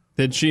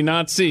 did she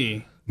not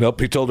see?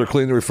 Nope. He told her,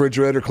 clean the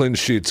refrigerator, clean the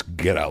sheets,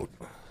 get out.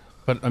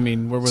 But, I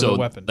mean, where were the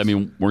weapons? I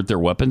mean, weren't there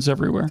weapons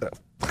everywhere?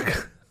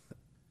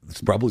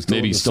 It's probably still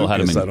maybe he still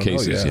had them in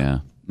cases, yeah.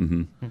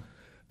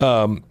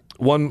 Mm-hmm.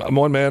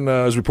 One man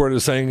is reported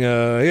as saying he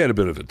had a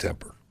bit of a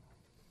temper.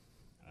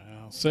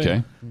 I'll say.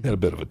 Okay. He had a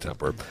bit of a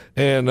temper.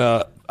 And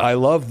I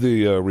love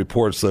the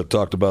reports that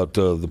talked about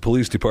the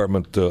police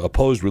department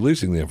opposed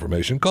releasing the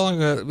information,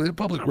 calling a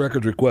public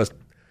records request.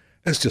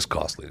 It's just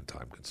costly and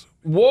time-consuming.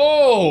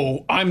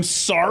 Whoa! I'm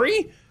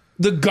sorry?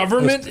 The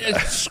government?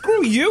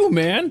 Screw you,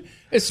 man.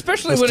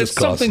 Especially when it's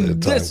something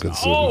this...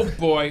 Oh,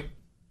 boy.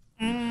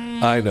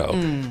 I know.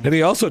 And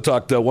he also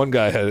talked, one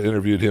guy had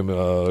interviewed him,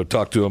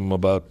 talked to him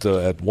about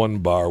at one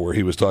bar where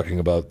he was talking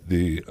about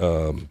the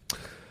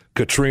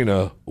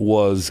Katrina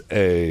was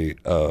a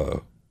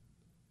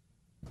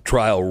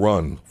trial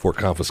run for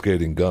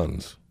confiscating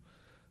guns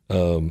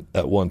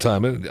at one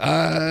time. And,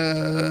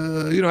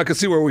 I could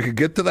see where we could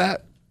get to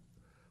that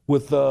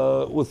with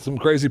some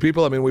crazy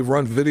people. I mean, we've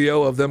run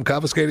video of them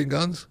confiscating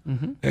guns,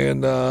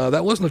 and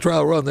that wasn't a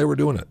trial run. They were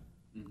doing it.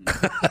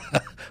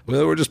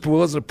 It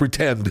wasn't a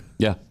pretend.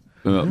 Yeah.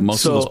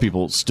 Most of those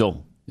people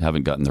still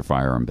haven't gotten their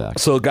firearm back.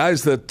 So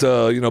guys that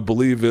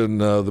believe in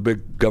the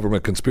big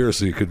government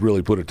conspiracy could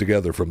really put it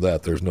together from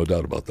that. There's no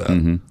doubt about that.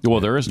 Mm-hmm. Well,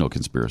 there is no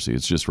conspiracy.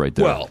 It's just right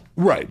there. Well,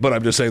 right, but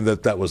I'm just saying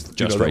that was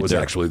just that was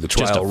actually the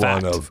trial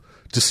run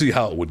to see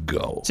how it would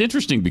go. It's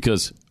interesting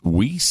because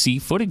we see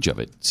footage of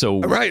it.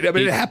 So right, I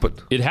mean, it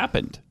happened. It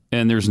happened,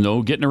 and there's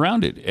no getting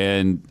around it.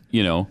 And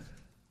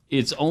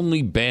it's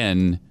only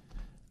been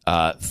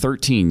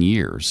 13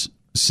 years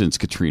since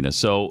Katrina.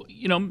 So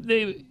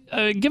they.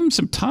 Give them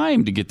some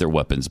time to get their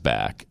weapons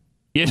back.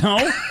 Give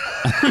them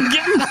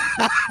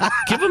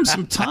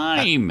some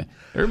time.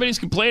 Everybody's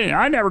complaining,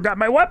 I never got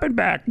my weapon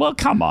back. Well,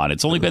 come on.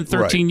 It's only been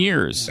 13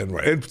 years.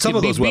 And some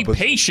of those weapons...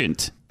 Be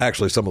patient.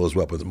 Actually, some of those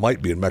weapons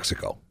might be in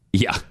Mexico.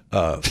 Yeah.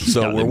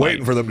 So we're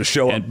waiting for them to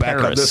show up back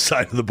on this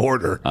side of the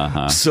border.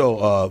 Uh-huh.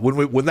 So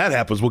when that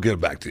happens, we'll get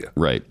it back to you.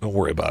 Right. Don't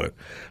worry about it.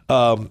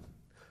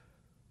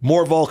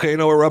 More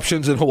volcano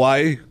eruptions in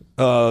Hawaii.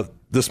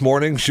 This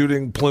morning,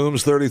 shooting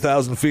plumes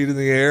 30,000 feet in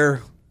the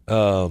air.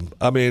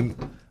 I mean,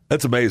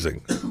 that's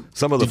amazing.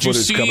 Some of the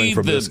footage coming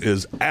from this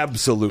is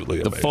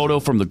absolutely amazing. The photo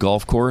from the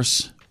golf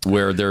course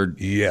where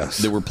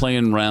they were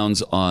playing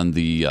rounds on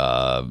the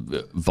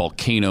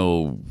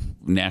Volcano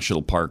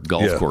National Park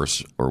golf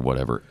course or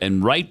whatever.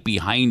 And right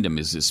behind them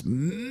is this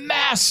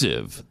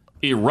massive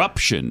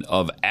eruption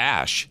of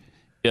ash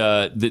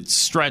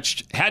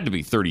that had to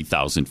be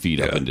 30,000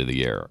 feet up into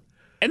the air.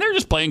 And they're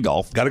just playing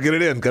golf. Got to get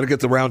it in. Got to get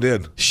the round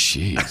in.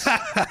 Jeez.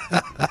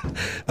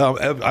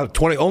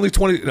 20.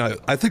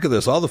 I think of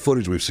this. All the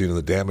footage we've seen and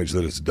the damage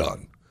that it's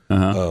done.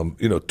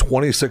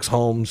 26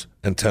 homes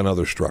and 10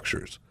 other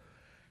structures.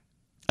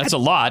 That's a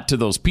lot to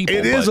those people.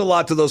 It is a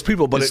lot to those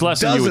people, but it's it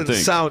less than you would doesn't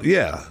think. sound.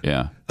 Yeah.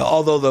 Yeah.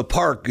 Although the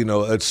park,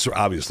 it's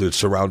obviously it's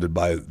surrounded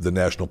by the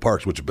national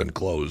parks, which have been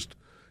closed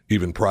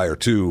even prior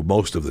to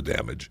most of the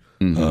damage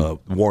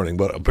warning.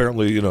 But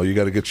apparently, you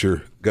got to get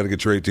your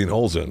 18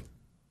 holes in.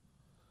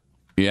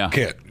 Yeah,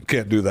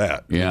 can't do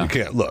that. Yeah, you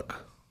can't look.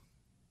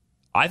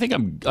 I think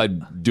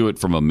I'd do it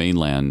from a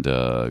mainland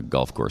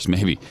golf course,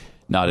 maybe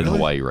not in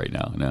Hawaii right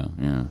now. No,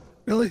 yeah,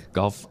 really.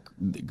 Golf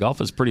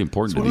is pretty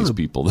important to these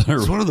people.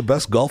 It's one of the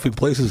best golfing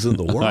places in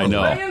the world. I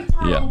know.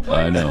 Yeah,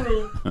 I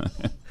know.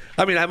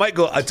 I mean, I might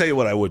go. I tell you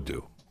what I would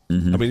do.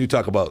 I mean, you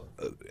talk about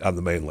on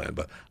the mainland,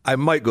 but I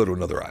might go to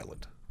another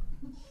island.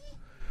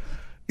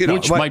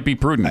 Which might be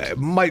prudent. I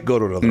might go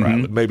to another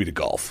island, maybe to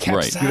golf.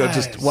 Capsize. Right.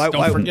 Just why?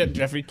 Don't forget,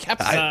 Jeffrey,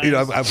 capsize.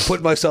 I'm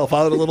putting myself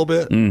out a little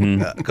bit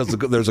because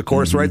there's a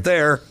course right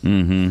there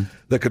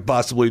that could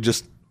possibly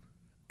just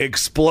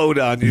explode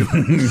on you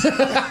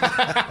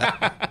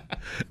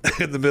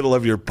in the middle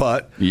of your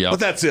putt. Yep. But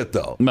that's it,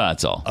 though.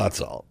 That's all.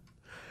 That's all.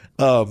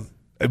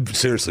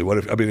 Seriously,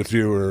 if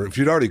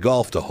you'd already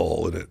golfed a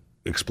hole and it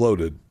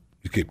exploded,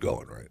 you keep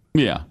going, right?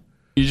 Yeah.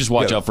 You just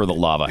watch out for the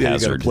lava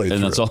hazard,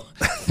 and that's all.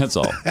 That's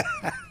all.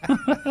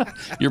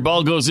 Your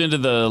ball goes into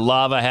the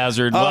lava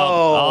hazard.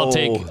 Well,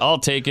 I'll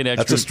take an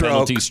extra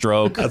penalty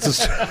stroke. That's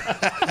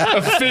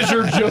a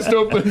fissure just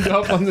opened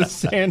up on the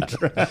sand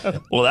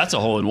trap. Well, that's a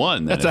hole in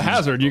one. That's a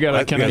hazard. You got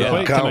to can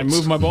I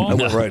move my ball? I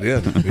went right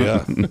in.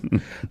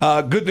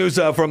 Yeah. Good news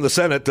from the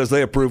Senate as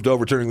they approved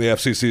overturning the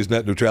FCC's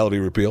net neutrality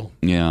repeal.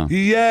 Yeah.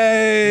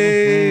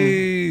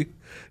 Yay!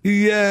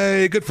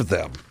 Yay! Good for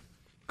them.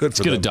 Good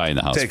for it's going to die in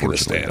the House, taking a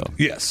stand. Though.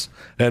 Yes.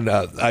 And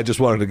I just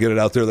wanted to get it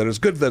out there that it's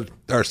good that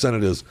our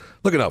Senate is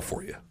looking out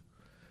for you.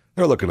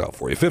 They're looking out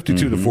for you.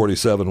 52 to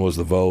 47 was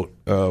the vote.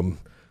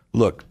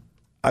 Look,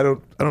 I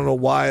don't know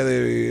why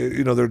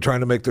they're trying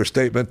to make their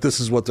statement.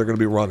 This is what they're going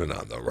to be running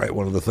on, though, right?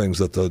 One of the things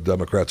that the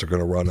Democrats are going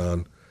to run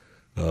on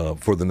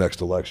for the next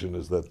election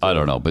is that I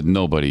don't know, but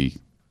nobody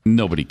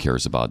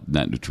cares about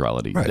net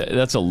neutrality. Right.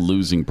 That's a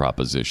losing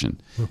proposition.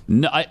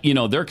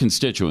 No, their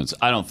constituents,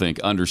 I don't think,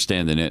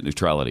 understand the net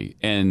neutrality.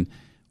 And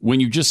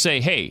when you just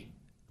say, hey,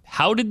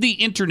 how did the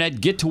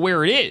internet get to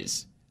where it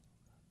is?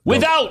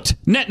 Without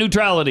net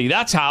neutrality.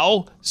 That's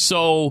how.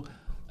 So,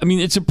 I mean,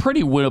 it's a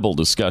pretty winnable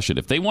discussion.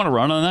 If they want to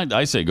run on that,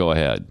 I say go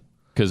ahead.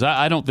 Because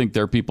I don't think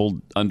their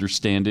people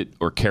understand it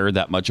or care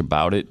that much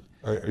about it.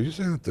 Are you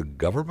saying that the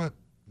government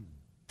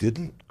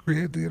didn't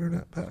create the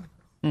internet, Pat?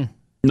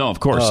 No,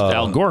 of course.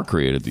 Al Gore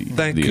created the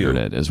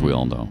internet, as we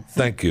all know.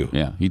 Thank you.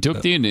 Yeah, he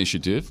took the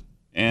initiative,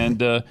 and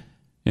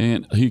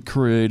he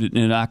created,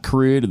 and I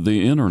created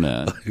the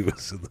internet. He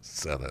was in the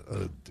Senate.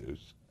 What a douche.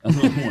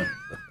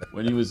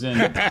 When he was in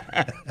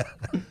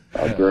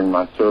during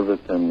my service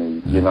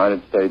in the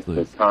United States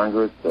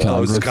Congress, the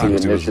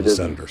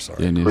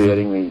initiative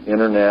creating the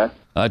internet.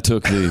 I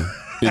took the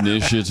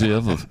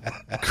initiative of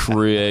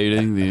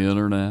creating the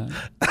internet.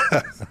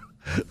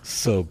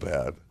 So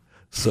bad.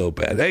 So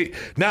bad. Hey,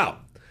 now,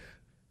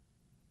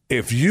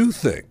 if you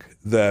think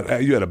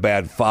that you had a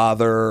bad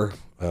father,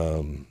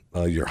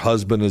 your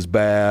husband is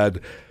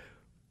bad,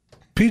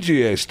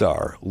 PGA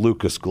star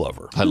Lucas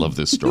Glover. I love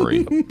this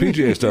story.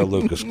 PGA star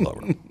Lucas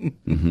Glover.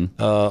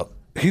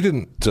 He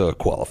didn't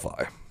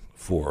qualify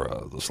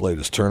for this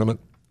latest tournament,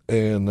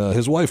 and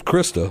his wife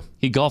Krista.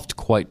 He golfed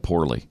quite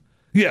poorly.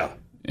 Yeah.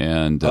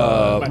 And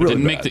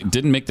really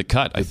didn't make the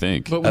cut, I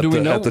think. But do we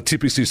know at the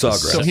TPC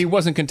Sawgrass? So he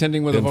wasn't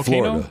contending with a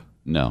volcano? Florida.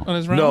 No. On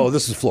his round? No,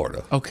 this is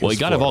Florida. Okay. Well, he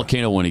got a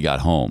volcano when he got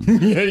home.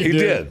 Yeah, he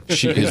did.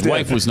 His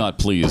wife was not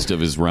pleased of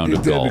his round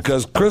of golf.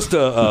 Because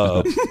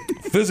Krista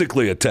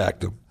physically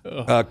attacked him,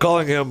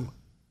 calling him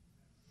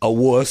a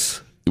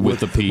wuss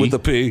with a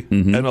P,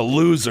 and a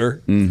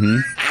loser,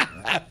 and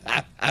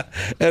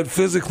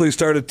physically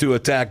started to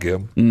attack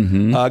him.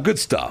 Good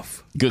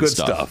stuff. Good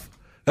stuff.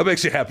 That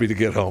makes you happy to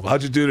get home.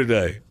 How'd you do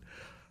today?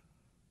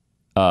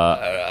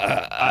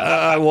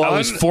 I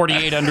was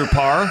 48 under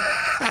par.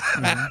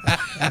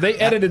 They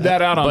edited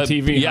that out on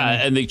TV. Yeah,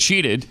 and they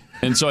cheated,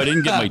 and so I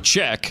didn't get my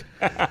check.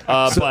 But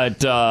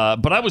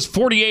I was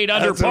 48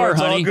 under par,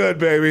 honey. All good,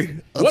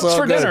 baby. What's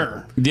for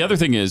dinner? The other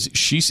thing is,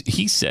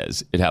 he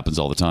says it happens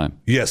all the time.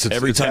 Yes,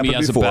 every time he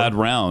has a bad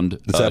round,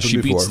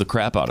 she beats the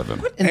crap out of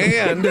him.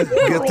 And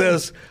get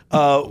this,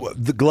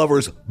 the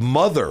Glover's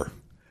mother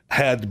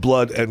had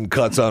blood and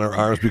cuts on her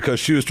arms because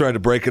she was trying to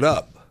break it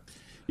up.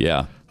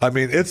 Yeah. I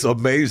mean, it's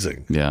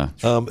amazing. Yeah.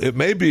 It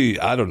may be,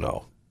 I don't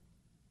know.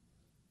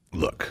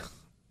 Look,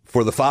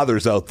 for the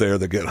fathers out there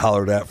that get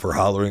hollered at for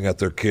hollering at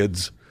their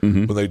kids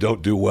when they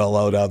don't do well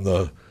out on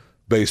the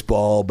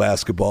baseball,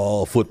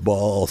 basketball,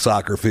 football,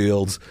 soccer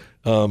fields,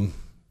 maybe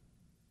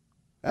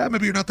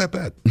you're not that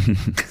bad.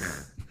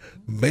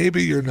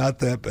 Maybe you're not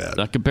that bad.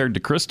 Not compared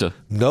to Krista.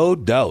 No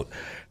doubt.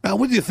 Now,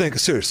 what do you think?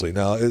 Seriously,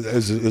 now,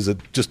 is it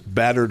just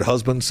battered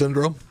husband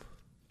syndrome?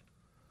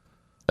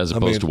 As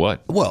opposed to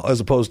what? Well, as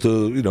opposed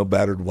to,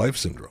 battered wife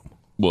syndrome.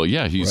 Well,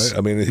 yeah, right?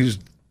 I mean,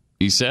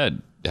 he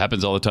said it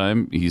happens all the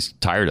time. He's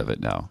tired of it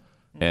now.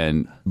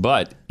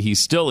 But he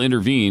still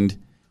intervened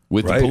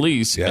with the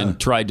police and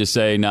tried to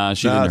say,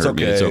 she didn't hurt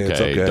me. It's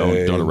okay.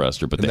 Don't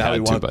arrest her. But they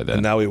had to by then.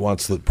 And now he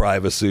wants the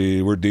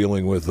privacy. We're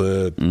dealing with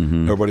it.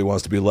 Everybody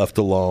wants to be left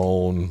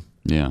alone.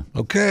 Yeah.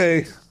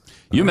 Okay.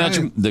 You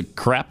imagine the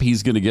crap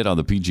he's going to get on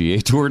the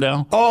PGA Tour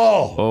now?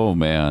 Oh,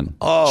 man.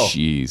 Oh.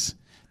 Jeez.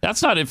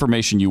 That's not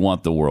information you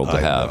want the world to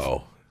have.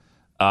 Know.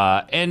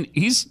 And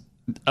he's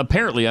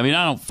apparently, I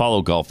don't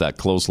follow golf that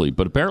closely,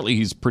 but apparently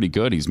he's pretty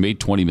good. He's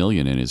made $20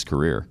 million in his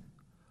career.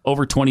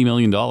 Over $20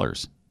 million.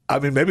 I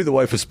mean, maybe the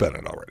wife has spent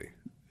it already.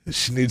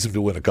 She needs him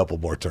to win a couple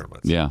more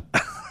tournaments. Yeah.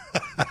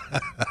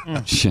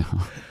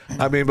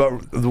 I mean,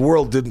 but the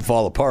world didn't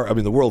fall apart. I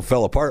mean, the world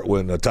fell apart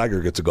when a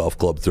tiger gets a golf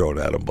club thrown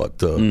at him. But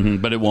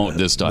but it won't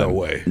this time. No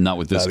way. Not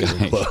with this Not guy.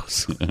 even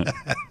close.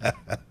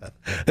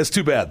 It's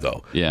too bad,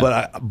 though.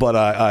 Yeah. But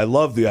I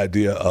love the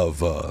idea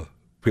of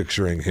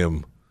picturing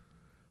him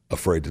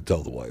afraid to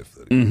tell the wife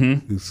that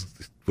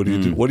what do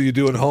you do? What are you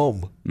doing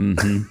home?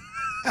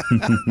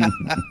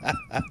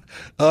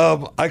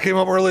 I came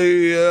home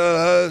early.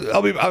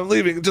 I'm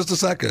leaving in just a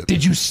second.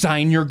 Did you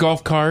sign your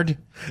golf card?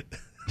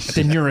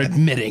 Then you're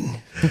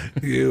admitting.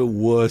 You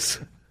wuss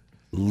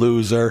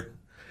loser.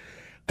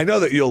 I know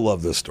that you'll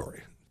love this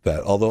story,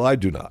 Pat, although I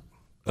do not.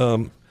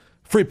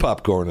 Free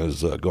popcorn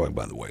is going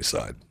by the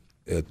wayside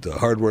at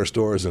hardware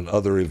stores and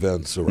other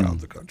events around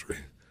the country.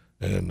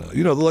 And,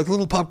 like the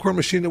little popcorn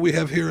machine that we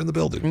have here in the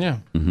building. Yeah.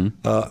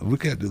 We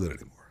can't do that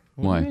anymore.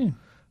 Why?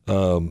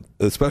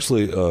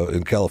 Especially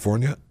in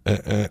California.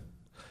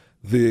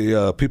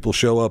 The people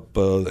show up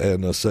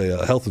and say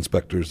health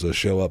inspectors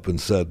show up and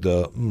said,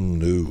 no,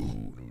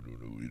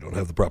 you don't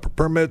have the proper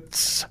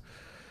permits.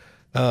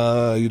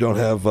 You don't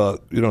have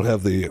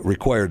the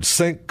required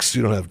sinks.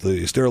 You don't have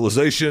the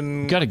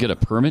sterilization. You got to get a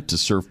permit to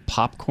serve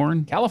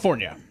popcorn?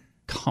 California.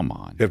 Come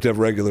on. You have to have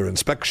regular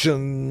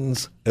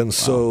inspections. And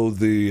so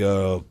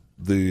the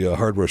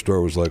hardware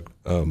store was like,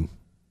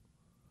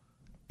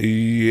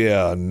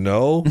 yeah,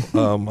 no.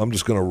 I'm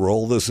just going to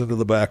roll this into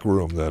the back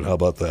room then. How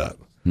about that?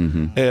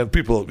 And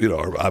people,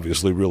 are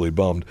obviously really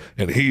bummed.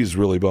 And he's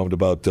really bummed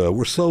about,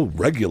 we're so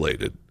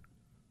regulated.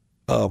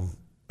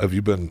 Have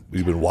you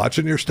been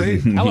watching your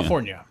state?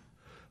 California.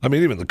 I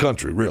mean, even the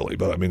country, really.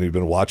 But I mean, you've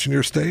been watching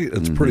your state.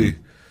 It's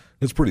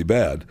pretty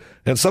bad.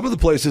 And some of the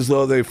places,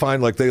 though, they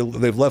find like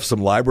they've left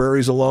some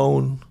libraries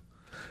alone.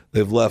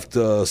 They've left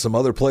some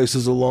other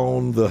places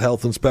alone. The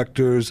health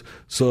inspectors.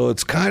 So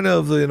it's kind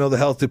of the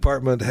health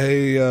department.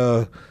 Hey,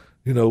 you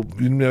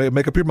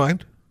make up your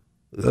mind.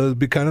 It'd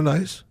be kind of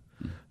nice.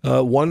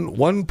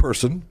 One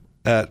person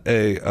at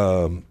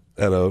a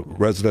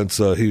residence,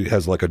 he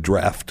has like a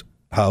draft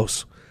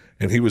house.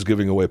 And he was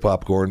giving away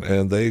popcorn,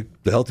 and the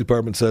health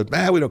department said,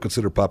 we don't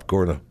consider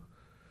popcorn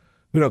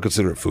we don't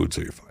consider it food,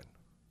 so you're fine.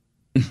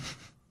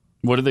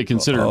 What do they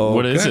consider? Okay.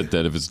 What is it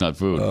then if it's not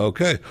food?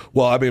 Okay.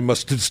 Well, I mean,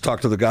 must just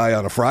talk to the guy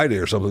on a Friday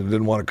or something that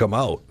didn't want to come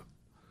out.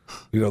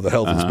 The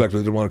health inspector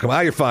didn't want to come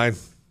out. You're fine.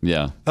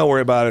 Yeah. Don't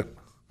worry about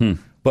it.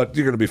 But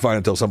you're going to be fine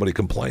until somebody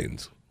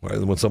complains. Right?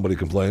 And when somebody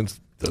complains,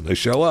 then they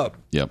show up.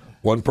 Yep.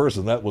 One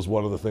person, that was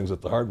one of the things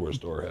that the hardware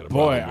store had.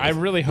 Boy, I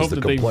really hope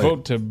that they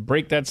vote to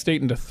break that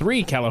state into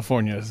 3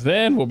 Californias.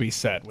 Then we'll be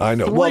set. With I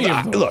know. 3 Well,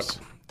 of those.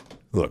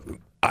 look.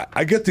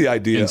 I get the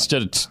idea.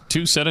 Instead of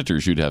 2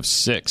 senators, you'd have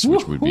 6,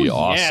 which would be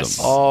awesome.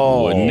 Yes.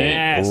 Oh, wouldn't it?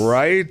 Yes.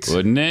 Right?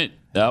 Wouldn't it?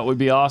 That would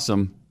be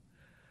awesome.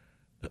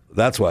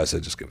 That's why I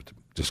said just give it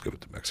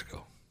to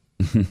Mexico.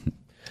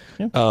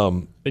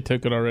 They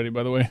took it already,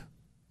 by the way.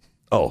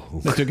 Oh,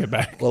 They took it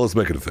back. Well, let's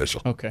make it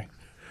official. Okay.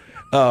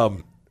 I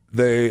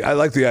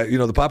like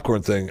the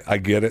popcorn thing. I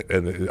get it,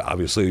 and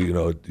obviously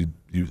you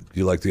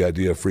like the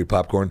idea of free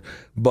popcorn,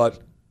 but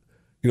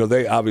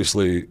they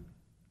obviously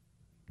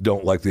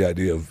don't like the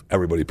idea of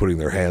everybody putting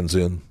their hands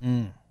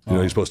in.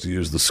 You're supposed to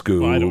use the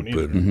scoop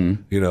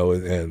and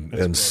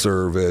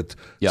serve it.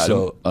 Yeah,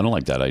 so I don't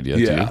like that idea.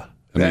 yeah.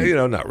 Do you? I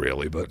mean, not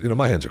really, but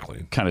my hands are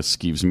clean. Kind of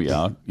skeeves me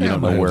out. You Yeah,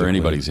 don't my know hands where are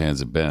anybody's hands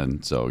have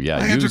been. So yeah,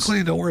 My hands are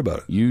clean. Don't worry about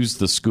it. Use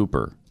the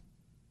scooper.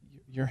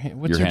 What's your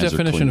hands are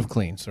definition clean. of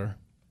clean, sir?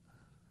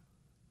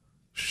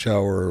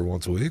 Shower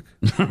once a week.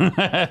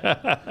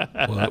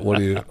 What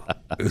do you?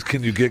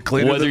 Can you get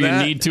cleaner? Whether than you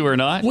that? need to or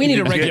not. We need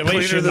a Get cleaner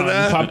regulation than on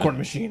that? popcorn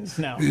machines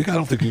now. I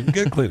don't think you can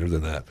get cleaner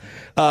than that.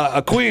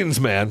 A Queens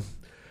man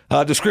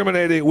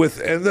discriminating with,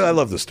 and I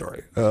love this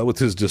story, with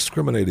his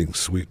discriminating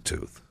sweet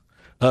tooth,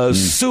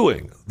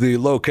 suing the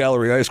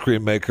low-calorie ice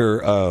cream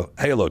maker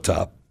Halo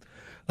Top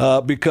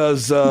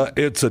because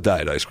it's a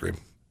diet ice cream,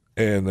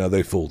 and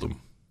they fooled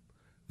him.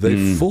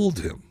 They fooled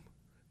him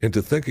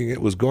into thinking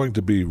it was going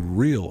to be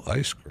real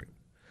ice cream.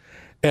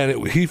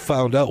 And he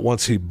found out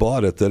once he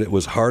bought it that it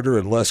was harder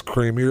and less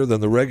creamier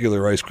than the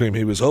regular ice cream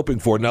he was hoping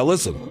for. Now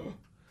listen,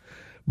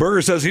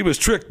 Berger says he was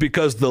tricked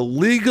because the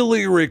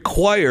legally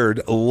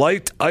required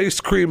light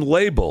ice cream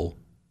label,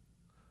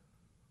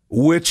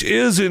 which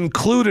is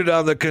included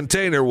on the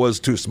container, was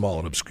too small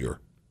and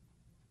obscure.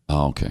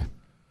 Oh, okay.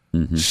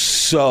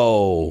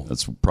 So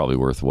that's probably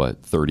worth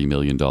what, $30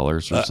 million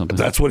or something.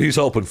 That's what he's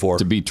hoping for.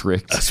 To be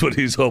tricked. That's what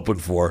he's hoping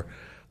for.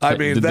 I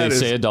mean, did that they is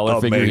say a dollar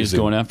figure he's amazing.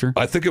 going after?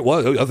 I think it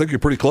was. I think you're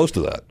pretty close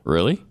to that.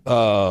 Really?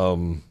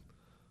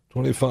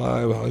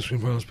 25 ice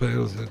cream pounds paid.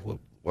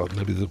 Well,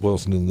 maybe that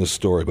wasn't in this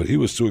story, but he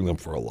was suing them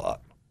for a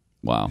lot.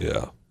 Wow.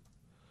 Yeah.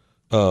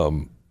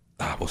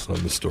 Wasn't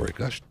on this story.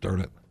 Gosh darn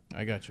it.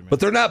 I got you, man.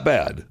 But they're not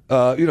bad.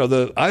 I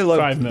love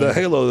 5 million. the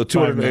Halo, the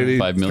 280,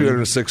 5 million.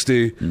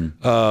 360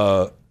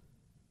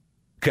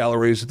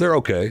 calories. They're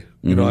okay.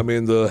 I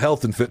mean, the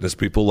health and fitness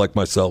people like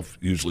myself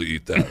usually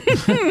eat that.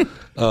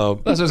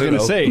 That's what I was going to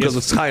say. Because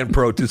it's high in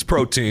protein. It's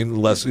protein,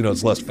 less,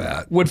 it's less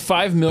fat. Would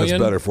 $5 million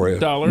That's better for you.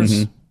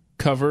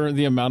 cover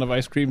the amount of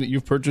ice cream that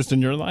you've purchased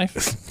in your life?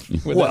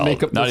 Would that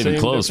make up the not even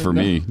same close for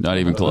difference? me. Not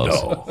even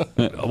close.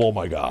 No. Oh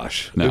my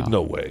gosh. No.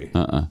 No way.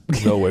 Uh-uh.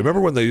 No way.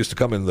 Remember when they used to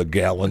come in the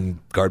gallon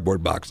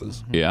cardboard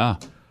boxes? Yeah.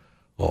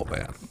 Oh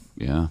man.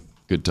 Yeah.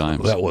 Good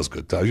times. That was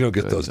good times. You don't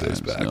get those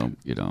days back. No,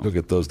 you don't. You'll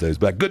get those days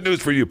back. Good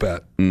news for you,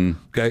 Pat.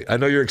 Okay, I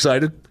know you're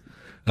excited.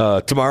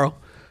 Tomorrow,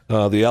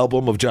 the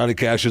album of Johnny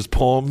Cash's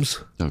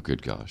poems. Oh,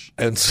 good gosh!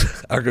 And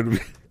is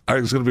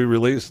going to be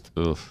released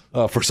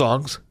for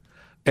songs,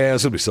 and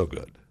it's going to be so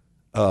good.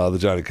 The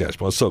Johnny Cash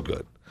poems, so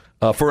good.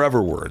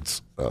 Forever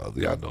Words,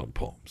 the unknown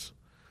poems.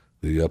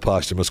 The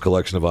posthumous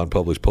collection of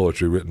unpublished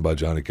poetry written by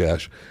Johnny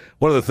Cash.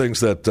 One of the things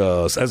that,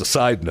 as a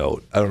side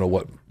note, I don't know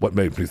what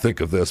made me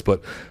think of this,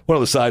 but one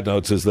of the side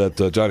notes is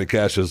that Johnny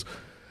Cash is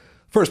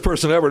first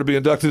person ever to be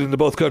inducted into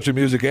both Country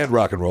Music and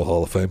Rock and Roll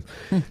Hall of Fame.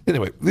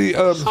 Anyway,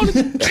 how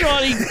did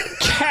Johnny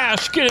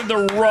Cash get in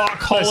the Rock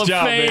Hall of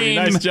Fame? Baby.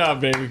 Nice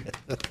job, baby.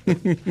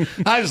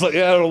 I don't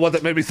know what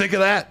that made me think of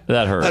that.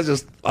 That hurt. I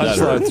just thought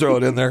I'd throw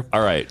it in there.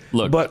 All right,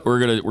 look, we're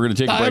gonna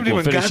take a break.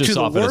 We'll finish this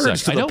off in a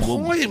second. I know.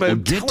 We'll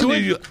get to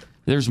it.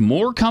 There's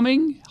more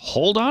coming.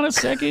 Hold on a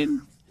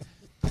second.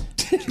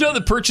 Did you know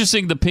that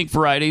purchasing the pink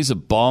varieties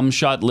of Balm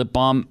Shot lip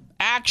balm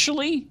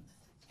actually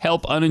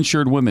help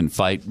uninsured women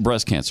fight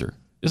breast cancer?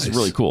 This is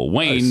really cool.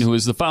 Wayne, who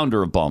is the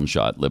founder of Balm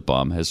Shot lip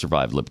balm, has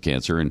survived lip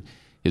cancer, and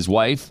his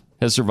wife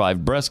has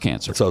survived breast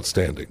cancer. That's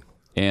outstanding.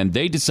 And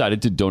they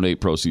decided to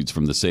donate proceeds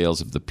from the sales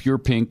of the pure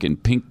pink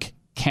and pink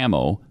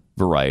camo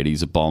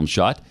varieties of Balm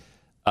Shot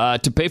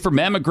to pay for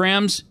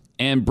mammograms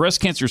and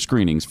breast cancer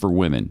screenings for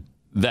women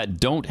that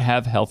don't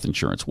have health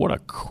insurance. What a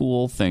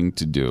cool thing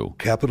to do.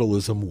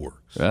 Capitalism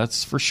works.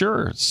 That's for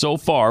sure. So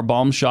far,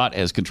 Balm Shot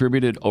has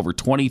contributed over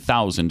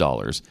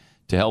 $20,000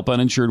 to help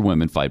uninsured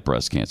women fight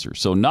breast cancer.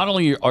 So not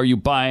only are you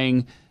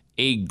buying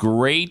a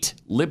great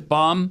lip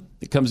balm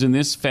that comes in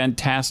this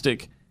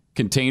fantastic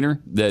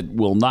container that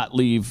will not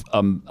leave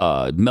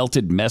a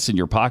melted mess in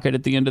your pocket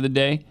at the end of the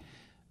day,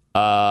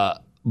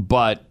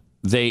 but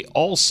they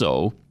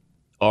also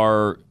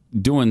are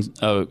doing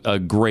a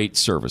great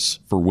service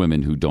for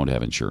women who don't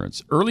have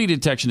insurance. Early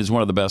detection is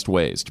one of the best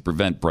ways to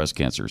prevent breast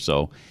cancer.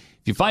 So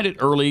if you find it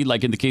early,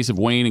 like in the case of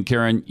Wayne and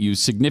Karen, you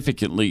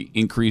significantly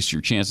increase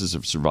your chances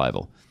of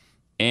survival.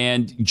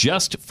 And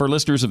just for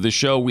listeners of this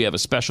show, we have a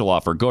special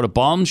offer. Go to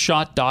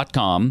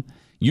balmshot.com,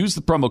 use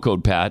the promo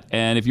code PAT,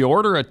 and if you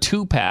order a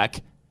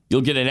 2-pack,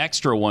 you'll get an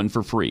extra one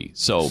for free.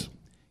 So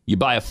you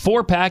buy a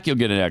 4-pack, you'll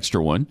get an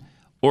extra one.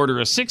 Order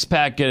a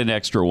 6-pack, get an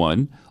extra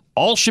one.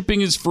 All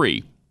shipping is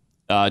free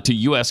to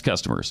U.S.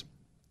 customers.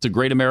 It's a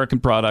great American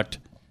product,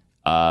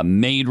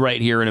 made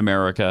right here in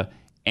America,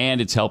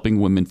 and it's helping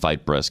women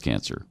fight breast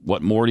cancer.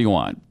 What more do you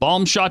want?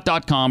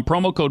 Balmshot.com,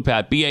 promo code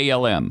PAT,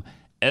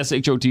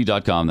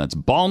 BALMSHOT.com. That's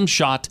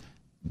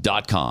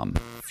balmshot.com.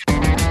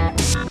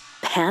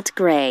 Pat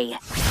Gray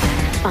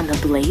on the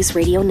Blaze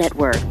Radio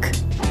Network.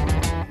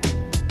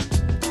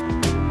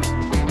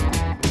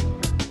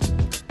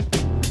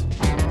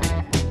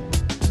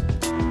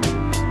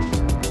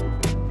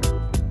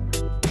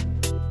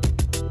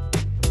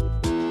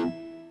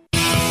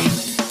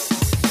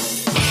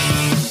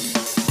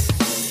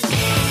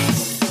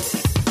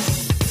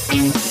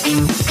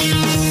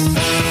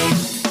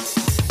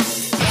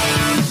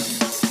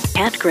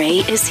 Pat Gray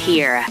is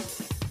here.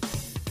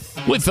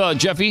 With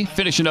Jeffy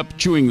finishing up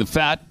chewing the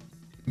fat.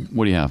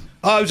 What do you have?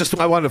 I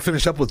wanted to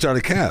finish up with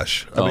Johnny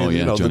Cash.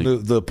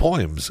 The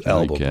Poems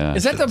album. Cash.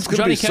 Is that the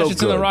Johnny Cash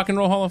that's in the Rock and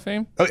Roll Hall of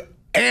Fame?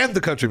 And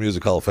the Country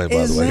Music Hall of Fame,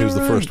 by the way. He was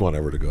the first one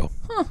ever to go.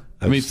 Huh.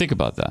 I mean, think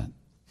about that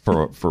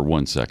for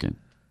 1 second.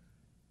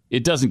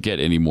 It doesn't get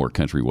any more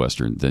country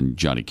western than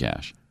Johnny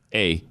Cash.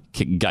 A,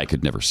 guy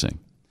could never sing.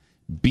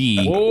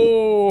 B,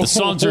 the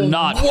songs are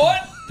not...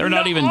 What? They're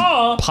not even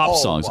pop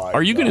songs.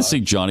 Are you going to say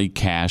Johnny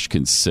Cash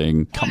can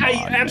sing? Come on, I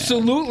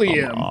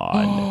absolutely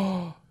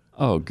am.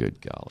 Oh,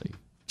 good golly.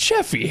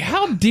 Jeffy,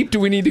 how deep do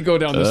we need to go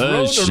down this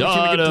road?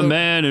 Shot a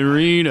man in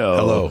Reno.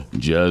 Hello.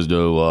 Just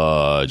to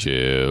watch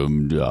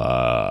him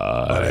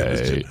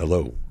die.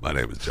 My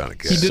name is Johnny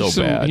Cash.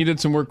 He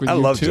did some work with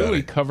you, too. Johnny.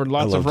 He covered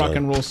lots of rock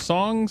and roll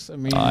songs. I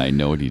mean, I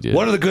know what he did.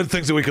 One of the good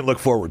things that we can look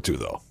forward to,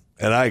 though,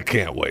 and I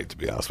can't wait, to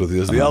be honest with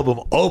you, is the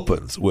album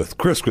opens with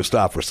Chris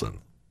Christopherson.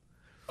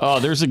 Oh,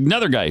 there's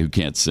another guy who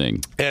can't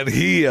sing. And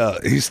he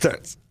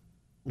starts.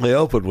 They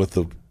open with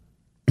the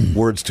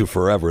Words to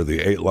Forever, the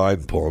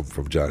 8-line poem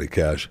from Johnny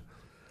Cash.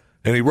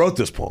 And he wrote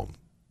this poem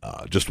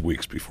just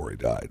weeks before he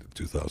died in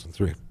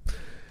 2003.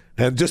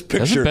 And just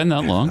picture... Has it been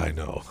that long? I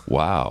know.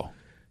 Wow.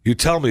 You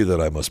tell me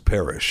that I must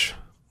perish,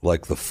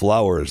 like the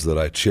flowers that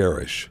I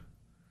cherish.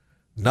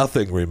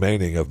 Nothing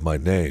remaining of my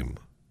name,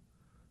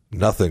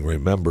 nothing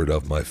remembered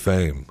of my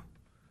fame.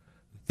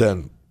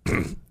 Then...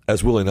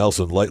 As Willie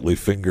Nelson lightly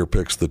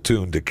fingerpicks the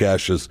tune to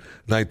Cash's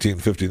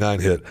 1959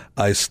 hit,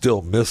 I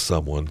Still Miss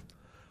Someone,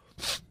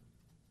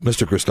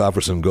 Mr.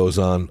 Christopherson goes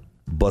on,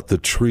 but the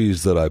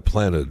trees that I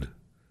planted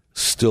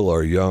still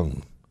are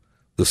young.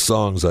 The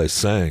songs I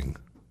sang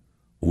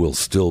will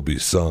still be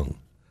sung.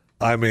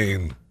 I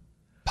mean...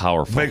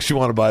 Powerful. Makes you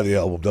want to buy the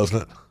album,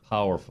 doesn't it?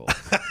 Powerful.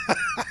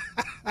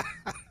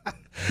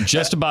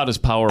 just about as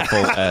powerful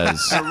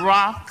as a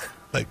rock,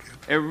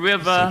 a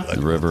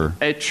river,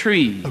 a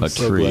tree,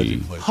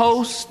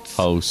 host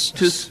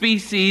to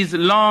species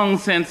long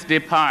since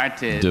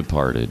departed.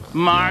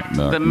 Marked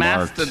the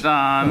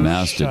mastodon,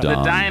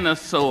 the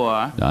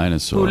dinosaur,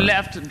 who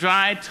left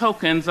dry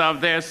tokens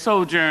of their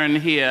sojourn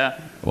here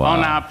on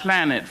our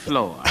planet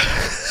floor.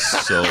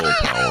 So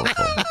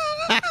powerful.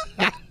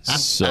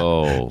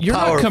 So you're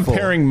powerful. not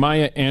comparing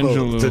Maya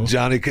Angelou to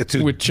Johnny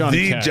with Johnny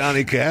the Cash.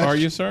 Johnny Cash? Are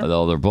you, sir?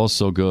 Oh, they're both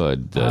so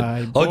good.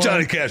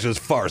 Johnny Cash is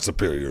far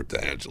superior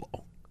to Angelo.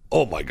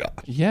 Oh my God.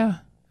 Yeah.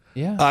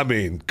 I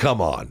mean,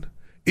 come on.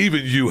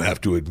 Even you have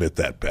to admit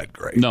that, Pat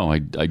Gray. No, I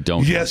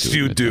don't. Yes,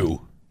 you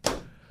do.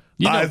 Come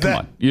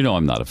on. You know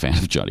I'm not a fan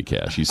of Johnny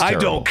Cash. He's terrible.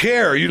 I don't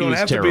care. You don't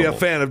have to be a terrible.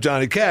 fan of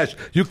Johnny Cash.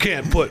 You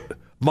can't put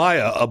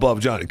Maya above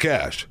Johnny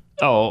Cash.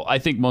 Oh, I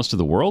think most of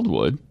the world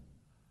would.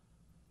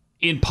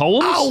 In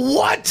poems? Oh,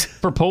 what?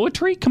 For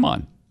poetry? Come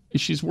on.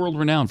 She's world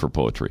renowned for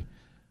poetry.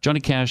 Johnny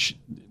Cash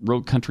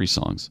wrote country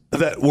songs.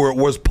 That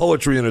was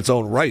poetry in its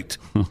own right.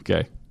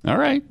 Okay. All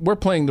right. We're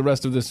playing the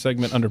rest of this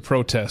segment under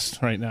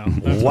protest right now.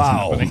 That's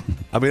Wow. what's happening.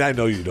 I mean, I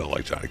know you don't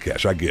like Johnny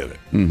Cash. I get it.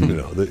 You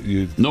know,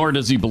 Nor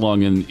does he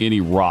belong in any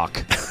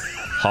rock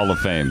Hall of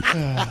Fame.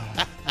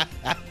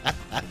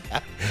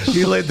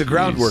 He laid the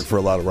groundwork for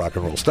a lot of rock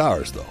and roll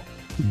stars, though.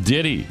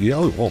 Did he? Yeah.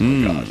 Oh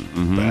my gosh.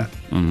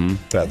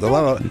 Pat. A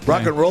lot of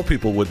rock and roll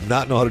people would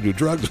not know how to do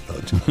drugs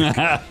without Johnny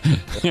Cash.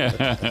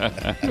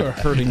 You're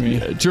hurting me.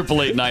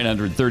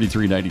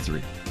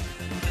 888-900-3393.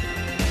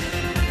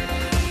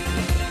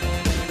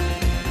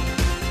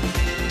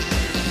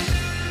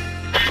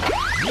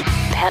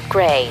 Pat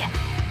Gray,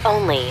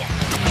 only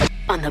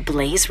on the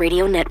Blaze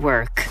Radio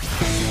Network.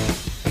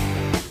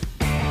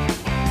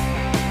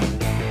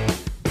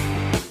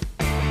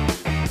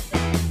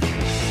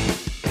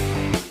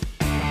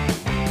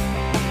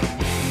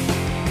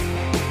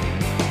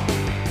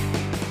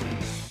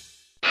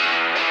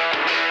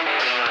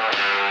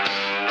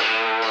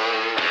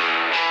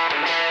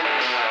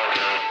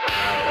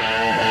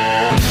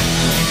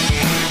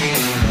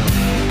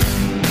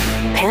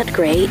 Pat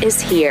Gray is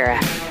here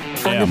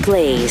on the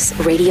Blaze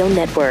Radio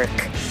Network.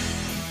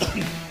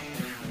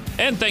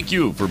 And thank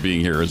you for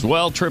being here as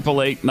well.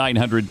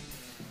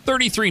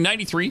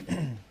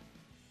 888-900-3393.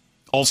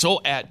 Also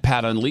at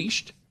Pat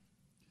Unleashed,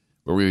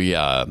 where we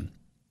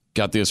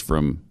got this is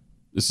from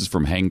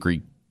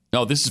Hangry.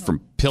 No, this is from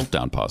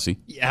Piltdown Posse.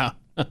 Yeah.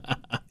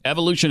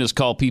 Evolutionists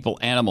call people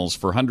animals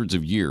for hundreds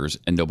of years,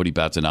 and nobody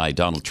bats an eye.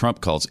 Donald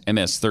Trump calls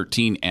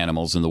MS-13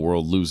 animals, and the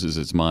world loses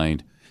its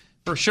mind.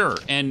 For sure.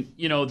 And,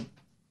 you know,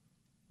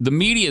 the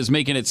media is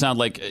making it sound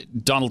like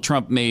Donald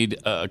Trump made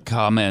a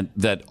comment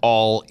that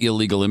all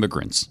illegal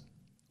immigrants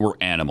were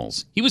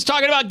animals. He was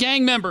talking about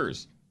gang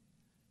members.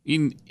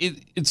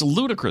 It's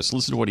ludicrous.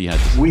 Listen to what he had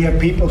to say. We have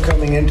people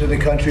coming into the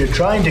country, or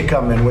trying to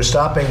come in. We're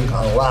stopping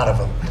a lot of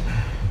them.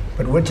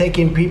 But we're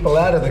taking people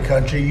out of the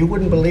country. You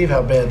wouldn't believe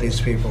how bad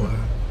these people are.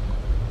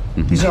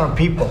 These aren't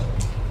people.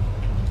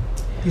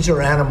 These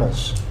are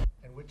animals.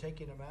 And we're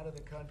taking them out of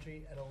the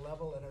country at a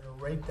level and at a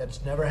rate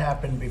that's never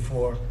happened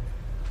before.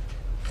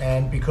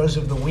 And because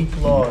of the weak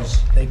laws,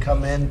 they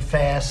come in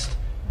fast.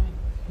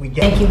 We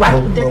get Thank you.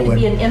 There could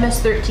be an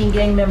MS-13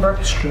 gang member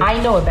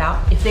I know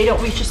about. If they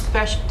don't reach a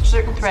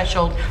certain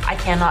threshold, I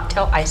cannot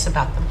tell ICE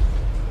about them.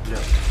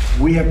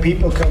 We have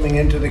people coming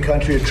into the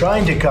country, or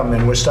trying to come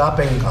in. We're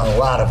stopping a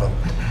lot of them.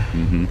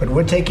 But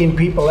we're taking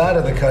people out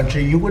of the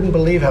country. You wouldn't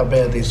believe how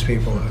bad these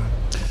people are.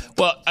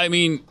 Well, I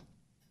mean,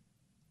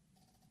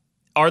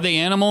 are they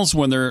animals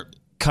when they're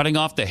cutting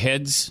off the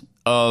heads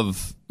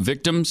of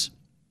victims?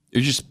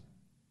 They're just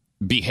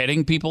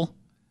beheading people?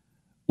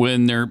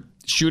 When they're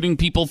shooting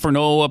people for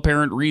no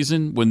apparent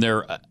reason? When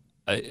they're...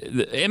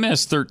 the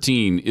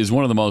MS-13 is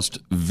one of the most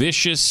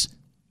vicious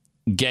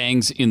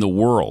gangs in the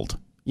world.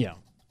 Yeah.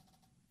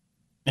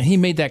 And he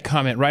made that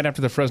comment right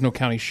after the Fresno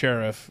County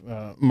Sheriff,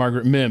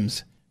 Margaret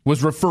Mims,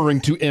 was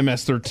referring to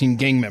MS-13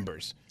 gang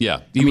members.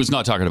 Yeah, he was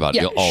not talking about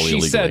all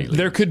illegal. She said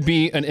there could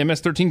be an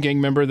MS-13 gang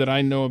member that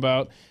I know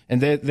about, and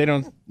they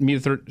don't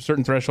meet a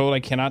certain threshold. I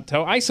cannot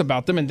tell ICE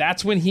about them, and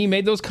that's when he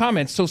made those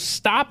comments. So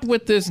stop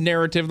with this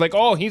narrative like,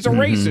 oh, he's a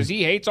racist.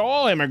 He hates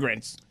all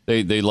immigrants.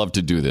 They love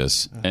to do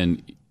this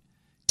and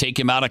take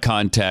him out of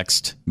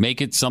context,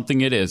 make it something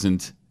it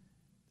isn't,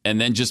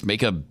 and then just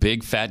make a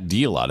big fat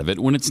deal out of it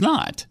when it's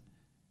not.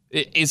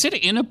 Is it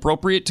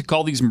inappropriate to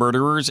call these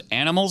murderers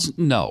animals?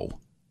 No.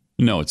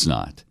 No, it's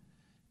not.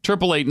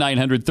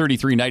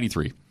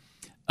 888-900-3393.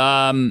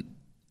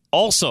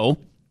 Also,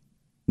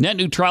 net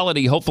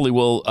neutrality hopefully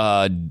will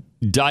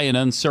die an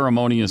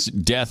unceremonious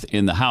death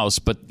in the House.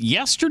 But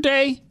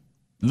yesterday,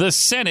 the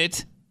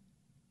Senate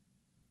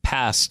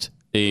passed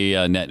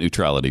a net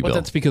neutrality bill. Well,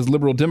 that's because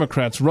liberal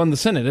Democrats run the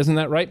Senate. Isn't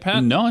that right,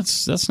 Pat? No,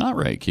 that's not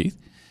right, Keith.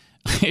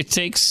 It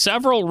takes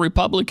several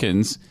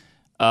Republicans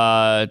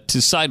to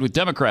side with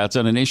Democrats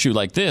on an issue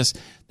like this.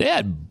 They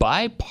had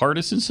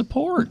bipartisan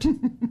support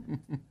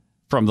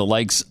from the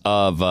likes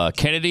of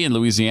Kennedy in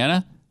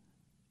Louisiana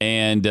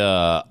and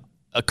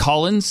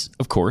Collins,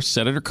 of course,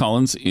 Senator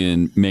Collins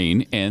in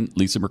Maine, and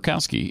Lisa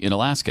Murkowski in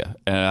Alaska.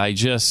 And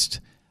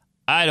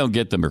I don't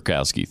get the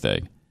Murkowski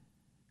thing.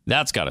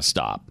 That's got to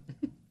stop.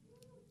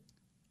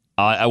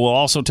 I will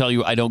also tell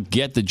you I don't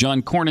get the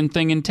John Cornyn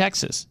thing in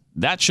Texas.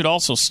 That should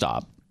also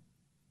stop.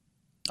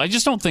 I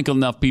just don't think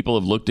enough people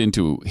have looked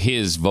into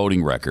his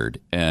voting record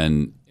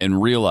and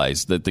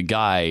realized that the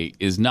guy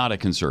is not a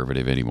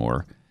conservative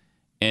anymore.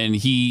 And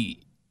he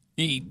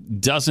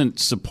doesn't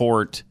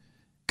support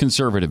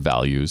conservative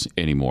values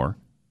anymore.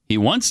 He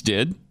once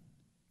did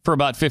for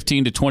about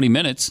 15 to 20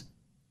 minutes.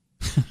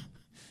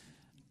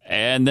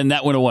 And then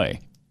that went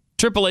away.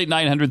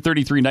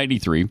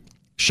 888-900-3393.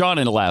 Sean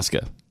in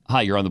Alaska.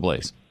 Hi, you're on the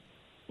Blaze.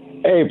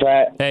 Hey,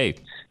 Pat. Hey.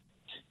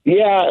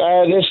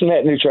 Yeah, this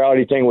net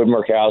neutrality thing with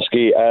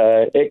Murkowski,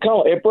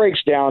 it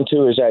breaks down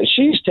to is that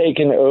she's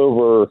taken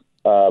over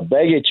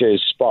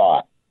Begich's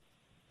spot,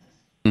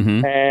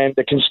 and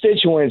the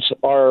constituents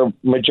are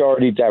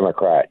majority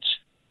Democrats.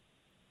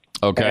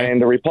 Okay.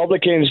 And the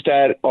Republicans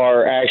that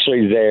are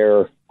actually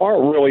there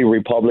aren't really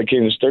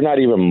Republicans. They're not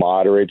even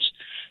moderates.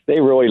 They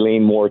really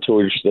lean more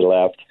towards the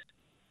left.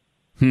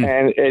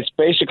 And it's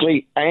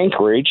basically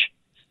Anchorage,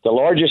 the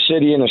largest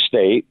city in the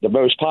state, the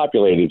most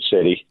populated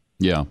city.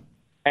 Yeah.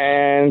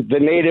 And the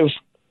native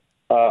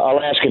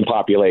Alaskan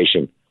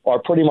population are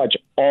pretty much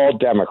all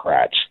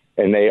Democrats,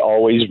 and they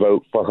always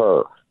vote for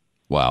her.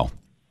 Wow.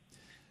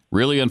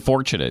 Really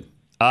unfortunate.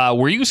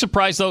 Were you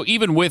surprised, though,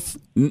 even with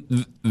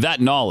that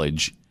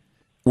knowledge,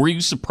 were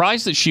you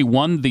surprised that she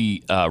won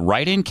the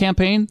write-in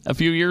campaign a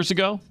few years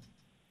ago?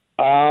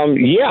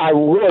 Yeah, I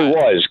really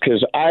was,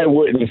 because I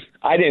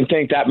didn't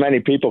think that many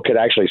people could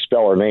actually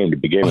spell her name to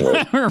begin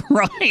with.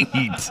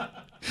 Right.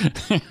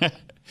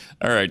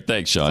 All right.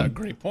 Thanks, Sean. That's a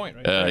great point.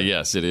 Right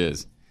yes, it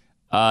is.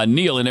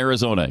 Neil in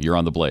Arizona, you're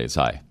on the Blaze.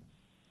 Hi.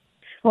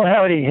 Well,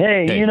 howdy.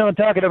 Hey,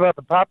 talking about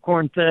the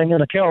popcorn thing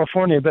in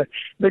California, but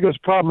the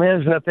biggest problem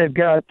is that they've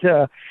got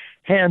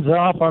hands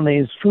off on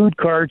these food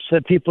carts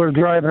that people are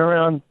driving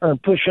around or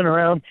pushing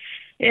around.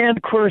 And,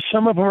 of course,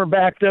 some of them are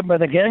backed up by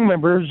the gang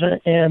members,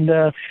 and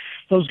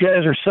those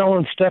guys are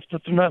selling stuff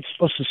that they're not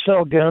supposed to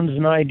sell, guns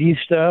and ID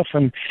stuff.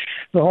 And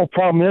the whole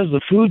problem is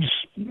the food's,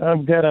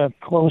 I've got a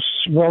close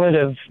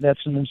relative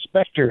that's an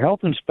inspector,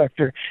 health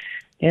inspector,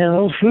 and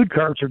those food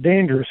carts are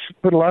dangerous.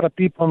 Put a lot of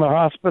people in the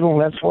hospital,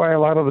 and that's why a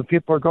lot of the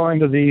people are going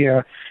to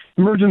the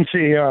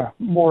emergency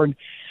ward.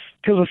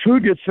 Because the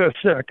food gets so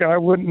sick, I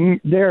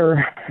wouldn't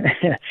dare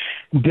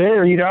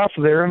eat off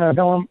of there, and I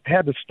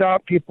had to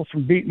stop people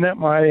from beating up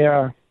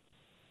my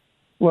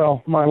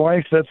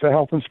wife, that's a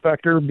health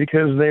inspector,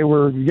 because they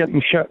were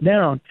getting shut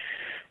down.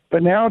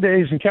 But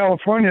nowadays in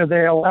California,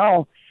 they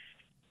allow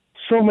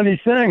so many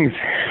things,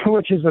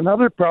 which is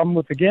another problem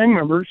with the gang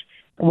members.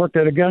 I worked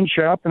at a gun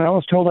shop, and I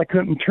was told I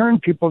couldn't turn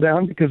people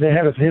down because they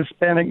had a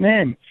Hispanic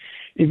name,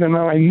 even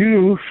though I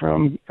knew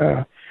from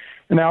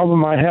an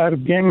album I had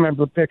of gang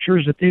member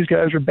pictures that these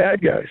guys are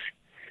bad guys.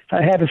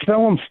 I had to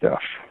sell them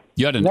stuff.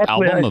 You had an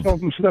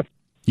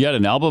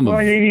album of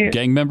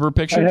gang member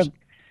pictures?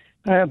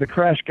 I had the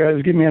Crash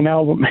guys give me an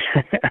album.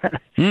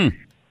 And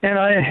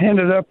I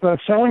ended up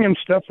selling them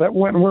stuff that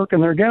wouldn't work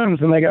in their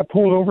guns, and they got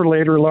pulled over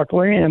later,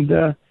 luckily,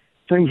 and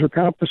things were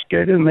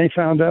confiscated, and they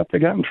found out they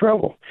got in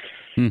trouble.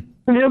 And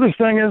the other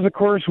thing is, of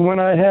course, when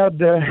I had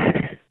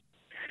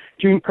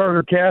June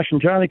Carter Cash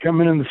and Johnny come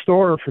in the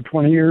store for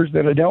 20 years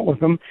that I dealt with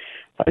them,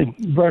 I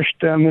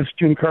brushed Miss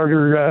June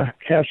Carter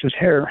Cash's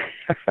hair.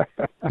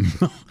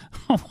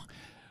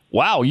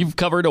 Wow, you've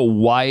covered a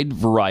wide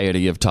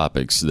variety of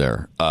topics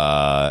there.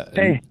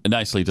 Hey.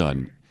 Nicely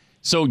done.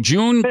 So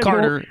June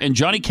Carter and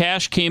Johnny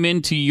Cash came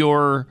into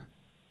your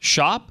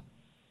shop?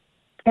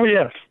 Oh,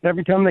 yes.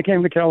 Every time they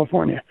came to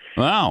California.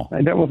 Wow.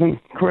 I dealt with them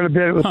quite a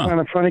bit. It was kind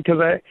of funny because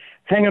I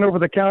hanging over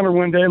the counter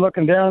one day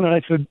looking down, and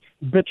I said,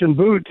 "Bitchin'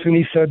 Boots," and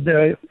he said,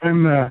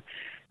 "I'm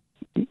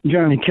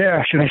Johnny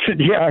Cash." And I said,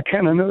 "Yeah, I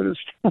kind of noticed."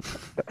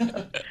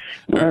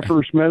 When I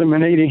first met him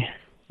in 80.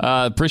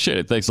 Appreciate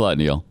it. Thanks a lot,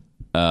 Neil.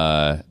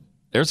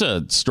 There's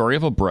a story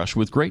of a brush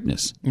with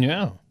greatness.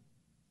 Yeah.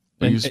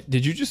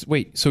 Did you just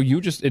wait? So you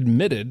just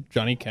admitted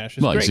Johnny Cash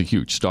is great? Well, he's a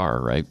huge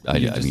star, right?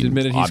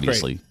 Admitted he's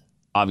great.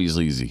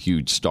 Obviously, he's a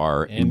huge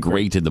star and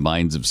great in the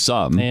minds of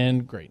some.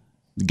 And great.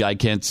 The guy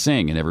can't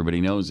sing, and everybody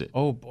knows it.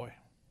 Oh boy.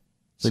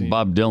 It's like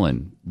Bob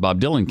Dylan.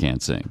 Bob Dylan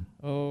can't sing.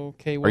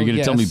 Okay. Well, are you going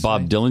to tell me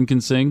Bob Dylan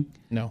can sing?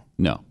 No.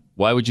 No.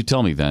 Why would you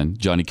tell me then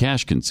Johnny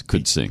Cash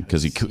could sing?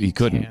 Because he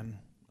couldn't.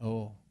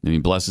 Oh. I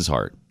mean, bless his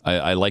heart.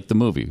 I liked the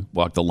movie,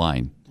 Walk the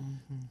Line.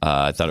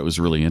 I thought it was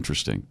really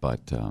interesting,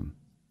 but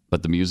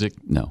the music,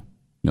 no,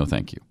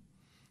 thank you.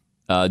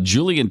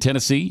 Julie in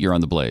Tennessee, you're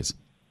on the Blaze.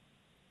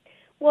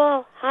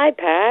 Well, hi,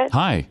 Pat.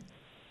 Hi.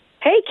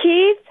 Hey,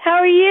 Keith. How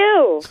are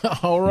you?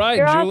 All right,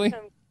 You're Julie.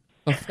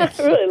 Awesome. I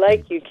really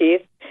like you,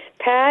 Keith.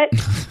 Pat.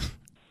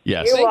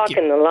 Yes. You're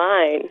walking the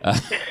line.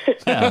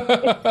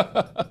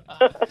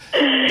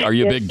 Are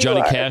you a big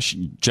Johnny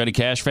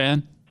Cash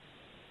fan?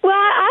 Well,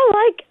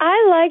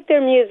 I like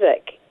their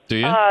music. Do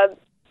you? Well,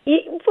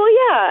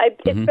 yeah,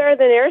 it's better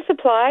than Air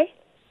Supply.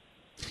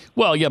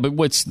 Well, yeah, but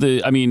what's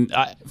the? I mean,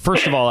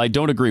 first of all, I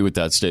don't agree with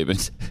that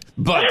statement.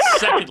 But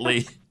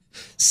secondly,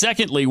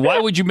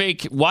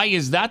 why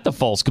is that the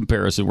false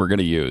comparison we're going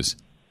to use?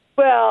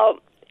 Well,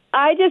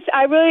 I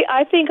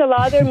think a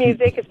lot of their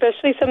music,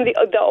 especially some of the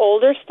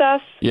older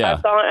stuff, yeah.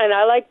 And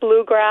I like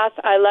bluegrass.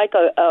 I like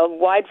a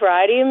wide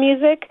variety of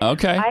music.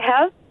 Okay. I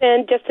have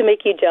been, just to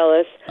make you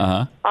jealous,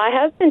 I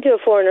have been to a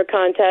Foreigner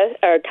concert.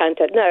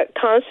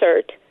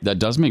 That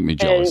does make me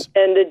jealous.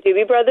 And the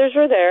Doobie Brothers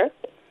were there.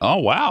 Oh,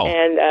 wow.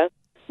 And,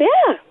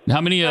 yeah.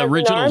 How many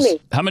originals?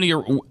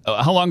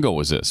 How long ago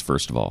was this,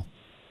 first of all?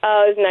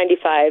 It was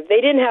 95.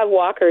 They didn't have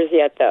walkers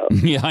yet, though.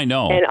 Yeah, I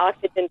know. And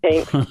oxygen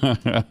tanks.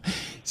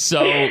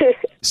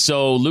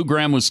 So Lou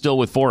Gramm was still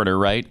with Foreigner,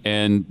 right?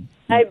 And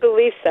I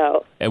believe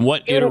so. And who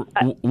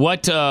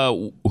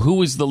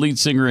was the lead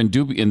singer in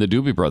the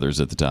Doobie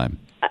Brothers at the time?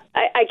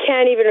 I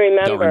can't even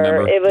remember. Don't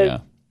remember? It was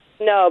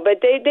no,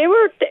 but they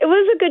were. It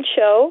was a good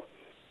show.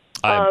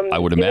 I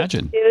would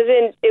imagine.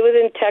 It was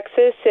in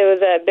Texas. It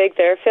was at Big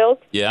Fairfield.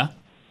 Yeah.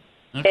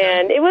 Okay.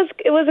 And it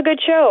was a good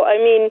show. I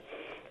mean,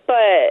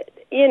 but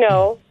you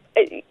know,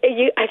 I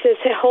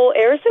just the whole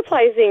Air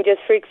Supply thing just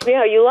freaks me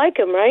out. You like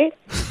them, right?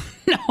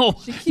 No,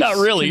 not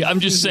really. I'm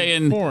just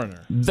saying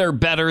they're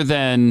better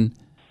than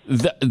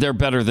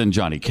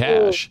Johnny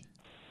Cash.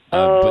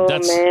 But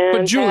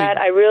Julie, Dad,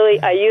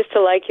 I used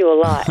to like you a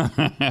lot.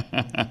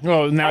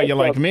 Well, now you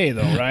like me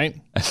though, right?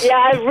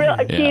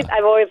 Yeah, Keith,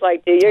 I've always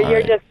liked you.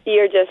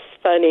 You're just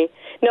funny.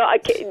 No,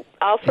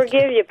 I'll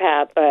forgive you,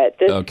 Pat, but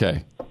this,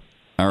 okay.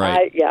 All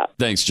right. Yeah.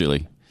 Thanks,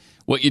 Julie.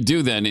 What you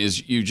do then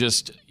is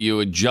you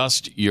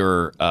adjust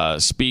your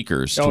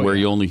speakers to where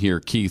you only hear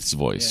Keith's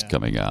voice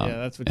coming out. Yeah,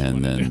 that's what you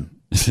want to do.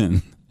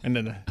 And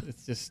then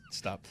it's just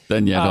stop.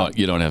 Then you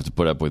don't have to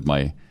put up with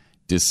my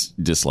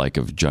dislike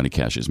of Johnny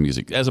Cash's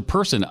music. As a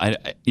person, I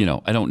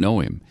don't know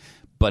him,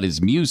 but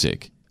his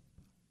music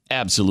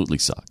absolutely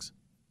sucks.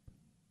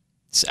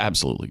 It's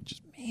absolutely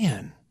just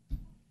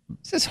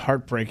this is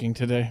heartbreaking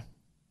today.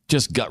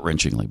 Just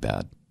gut-wrenchingly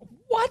bad.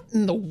 What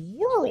in the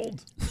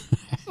world?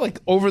 Like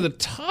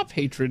over-the-top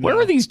hatred. Where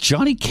are these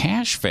Johnny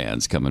Cash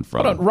fans coming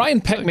from? Hold on.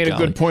 Ryan Peck made a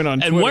good point on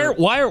Twitter.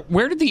 And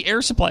where did the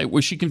Air Supply?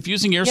 Was she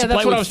confusing Air Supply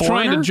with Foreigner? That's what I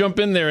was trying to jump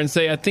in there and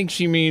say. I think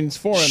she means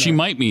Foreigner. She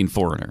might mean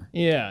Foreigner.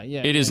 Yeah.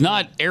 It is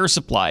not Air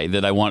Supply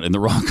that I want in the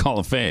Rock Hall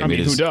of Fame. I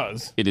mean, who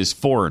does? It is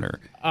Foreigner.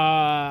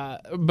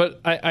 But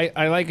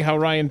I like how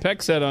Ryan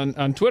Peck said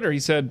on Twitter. He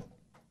said,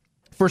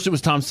 first it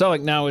was Tom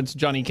Selleck, now it's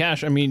Johnny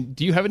Cash. I mean,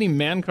 do you have any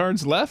man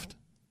cards left,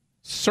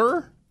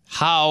 sir?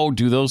 How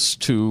do those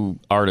two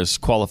artists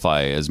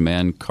qualify as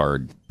man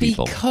card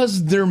people?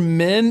 Because they're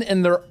men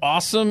and they're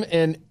awesome,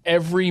 and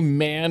every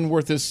man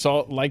worth his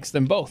salt likes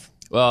them both.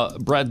 Well,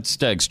 Brad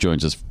Steggs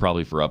joins us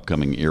probably for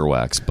upcoming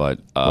Earwax, but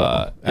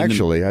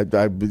actually, I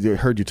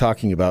heard you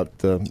talking about.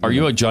 Are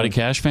you a Johnny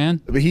Cash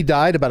fan? He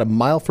died about a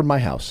mile from my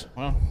house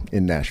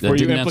in Nashville. That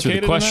didn't answer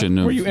the question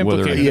of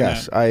whether.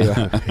 Yes,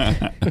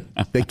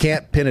 they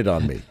can't pin it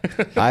on me.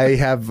 I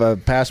have a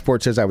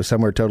passport says I was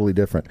somewhere totally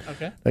different.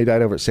 Okay. He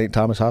died over at St.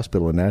 Thomas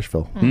Hospital in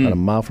Nashville, about a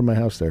mile from my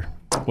house there.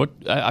 What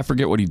I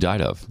forget what he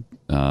died of.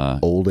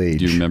 Old age.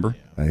 Do you remember?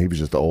 He was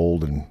just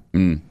old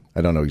and. I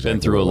don't know exactly.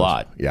 Been through a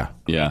lot. Yeah.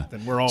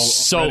 Then we're all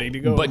ready to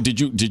go. But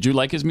did you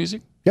like his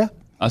music? Yeah.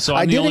 So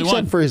I'm the only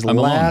one. Except for his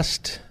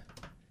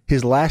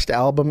last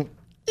album.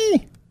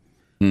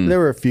 There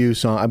were a few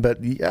songs, but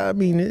I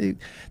mean,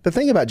 the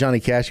thing about Johnny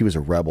Cash, he was a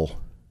rebel.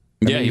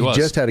 He was.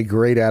 He just had a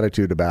great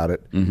attitude about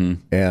it. Mm-hmm.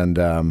 And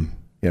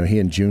he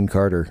and June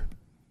Carter,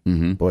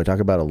 boy,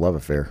 talk about a love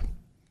affair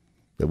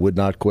that would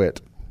not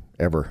quit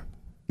ever.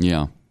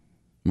 Yeah.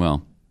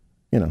 Well,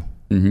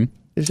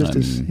 it's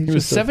just he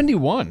was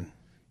 71.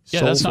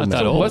 Yeah, that's not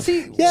that old. Was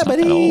he? Yeah, but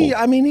he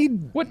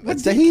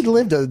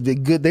lived a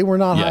good. They were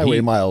not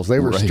highway miles. They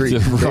were street,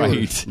 they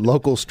were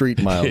local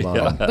street miles.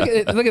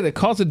 Look at the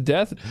cause of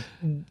death: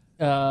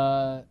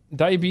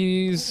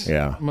 diabetes.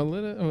 Yeah.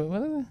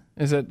 What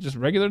is that? Just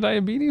regular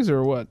diabetes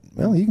or what?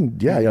 Well, you can.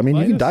 Yeah, I mean,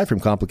 you can die from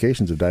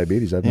complications of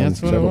diabetes. I've known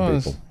several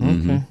people.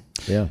 Okay.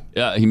 Yeah.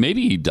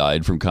 He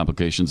died from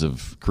complications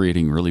of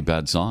creating really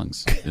bad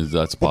songs.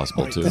 That's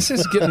possible too. This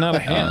is getting out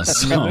of hand.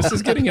 This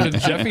is getting into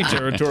Jeffy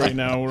territory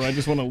now, where I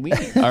just want to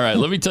leave. All right,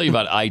 let me tell you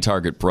about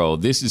iTarget Pro.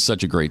 This is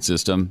such a great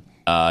system.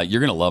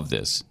 You're going to love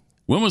this.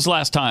 When was the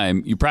last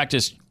time you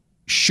practiced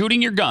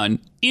shooting your gun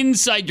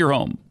inside your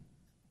home?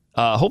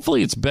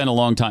 Hopefully, it's been a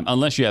long time,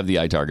 unless you have the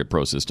iTarget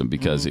Pro system,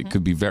 because it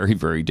could be very,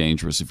 very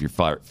dangerous if you're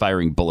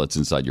firing bullets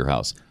inside your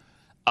house.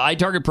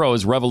 iTarget Pro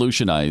has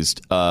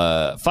revolutionized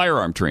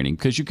firearm training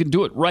because you can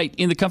do it right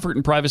in the comfort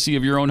and privacy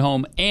of your own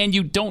home, and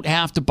you don't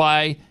have to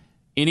buy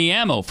any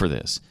ammo for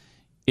this.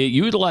 It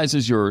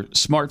utilizes your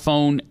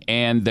smartphone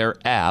and their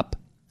app,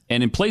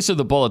 and in place of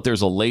the bullet,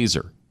 there's a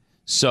laser.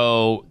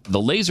 So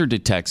the laser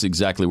detects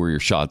exactly where your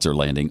shots are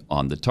landing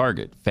on the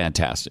target.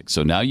 Fantastic.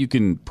 So now you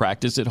can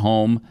practice at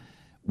home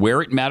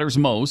where it matters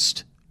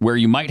most, where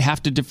you might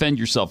have to defend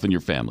yourself and your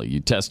family.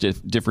 You test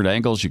different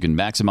angles, you can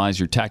maximize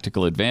your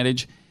tactical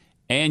advantage,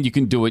 and you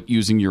can do it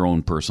using your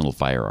own personal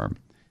firearm.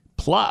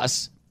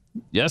 Plus,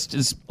 just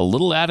as a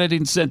little added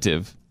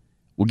incentive,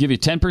 will give you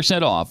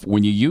 10% off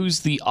when you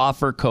use the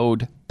offer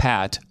code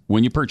PAT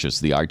when you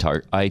purchase the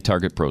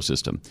iTarget Pro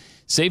system.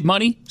 Save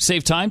money,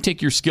 save time,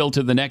 take your skill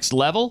to the next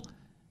level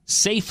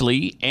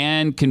safely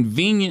and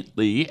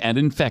conveniently and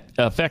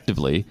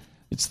effectively.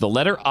 It's the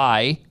letter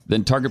I,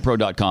 then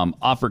targetpro.com,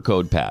 offer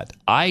code PAT.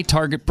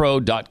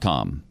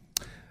 itargetpro.com.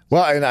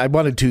 Well, and I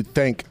wanted to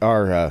thank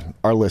our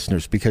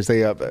listeners because they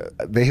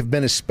have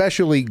been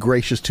especially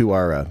gracious to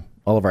our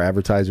all of our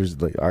advertisers,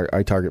 our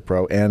iTarget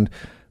Pro and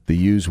the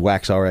Use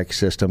WaxRx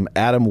system.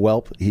 Adam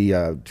Welp, he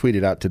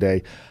tweeted out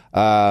today,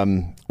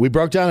 we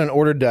broke down and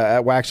ordered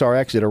at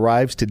WaxRx. It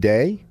arrives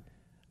today.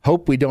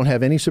 Hope we don't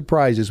have any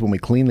surprises when we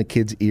clean the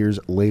kids' ears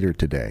later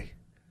today.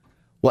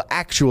 Well,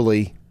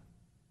 actually,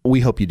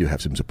 we hope you do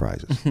have some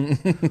surprises.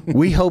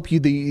 We hope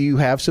you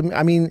have some.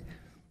 I mean,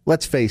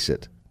 let's face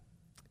it.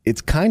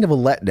 It's kind of a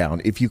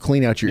letdown if you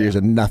clean out your ears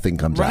and nothing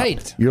comes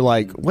out. You're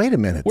like, wait a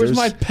minute. Where's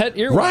my pet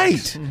earwax? Right.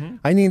 Mm-hmm.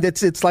 I mean,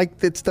 it's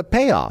the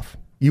payoff.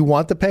 You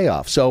want the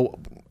payoff. So,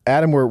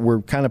 Adam,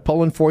 we're kind of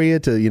pulling for you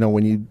to,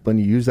 when you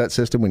use that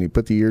system, when you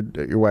put the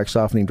earwax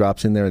softening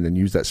drops in there and then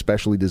use that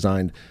specially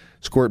designed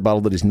squirt bottle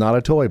that is not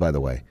a toy, by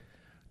the way.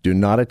 Do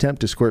not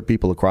attempt to squirt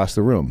people across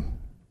the room.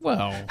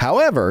 Well,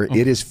 however,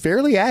 it is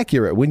fairly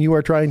accurate when you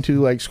are trying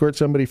to squirt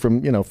somebody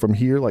from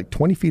here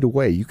 20 feet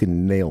away. You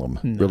can nail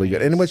them really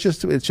good, and it's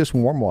just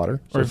warm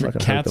water. So or if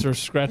cats are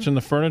scratching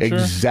the furniture,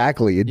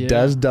 exactly, it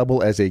does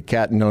double as a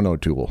cat no-no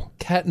tool.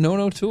 Cat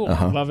no-no tool,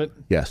 love it.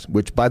 Yes,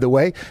 which by the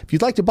way, if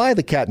you'd like to buy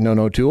the cat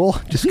no-no tool,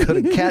 just go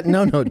to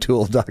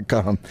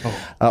catnonotool.com,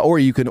 or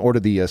you can order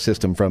the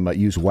system from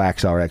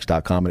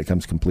usewaxrx.com, and it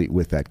comes complete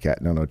with that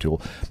cat no-no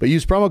tool. But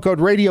use promo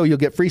code radio, you'll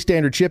get free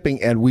standard shipping,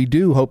 and we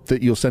do hope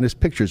that you'll send us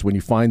pictures when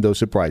you find those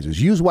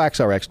surprises. Use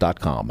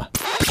waxrx.com.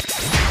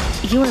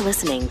 You are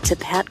listening to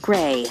Pat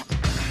Gray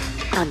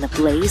on the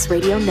Blaze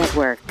Radio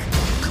Network.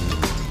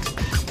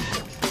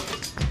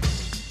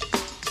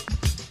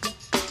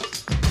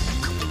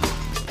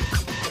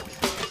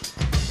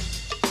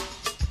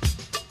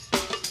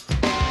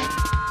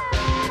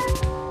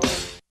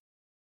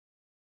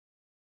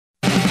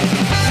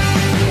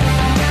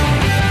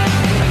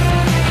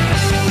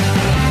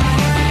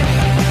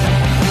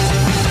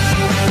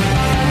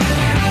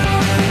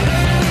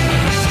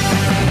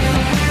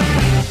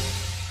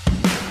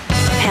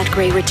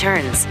 Gray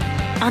returns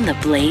on the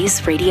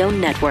Blaze Radio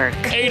Network.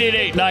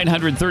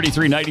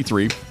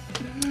 888-900-3393.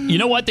 You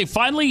know what? They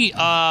finally,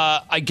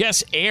 I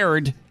guess,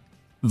 aired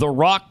the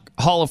Rock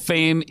Hall of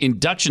Fame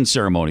induction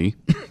ceremony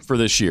for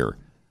this year.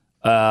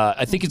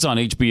 I think it's on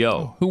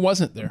HBO. Who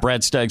wasn't there?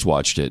 Brad Staggs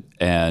watched it,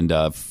 and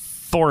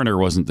Foreigner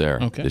wasn't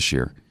there this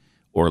year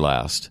or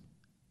last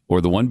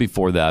or the one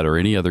before that or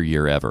any other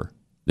year ever.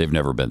 They've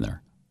never been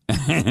there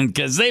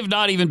because they've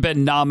not even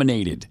been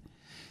nominated.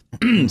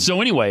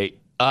 So anyway...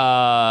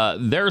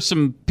 there are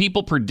some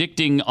people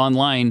predicting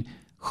online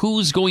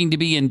who's going to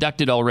be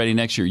inducted already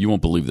next year. You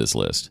won't believe this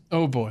list.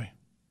 Oh, boy.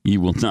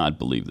 You will not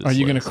believe this list. Are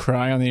you going to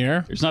cry on the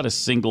air? There's not a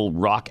single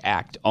rock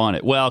act on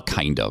it. Well,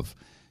 kind of.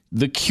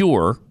 The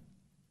Cure,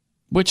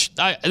 which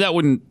that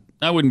wouldn't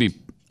be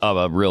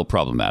real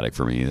problematic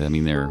for me. I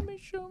mean, they're...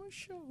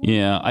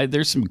 Yeah, I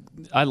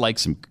like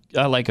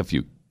a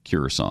few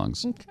Cure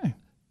songs. Okay.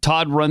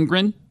 Todd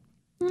Rundgren,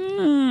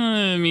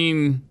 I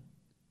mean...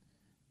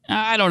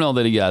 I don't know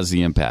that he has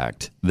the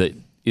impact that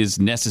is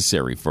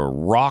necessary for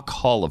Rock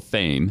Hall of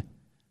Fame.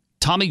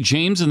 Tommy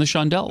James and the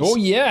Shondells. Oh,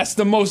 yes.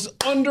 The most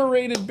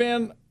underrated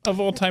band of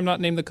all time, not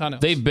named the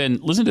Connells.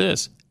 Listen to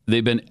this.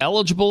 They've been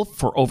eligible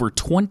for over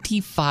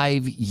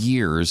 25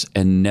 years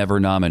and never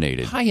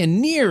nominated.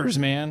 Pioneers,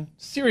 man.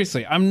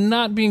 Seriously, I'm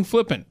not being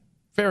flippant.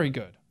 Very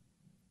good.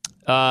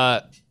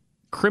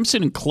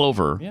 Crimson and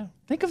Clover. Yeah.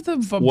 Think of the...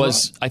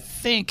 was, I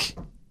think...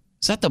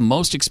 Is that the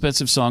most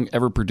expensive song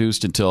ever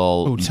produced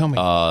until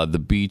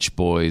the Beach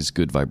Boys'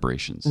 Good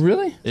Vibrations?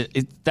 Really?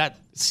 That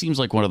seems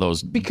like one of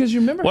those... Because you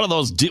remember... One of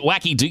those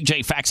wacky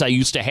DJ facts I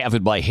used to have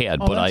in my head.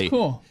 But that's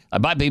cool. I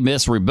might be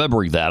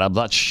misremembering that. I'm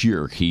not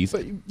sure, Keith.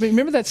 But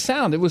remember that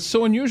sound? It was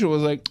so unusual. It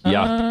was like...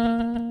 Yeah.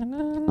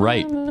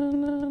 Right.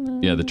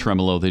 Yeah, the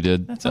tremolo they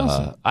did. That's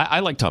awesome.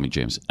 I like Tommy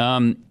James.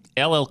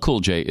 LL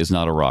Cool J is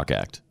not a rock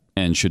act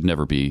and should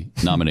never be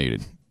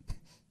nominated.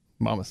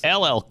 Mama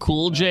LL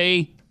Cool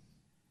J...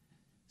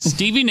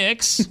 Stevie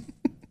Nicks.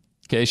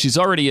 Okay, she's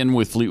already in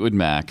with Fleetwood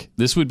Mac.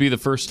 This would be the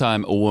first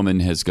time a woman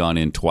has gone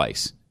in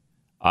twice.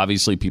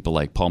 Obviously, people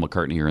like Paul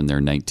McCartney are in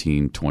there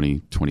 19, 20,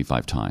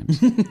 25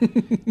 times.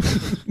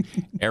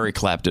 Eric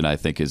Clapton, I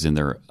think, is in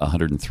there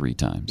 103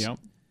 times. Yep.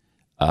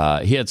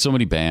 He had so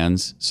many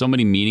bands, so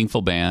many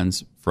meaningful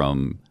bands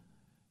from...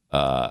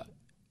 and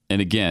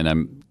again,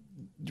 I'm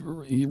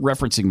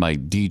referencing my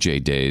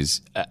DJ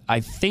days. I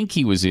think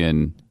he was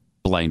in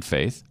Blind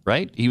Faith,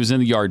 right? He was in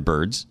the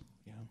Yardbirds.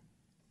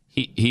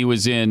 He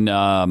was in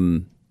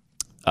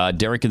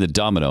Derek and the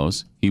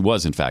Dominoes. He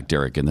was, in fact,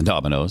 Derek and the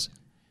Dominoes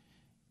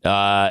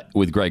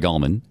with Greg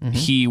Allman.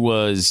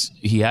 Mm-hmm.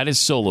 He had his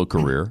solo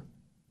career.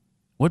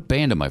 What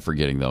band am I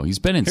forgetting, though? He's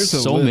been in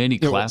so many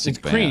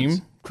classic bands.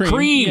 Cream.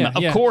 Cream, Yeah,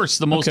 of yeah. course,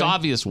 the most Okay.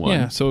 obvious one.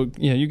 Yeah, so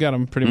you got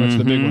them pretty much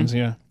the big ones,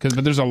 yeah.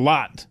 But there's a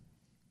lot.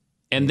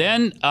 And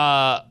then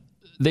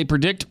they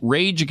predict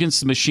Rage Against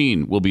the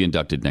Machine will be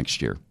inducted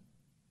next year.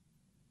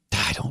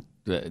 I don't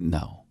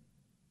no.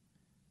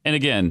 And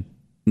again,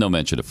 no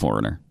mention of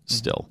Foreigner.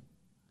 Still,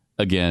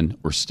 again,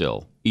 or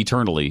still,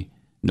 eternally,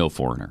 no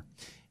Foreigner.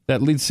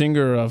 That lead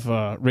singer of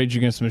Rage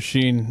Against the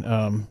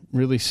Machine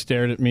really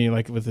stared at me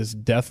like with his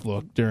death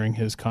look during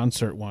his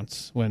concert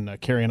once when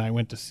Carrie and I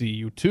went to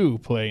see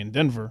U2 play in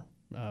Denver.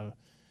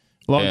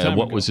 Long time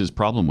what ago. was his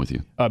problem with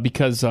you?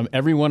 Because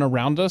everyone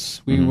around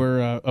us, we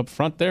were up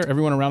front there,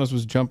 everyone around us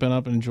was jumping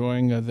up and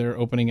enjoying their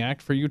opening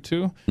act for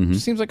U2. It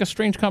seems like a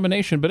strange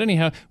combination, but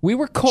anyhow, we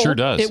were cold. Sure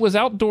does. It was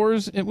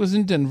outdoors, it was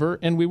in Denver,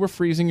 and we were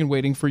freezing and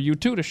waiting for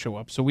U2 to show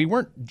up. So we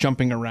weren't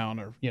jumping around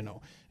or,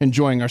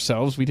 enjoying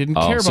ourselves. We didn't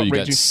care so about you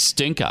Rage. got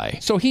stink eye.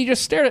 So he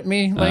just stared at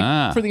me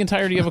for the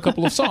entirety of a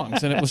couple of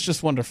songs, and it was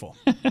just wonderful.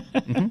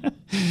 And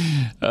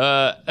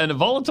a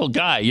volatile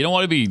guy. You don't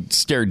want to be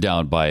stared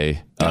down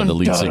by the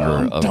lead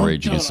singer of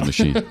Rage Against the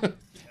Machine.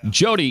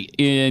 Jody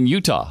in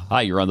Utah.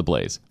 Hi, you're on the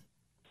Blaze.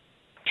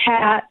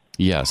 Pat.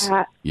 Yes.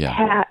 Pat,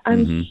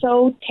 I'm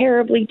so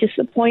terribly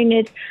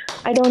disappointed.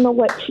 I don't know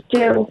what to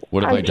do.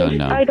 What have I done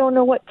now? I don't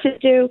know what to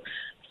do.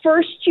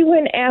 First, you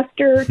went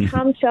after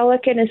Tom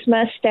Selleck and his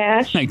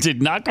mustache. I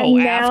did not go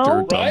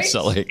after Tom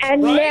Selleck.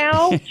 And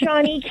now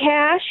Johnny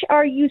Cash.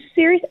 Are you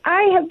serious?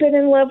 I have been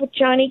in love with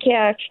Johnny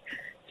Cash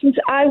since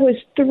I was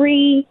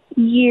 3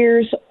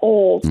 years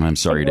old. I'm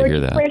sorry to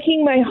hear that. It's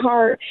breaking my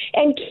heart.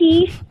 And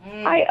Keith,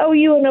 I owe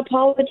you an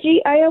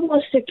apology. I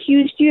almost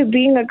accused you of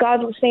being a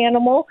godless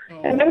animal,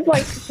 and I would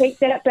like to take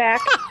that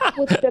back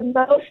with the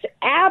most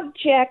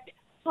abject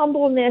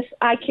humbleness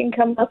I can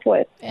come up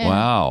with.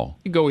 Wow.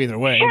 You go either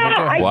way.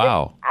 Pat,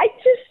 Wow.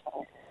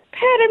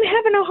 Pat, I'm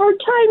having a hard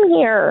time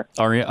here.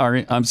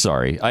 Ari, I'm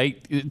sorry.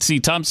 See,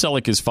 Tom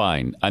Selleck is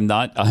fine. I'm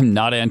not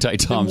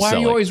anti-Tom Selleck. Why are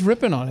you always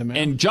ripping on him, man?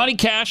 And Johnny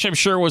Cash, I'm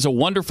sure, was a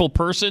wonderful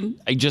person.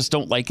 I just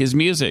don't like his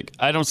music.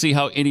 I don't see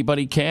how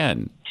anybody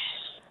can.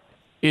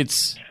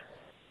 It's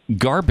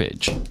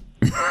garbage.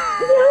 Pat,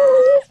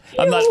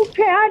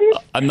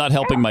 I'm not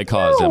helping my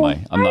cause, am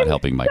I? I'm not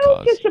helping my so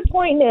cause.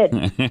 disappointed.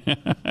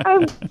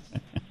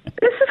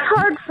 This is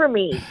hard for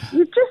me.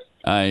 You just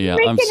I'm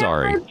making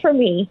sorry. it hard for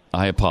me.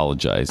 I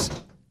apologize.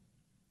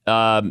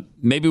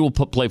 Maybe we'll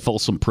play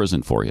Folsom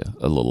Prison for you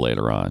a little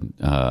later on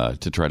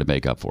to try to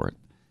make up for it.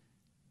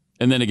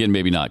 And then again,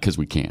 maybe not because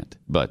we can't.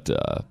 But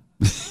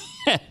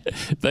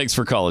thanks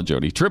for calling,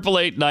 Jody.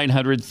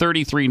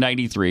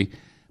 888-900-3393.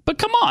 But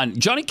come on,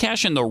 Johnny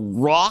Cash in the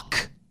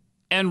Rock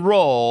and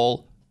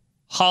Roll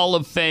Hall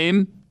of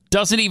Fame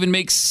doesn't even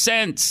make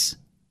sense.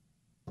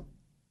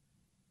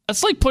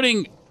 That's like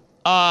putting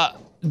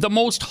the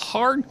most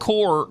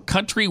hardcore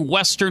country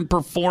western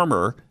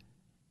performer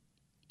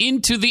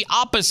into the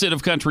opposite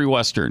of country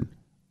western,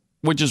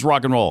 which is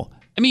rock and roll.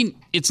 I mean,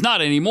 it's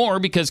not anymore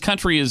because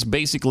country is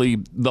basically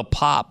the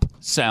pop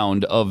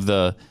sound of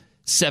the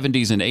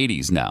 70s and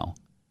 80s now.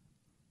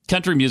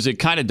 Country music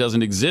kind of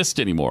doesn't exist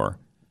anymore.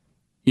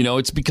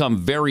 It's become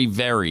very,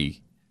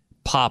 very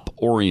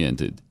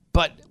pop-oriented.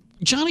 But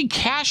Johnny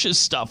Cash's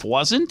stuff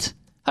wasn't.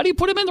 How do you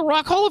put him in the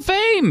Rock Hall of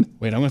Fame?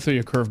 Wait, I'm going to throw you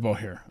a curveball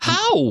here.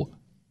 How?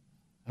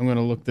 I'm going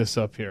to look this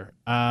up here.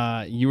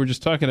 You were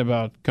just talking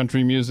about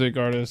country music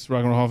artists,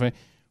 Rock and Roll Hall of Fame.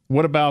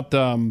 What about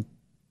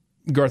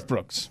Garth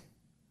Brooks?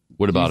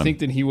 What about Do you him? think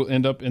that he will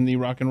end up in the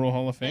Rock and Roll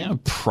Hall of Fame? Yeah,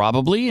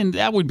 probably, and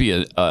that would be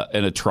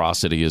an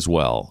atrocity as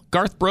well.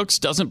 Garth Brooks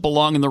doesn't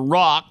belong in the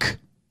Rock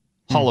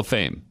Hall of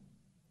Fame.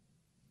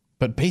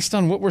 But based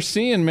on what we're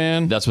seeing,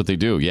 man. That's what they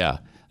do, yeah.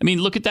 I mean,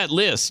 look at that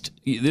list.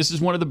 This is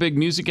one of the big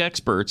music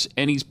experts,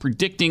 and he's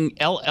predicting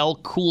LL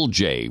Cool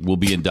J will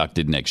be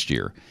inducted next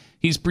year.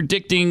 He's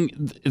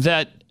predicting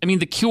that,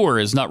 The Cure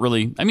is not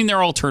really,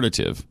 they're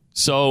alternative.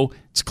 So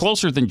it's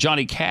closer than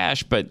Johnny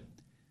Cash, but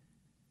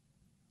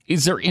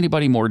is there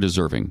anybody more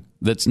deserving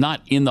that's not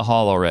in the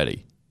hall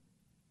already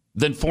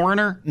than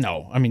Foreigner?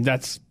 No,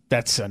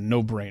 that's a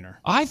no-brainer.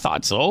 I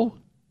thought so.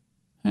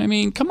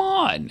 Come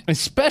on.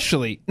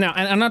 Especially, now,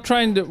 and I'm not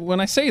trying to, when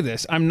I say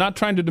this, I'm not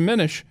trying to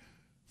diminish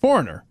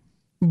Foreigner.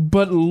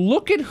 But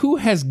look at who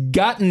has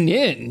gotten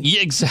in. Yeah,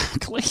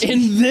 exactly.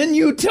 And then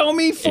you tell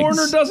me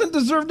Foreigner doesn't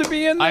deserve to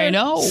be in there? I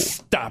know.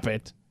 Stop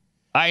it.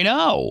 I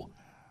know.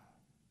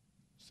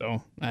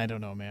 So, I don't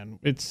know, man.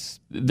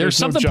 There's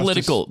something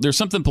political. There's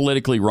something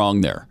politically wrong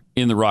there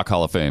in the Rock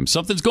Hall of Fame.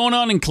 Something's going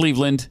on in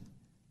Cleveland.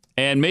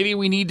 And maybe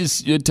we need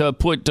to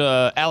put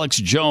Alex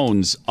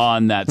Jones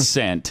on that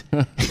scent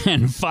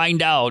and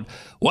find out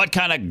what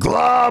kind of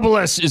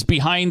globalist is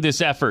behind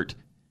this effort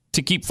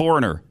to keep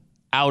Foreigner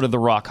out of the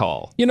Rock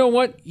Hall. You know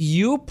what?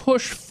 You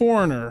push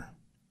Foreigner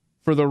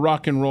for the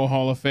Rock and Roll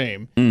Hall of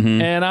Fame,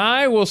 and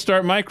I will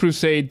start my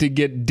crusade to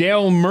get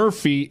Dale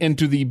Murphy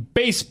into the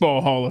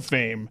Baseball Hall of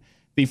Fame,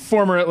 the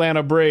former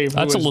Atlanta Brave.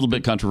 That's a little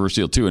bit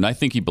controversial, too, and I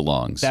think he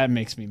belongs. That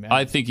makes me mad.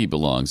 I think he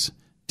belongs.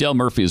 Dale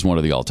Murphy is one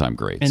of the all-time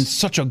greats. And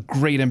such a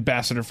great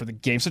ambassador for the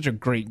game, such a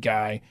great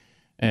guy.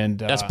 And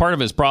that's part of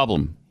his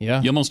problem. Yeah.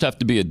 You almost have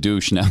to be a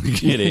douche now to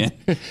get in.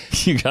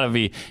 You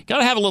gotta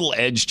have a little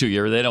edge to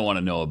you, or they don't want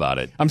to know about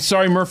it. I'm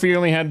sorry, Murphy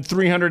only had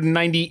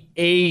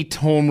 398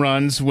 home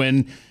runs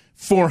when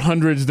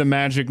 400's the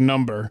magic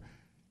number.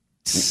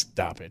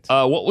 Stop it.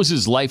 What was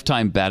his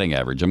lifetime batting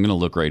average? I'm going to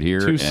look right here.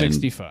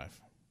 265.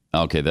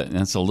 Okay,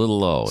 that's a little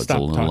low. Stop it's a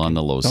little talking. on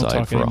the low Don't side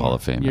talk for a anymore. Hall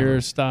of Fame. But You're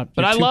I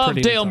too love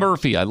pretty to Dale talk.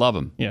 Murphy. I love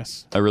him.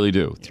 Yes. I really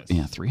do.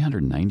 Yeah,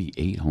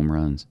 398 home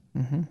runs.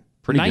 Mm-hmm.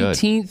 Pretty good.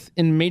 19th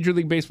in Major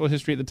League Baseball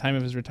history at the time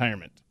of his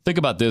retirement. Think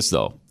about this,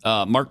 though.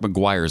 Mark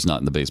McGwire's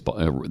not in the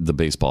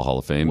baseball Hall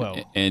of Fame, Well.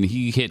 and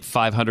he hit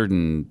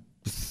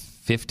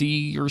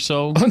 550 or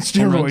so On steroids.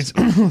 home runs.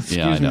 Excuse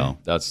Yeah, I me. know.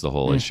 That's the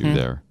whole issue Mhm.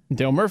 there.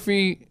 Dale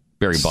Murphy,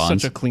 Barry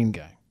Bonds. such a clean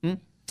guy.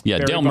 Yeah,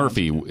 Barry Dale Bonds.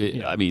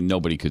 Murphy. I mean,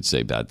 nobody could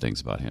say bad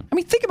things about him. I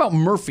mean, think about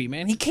Murphy,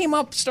 man. He came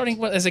up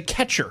starting as a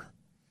catcher.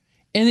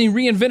 And he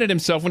reinvented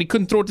himself when he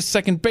couldn't throw it to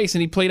second base,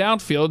 and he played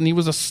outfield, and he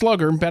was a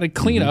slugger and batted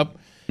cleanup.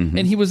 Mm-hmm.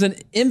 And he was an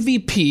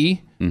MVP,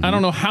 I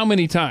don't know how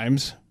many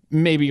times,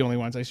 maybe only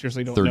once, I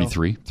seriously don't know.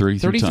 33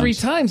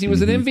 times. He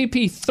was an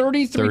MVP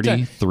 33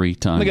 times. 33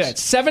 times. Look at that.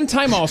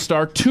 7-time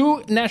All-Star,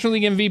 2 National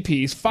League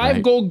MVPs, 5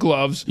 Right. Gold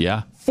Gloves,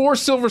 Yeah. 4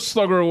 Silver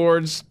Slugger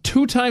Awards,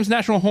 2 times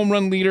National Home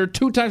Run Leader,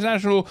 2 times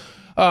National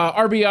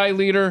RBI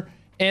Leader,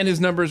 and his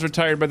number is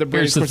retired by the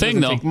Braves. Here's the Of course, thing,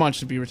 it doesn't though. take much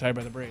to be retired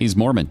by the Braves. He's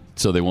Mormon,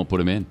 so they won't put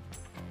him in.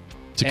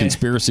 It's a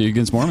conspiracy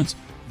against Mormons.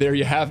 There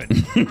you have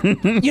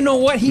it. You know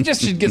what? He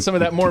just should get some of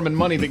that Mormon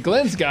money that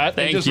Glenn's got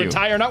Thank and just you.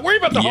 retire, not worry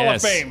about the Hall of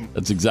Yes, Fame.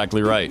 That's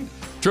exactly right.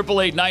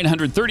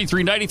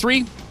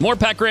 888-900-3393. More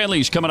Pat Gray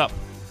Unleashed coming up.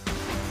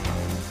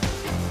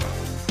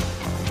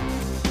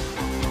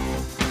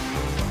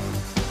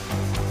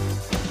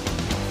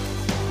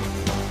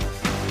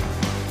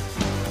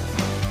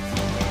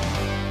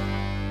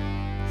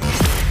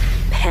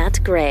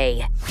 Pat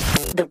Gray,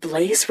 the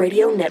Blaze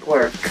Radio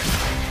Network.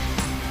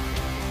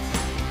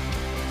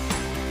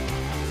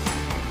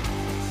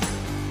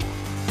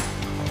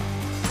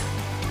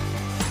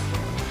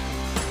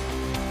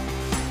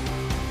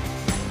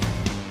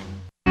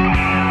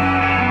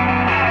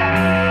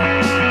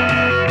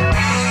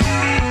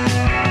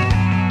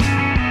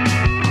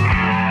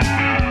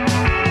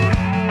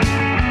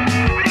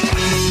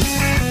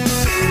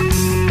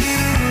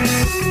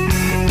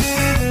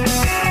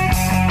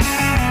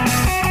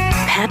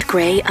 Pat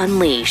Gray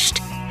Unleashed.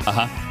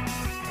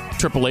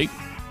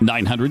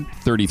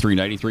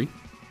 888-900-3393.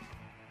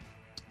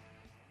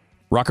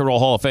 Rock and Roll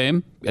Hall of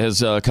Fame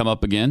has come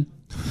up again.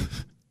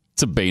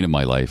 It's a bane of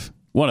my life.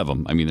 One of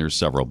them. I mean, there's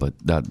several, but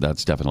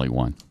that's definitely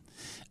one.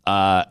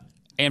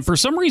 And for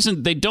some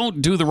reason, they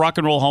don't do the Rock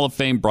and Roll Hall of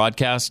Fame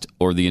broadcast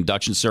or the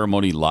induction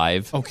ceremony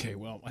live. Okay,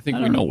 well, I think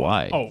I we don't know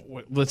why. Oh,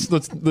 wait, let's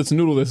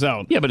noodle this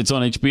out. Yeah, but it's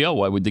on HBO.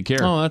 Why would they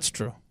care? Oh, that's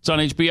true. It's on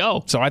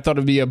HBO. So I thought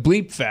it'd be a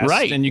bleep fest,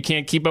 Right. And you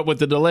can't keep up with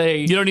the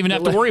delay. You don't even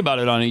have to worry about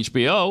it on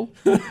HBO.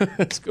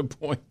 That's a good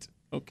point.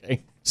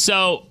 Okay.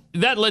 So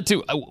that led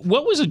to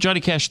what was a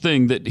Johnny Cash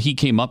thing that he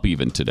came up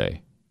even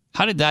today?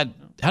 How did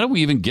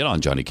we even get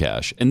on Johnny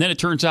Cash? And then it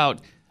turns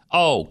out,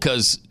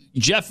 because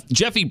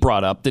Jeffy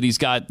brought up that he's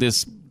got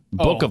this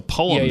book of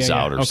poems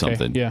out or Okay.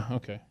 something. Yeah,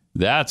 okay.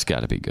 That's got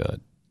to be good.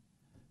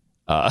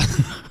 No,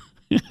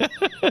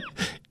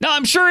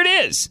 I'm sure it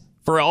is.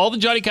 For all the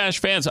Johnny Cash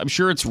fans, I'm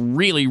sure it's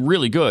really,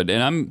 really good.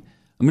 And I'm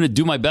going to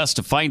do my best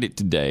to find it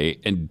today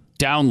and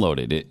download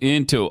it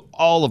into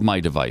all of my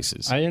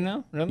devices. Are you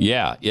now? Really?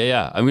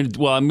 Yeah. I'm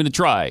going to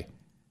try.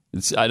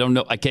 I don't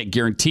know. I can't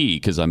guarantee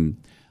because I'm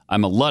a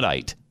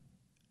Luddite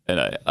and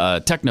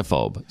a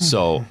technophobe.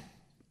 So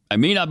I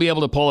may not be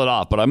able to pull it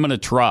off, but I'm going to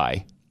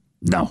try.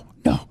 No.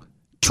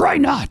 Try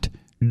not.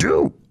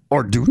 Do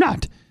or do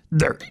not.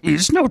 There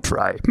is no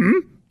try.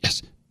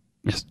 Yes.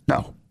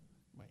 No.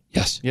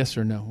 Yes. Yes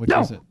or no? Which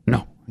No. is it?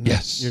 No.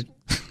 Yes.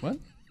 What?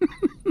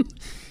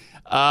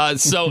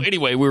 So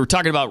anyway, we were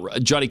talking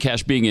about Johnny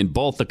Cash being in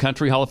both the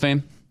Country Hall of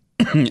Fame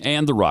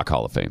and the Rock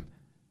Hall of Fame.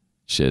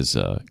 Which is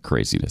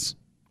craziness.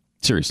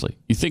 Seriously.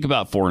 You think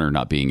about Foreigner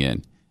not being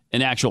in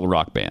an actual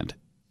rock band.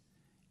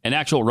 An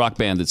actual rock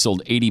band that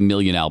sold 80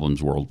 million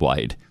albums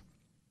worldwide.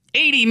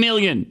 80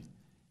 million!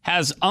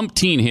 Has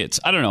umpteen hits.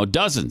 I don't know,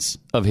 dozens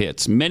of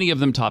hits. Many of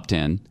them top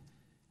 10.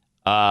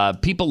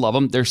 People love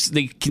them.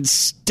 They can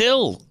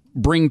still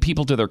bring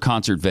people to their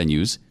concert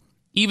venues,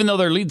 even though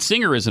their lead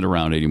singer isn't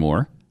around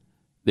anymore.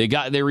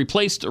 They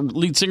replaced a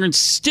lead singer and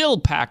still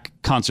pack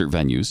concert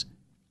venues,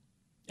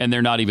 and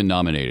they're not even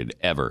nominated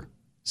ever.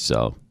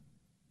 So,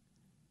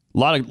 a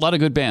lot of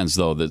good bands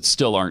though that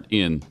still aren't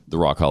in the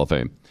Rock Hall of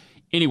Fame.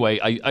 Anyway,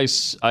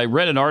 I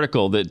read an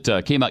article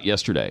that came out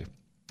yesterday.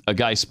 A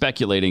guy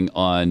speculating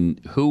on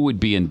who would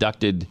be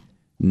inducted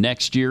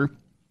next year.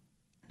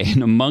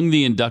 And among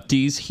the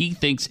inductees, he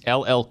thinks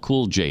LL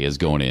Cool J is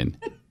going in.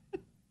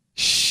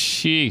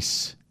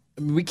 Jeez.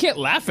 We can't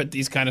laugh at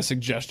these kind of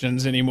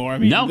suggestions anymore. I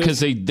mean, No,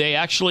 because they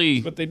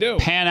actually what they do.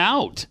 pan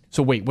out.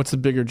 So wait, what's the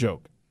bigger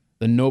joke?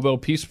 The Nobel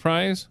Peace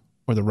Prize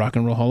or the Rock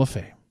and Roll Hall of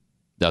Fame?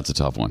 That's a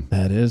tough one.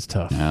 That is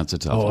tough. That's a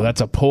tough one. Oh, that's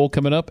a poll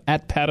coming up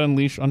at Pat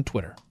Unleash on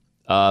Twitter.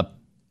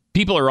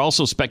 People are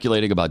also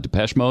speculating about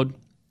Depeche Mode,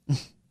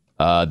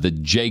 the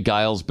Jay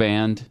Giles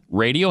Band,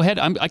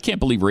 Radiohead. I can't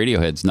believe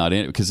Radiohead's not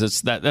in it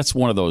because that's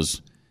one of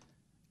those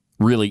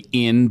really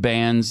in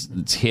bands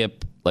that's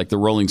hip, like the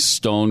Rolling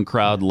Stone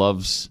crowd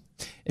loves.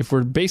 If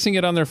we're basing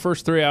it on their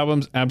first 3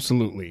 albums,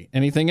 absolutely.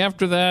 Anything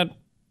after that,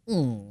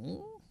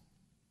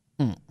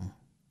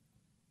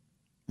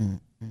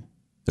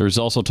 There's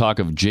also talk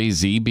of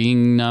Jay-Z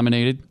being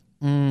nominated.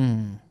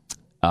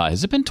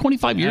 Has it been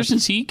 25 years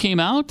since he came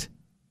out?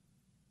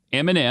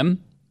 Eminem,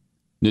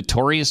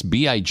 Notorious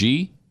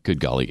B.I.G. Good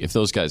golly, if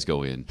those guys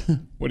go in.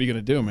 What are you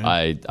going to do, man?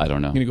 I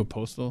don't know. You going to go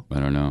postal?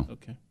 I don't know.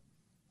 Okay.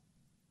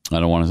 I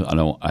don't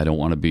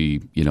want to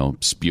be,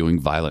 spewing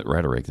violent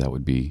rhetoric. That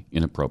would be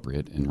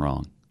inappropriate and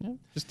wrong. Yeah,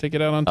 just take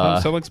it out on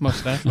Tom Selleck's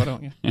mustache, why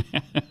don't you?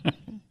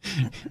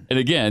 And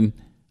again,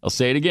 I'll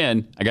say it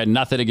again. I got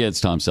nothing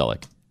against Tom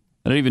Selleck.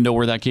 I don't even know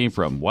where that came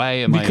from. Why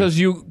am Because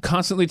you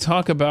constantly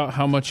talk about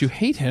how much you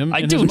hate him.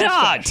 I do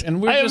not.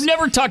 And I have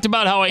never talked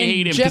about how I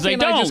hate him because I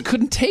don't. I just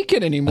couldn't take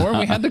it anymore. And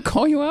we had to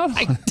call you out.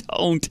 I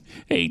don't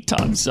hate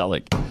Tom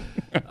Selleck.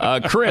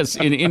 Chris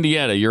in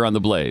Indiana, you're on the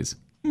Blaze.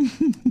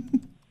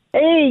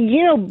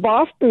 Hey,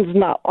 Boston's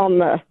not on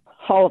the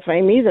Hall of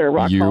Fame either,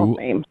 Rock Hall of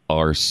Fame. You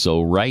are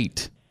so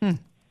right.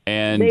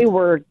 And they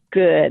were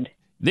good.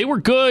 They were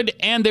good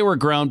and they were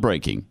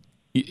groundbreaking.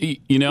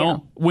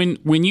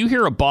 When you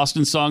hear a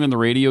Boston song on the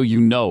radio,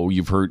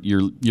 you've heard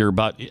you're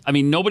about. I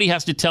mean, nobody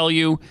has to tell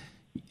you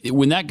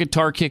when that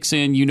guitar kicks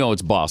in.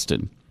 It's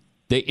Boston.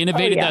 They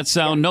innovated that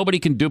sound. Yeah. Nobody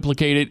can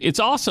duplicate it. It's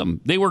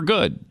awesome. They were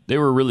good. They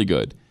were really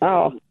good.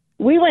 Oh,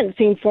 we went and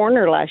seen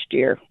Foreigner last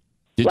year.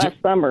 Last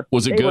summer.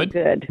 Was it good?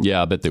 Were good.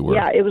 Yeah, I bet they were.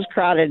 Yeah, it was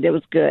crowded. It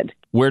was good.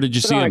 Where did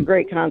you see them? A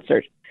great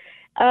concert.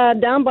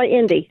 Down by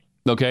Indy.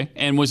 Okay,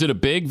 and was it a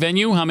big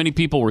venue? How many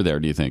people were there?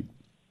 Do you think?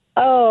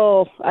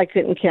 Oh, I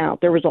couldn't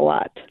count. There was a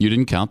lot. You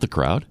didn't count the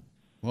crowd?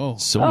 Whoa.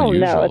 So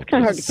unusual. No, it's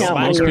kind of hard to count.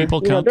 Most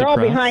people count they're the all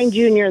crowd. behind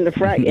you and you're in the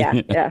front.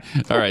 Yeah.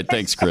 All right,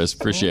 thanks, Chris.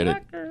 Appreciate it.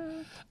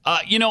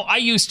 I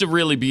used to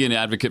really be an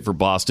advocate for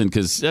Boston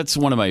because that's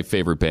one of my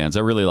favorite bands.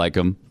 I really like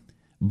them.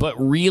 But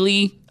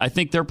really, I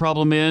think their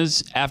problem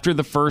is after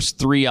the first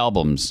 3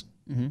 albums,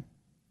 you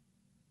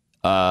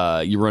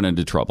run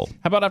into trouble.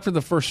 How about after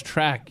the first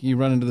track, you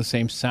run into the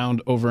same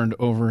sound over and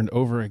over and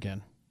over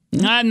again?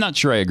 I'm not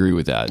sure I agree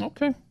with that.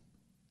 Okay.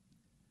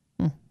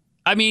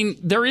 I mean,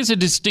 there is a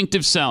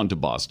distinctive sound to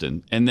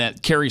Boston, and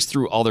that carries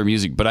through all their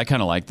music, but I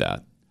kind of like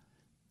that.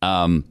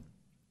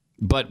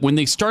 But when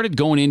they started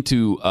going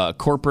into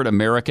corporate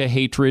America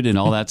hatred and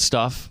all that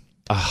stuff,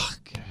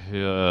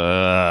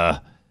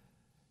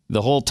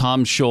 the whole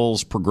Tom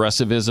Scholz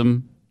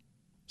progressivism,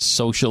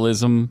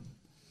 socialism,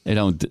 they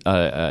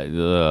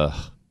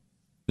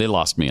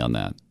lost me on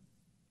that.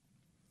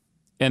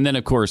 And then,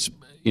 of course,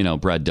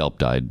 Brad Delp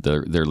died,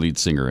 their lead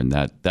singer, and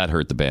that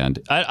hurt the band.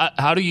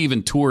 How do you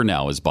even tour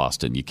now as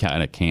Boston? You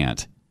kind of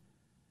can't,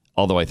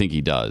 although I think he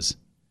does.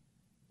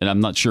 And I'm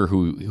not sure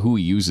who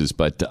he uses,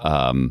 but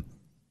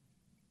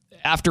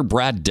after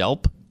Brad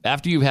Delp,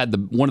 after you've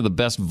had one of the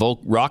best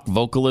rock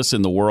vocalists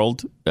in the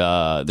world,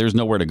 there's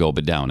nowhere to go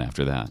but down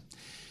after that.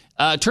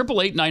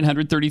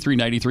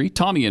 888-900-3393.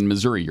 Tommy in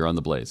Missouri, you're on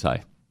the Blaze.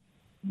 Hi.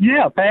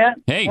 Yeah, Pat.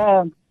 Hey.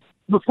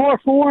 Before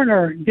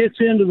Foreigner gets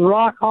into the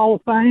Rock Hall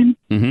of Fame,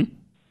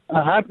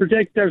 I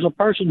predict there's a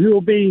person who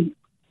will be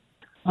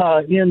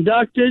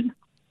inducted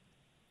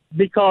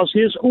because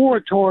his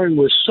oratory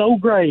was so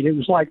great. It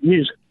was like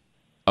music.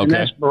 Okay. And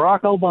that's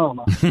Barack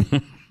Obama.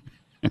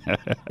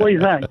 What do you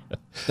think?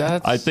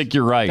 I think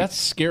you're right. That's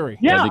scary.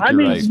 Yeah, I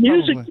mean, right.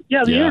 Music. Probably.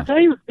 Yeah, the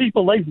entertainment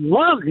people, they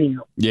love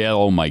him. Yeah,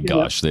 oh my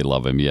gosh, they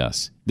love him,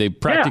 yes. They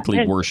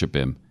practically worship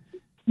him.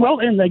 Well,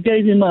 and they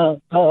gave him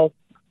a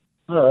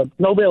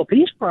Nobel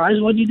Peace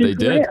Prize. What did you do they for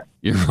did. that?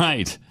 You're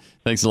right.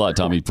 Thanks a lot,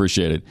 Tommy.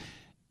 Appreciate it.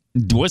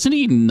 Wasn't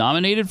he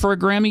nominated for a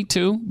Grammy,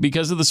 too,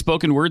 because of the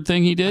spoken word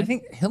thing he did? I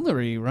think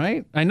Hillary,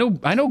 right? I know.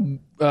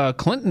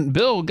 Clinton,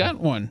 Bill got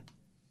one,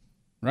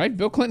 right?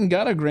 Bill Clinton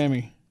got a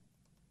Grammy.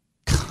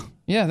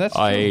 Yeah, that's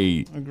true.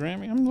 A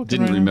Grammy. I'm looking.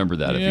 Didn't remember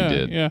that if he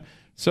did. Yeah.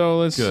 So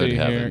let's see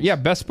here. Yeah,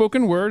 Best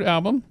Spoken Word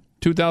album,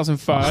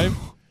 2005.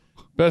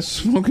 Best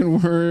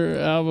Spoken Word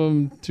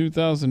album,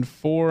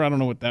 2004. I don't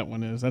know what that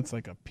one is. That's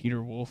like a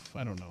Peter Wolf.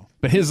 I don't know.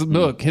 But his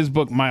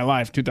book, My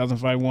Life,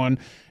 2005 won,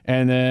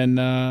 and then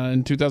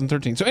in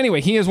 2013. So anyway,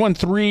 he has won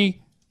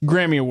 3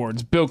 Grammy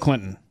Awards. Bill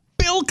Clinton.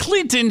 Bill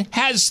Clinton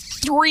has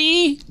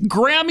 3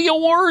 Grammy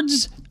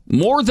Awards?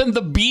 More than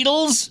the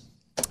Beatles?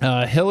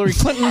 Hillary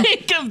Clinton.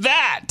 Think of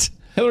that.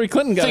 Hillary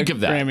Clinton got a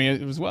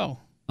Grammy as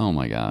well. Oh,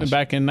 my gosh.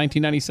 Back in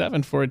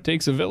 1997 for It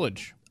Takes a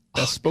Village.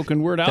 Best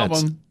Spoken Word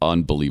album. That's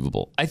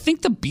unbelievable. I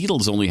think the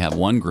Beatles only have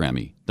 1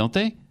 Grammy, don't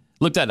they?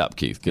 Look that up,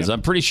 Keith, because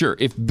I'm pretty sure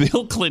if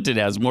Bill Clinton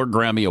has more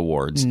Grammy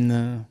Awards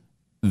than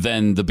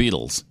the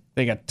Beatles.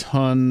 They got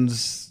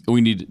tons.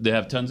 They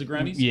have tons of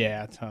Grammys?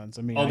 Yeah, tons.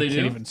 I mean, I can't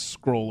even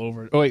scroll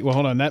over it. Oh, wait, well,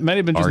 hold on. That might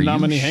have been just a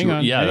nominee. Sure? Hang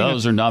on. Yeah,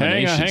 those are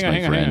nominations,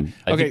 my friend.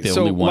 Okay,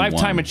 so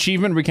Lifetime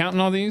Achievement, are we counting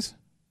all these?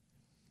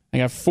 I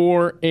got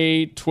 4,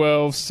 8,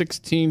 12,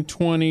 16,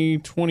 20,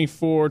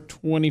 24,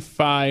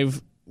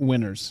 25,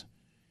 winners.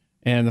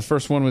 And the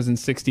first one was in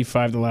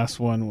 65. The last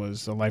one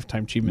was a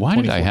Lifetime Achievement. Why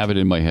did I have it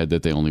in my head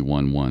that they only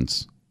won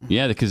once?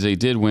 Yeah, because they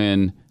did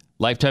win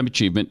Lifetime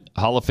Achievement,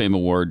 Hall of Fame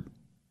Award.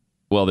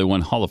 Well, they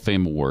won Hall of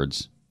Fame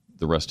awards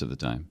the rest of the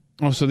time.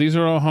 Oh, so these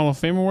are all Hall of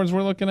Fame awards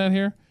we're looking at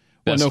here?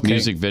 Best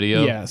music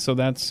video. Yeah, so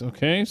that's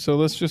okay. So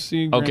let's just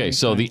see. Okay,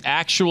 so the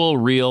actual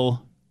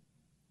real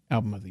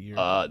album of the year.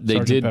 They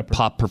Sgt. did Pepper.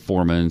 Pop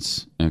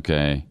Performance.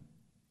 Okay.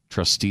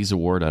 Trustees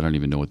Award. I don't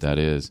even know what that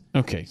is.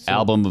 Okay. So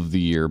Album of the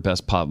Year.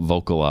 Best Pop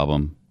Vocal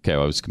Album. Okay,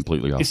 I was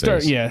completely off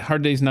base. Yeah,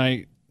 Hard Day's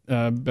Night,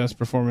 Best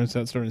Performance.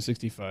 That started in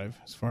 65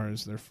 as far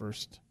as their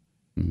first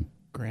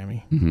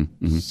Grammy.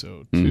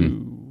 So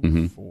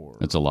 2, 4.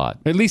 That's a lot.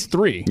 At least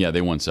 3. Yeah,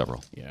 they won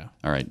several. Yeah.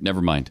 All right,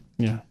 never mind.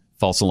 Yeah.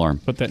 False alarm.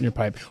 Put that in your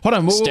pipe. Hold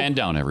on. Stand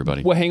down,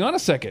 everybody. Well, hang on a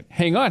second.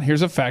 Hang on.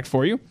 Here's a fact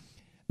for you.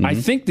 I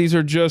think these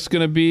are just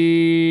going to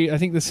be,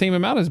 the same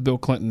amount as Bill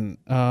Clinton.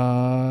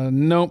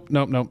 Nope.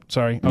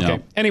 Sorry. Okay.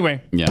 No.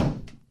 Anyway. Yeah.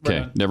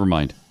 Okay. Never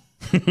mind.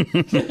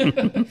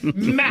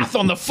 Math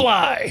on the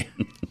fly.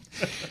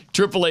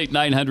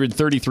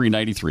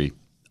 888-900-3393.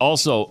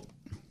 Also,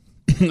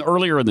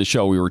 earlier in the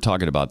show, we were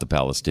talking about the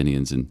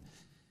Palestinians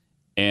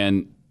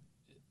and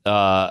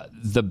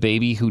the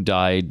baby who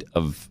died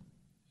of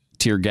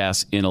tear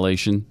gas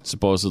inhalation,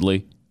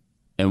 supposedly.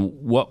 And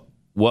what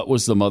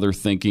was the mother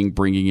thinking,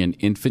 bringing an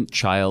infant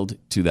child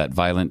to that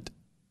violent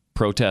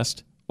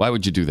protest? Why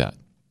would you do that?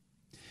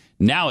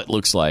 Now it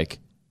looks like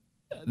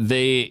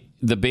the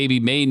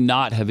baby may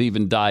not have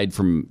even died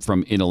from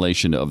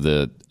inhalation of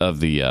the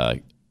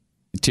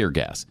tear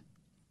gas.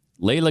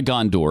 Layla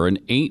Gondor, an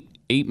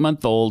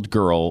 8-month-old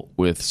girl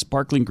with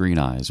sparkling green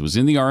eyes, was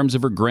in the arms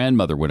of her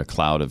grandmother when a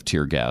cloud of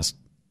tear gas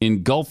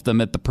engulfed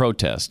them at the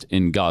protest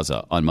in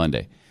Gaza on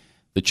Monday.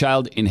 The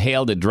child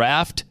inhaled a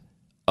draft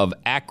of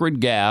acrid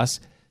gas,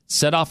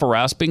 set off a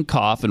rasping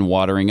cough and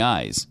watering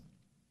eyes.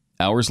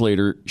 Hours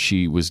later,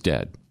 she was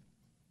dead.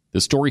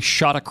 The story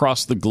shot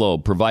across the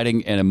globe,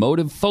 providing an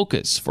emotive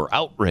focus for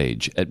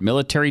outrage at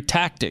military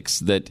tactics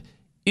that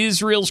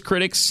Israel's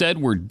critics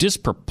said were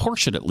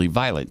disproportionately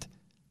violent.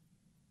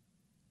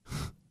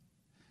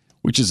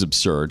 Which is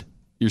absurd.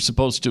 You're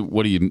supposed to,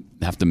 what do you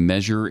have to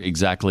measure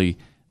exactly?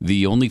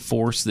 The only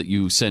force that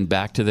you send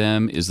back to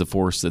them is the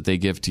force that they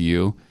give to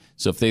you.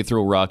 So if they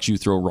throw rocks, you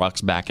throw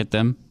rocks back at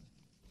them.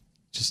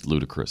 Just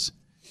ludicrous.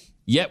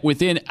 Yet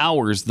within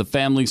hours, the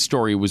family's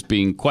story was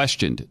being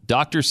questioned.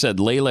 Doctors said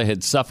Layla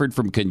had suffered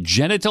from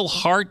congenital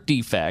heart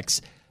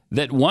defects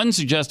that one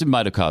suggested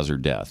might have caused her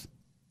death.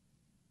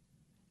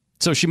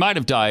 So she might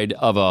have died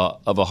of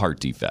a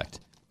heart defect.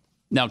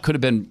 Now, it could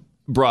have been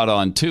brought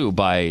on, too,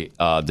 by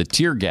the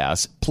tear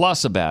gas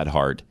plus a bad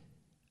heart.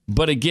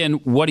 But again,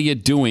 what are you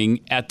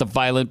doing at the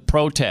violent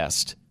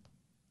protest?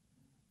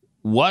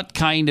 What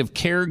kind of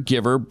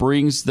caregiver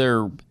brings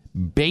their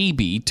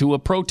baby to a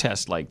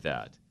protest like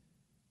that?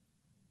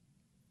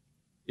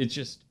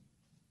 It's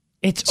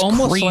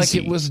almost crazy. like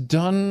it was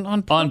done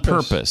on purpose. On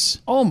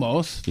purpose.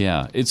 Almost.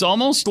 Yeah. It's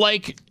almost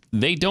like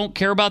they don't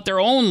care about their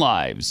own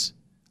lives,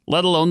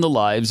 let alone the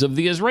lives of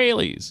the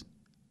Israelis.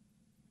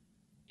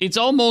 It's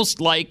almost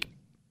like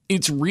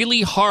it's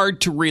really hard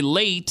to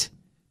relate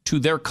to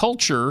their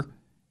culture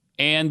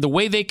and the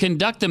way they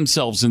conduct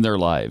themselves in their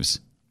lives.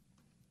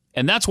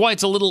 And that's why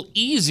it's a little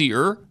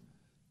easier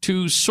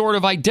to sort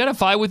of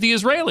identify with the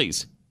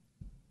Israelis.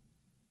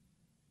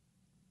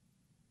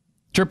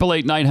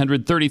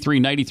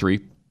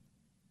 888-900-3393.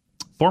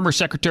 Former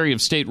Secretary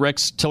of State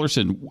Rex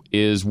Tillerson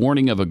is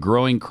warning of a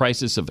growing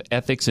crisis of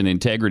ethics and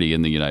integrity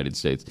in the United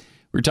States.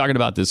 We were talking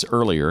about this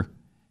earlier,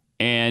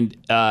 and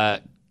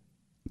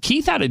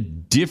Keith had a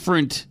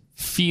different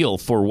feel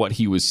for what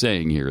he was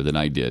saying here than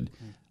I did.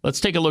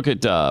 Let's take a look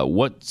at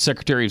what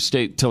Secretary of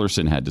State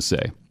Tillerson had to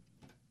say.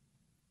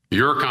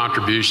 Your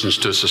contributions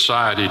to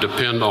society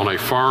depend on a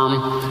firm,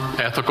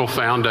 ethical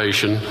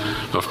foundation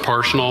of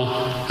personal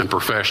and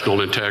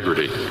professional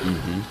integrity.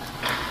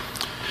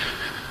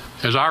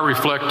 As I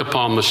reflect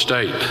upon the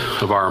state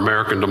of our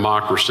American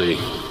democracy,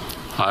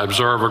 I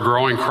observe a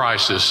growing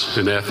crisis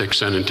in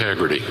ethics and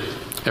integrity.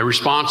 A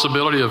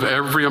responsibility of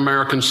every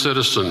American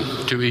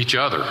citizen to each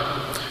other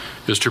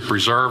is to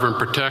preserve and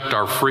protect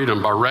our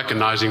freedom by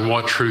recognizing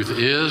what truth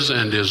is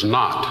and is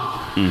not,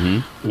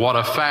 what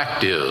a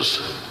fact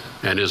is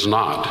and is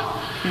not,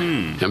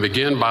 and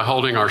begin by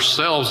holding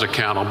ourselves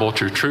accountable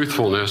to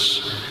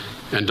truthfulness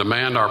and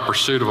demand our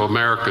pursuit of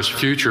America's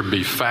future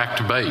be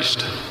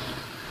fact-based,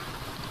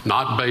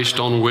 not based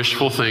on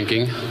wishful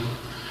thinking,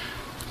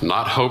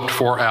 not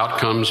hoped-for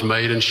outcomes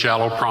made in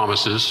shallow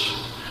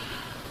promises,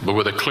 but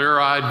with a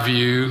clear-eyed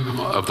view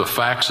of the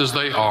facts as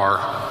they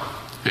are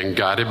and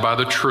guided by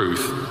the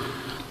truth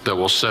that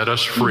will set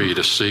us free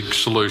to seek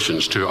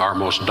solutions to our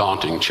most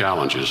daunting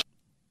challenges.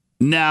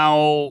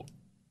 Now,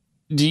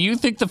 do you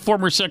think the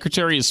former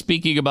secretary is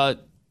speaking about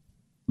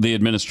the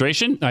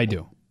administration? I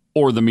do.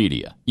 Or the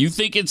media? You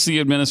think it's the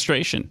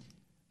administration?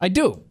 I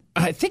do.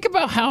 I think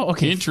about how...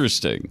 Okay,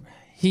 interesting.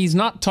 He's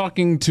not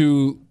talking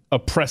to a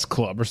press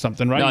club or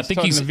something, right? No, I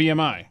think he's to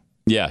VMI.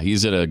 Yeah,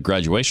 he's at a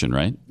graduation,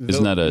 right?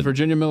 Isn't that a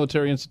Virginia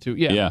Military Institute?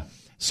 Yeah. Yeah.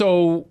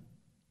 So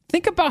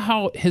think about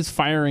how his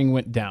firing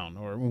went down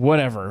or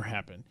whatever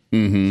happened.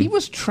 Mm-hmm. He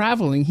was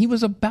traveling. He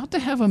was about to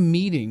have a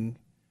meeting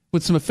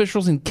with some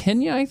officials in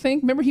Kenya, I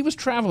think. Remember, he was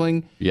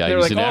traveling. Yeah, They're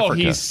he was like, in oh,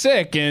 Africa. he's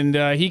sick and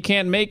he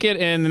can't make it.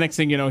 And the next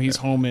thing you know, he's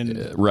home.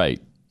 And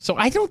right. So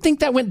I don't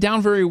think that went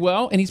down very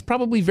well. And he's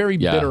probably very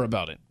bitter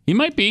about it. He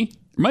might be.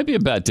 There might be a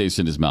bad taste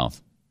in his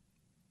mouth.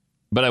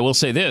 But I will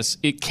say this.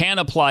 It can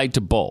apply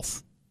to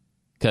both.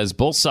 Because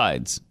both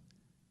sides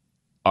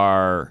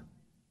are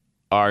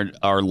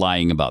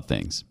lying about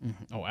things.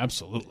 Mm-hmm. Oh,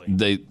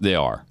 absolutely. They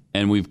are.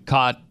 And we've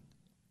caught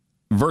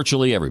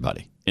virtually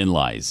everybody in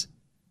lies,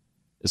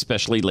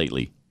 especially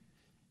lately.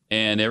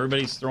 And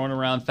everybody's throwing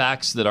around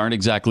facts that aren't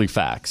exactly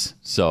facts.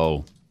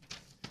 So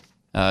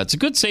it's a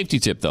good safety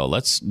tip, though.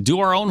 Let's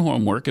do our own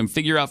homework and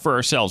figure out for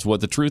ourselves what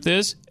the truth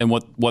is and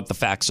what the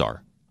facts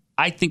are.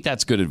 I think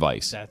that's good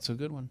advice. That's a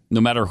good one.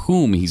 No matter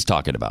whom he's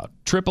talking about.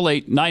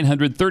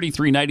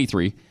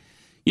 888-900-3393.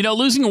 You know,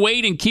 losing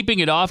weight and keeping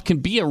it off can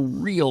be a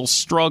real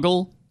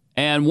struggle.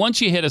 And once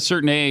you hit a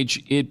certain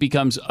age, it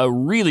becomes a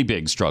really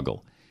big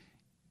struggle.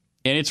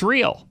 And it's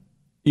real.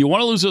 You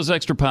want to lose those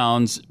extra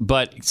pounds,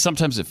 but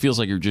sometimes it feels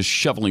like you're just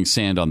shoveling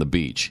sand on the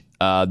beach.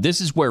 This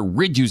is where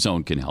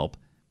Riduzone can help.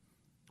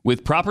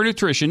 With proper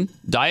nutrition,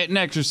 diet, and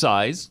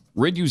exercise,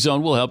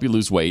 Riduzone will help you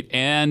lose weight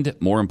and,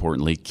 more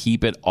importantly,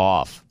 keep it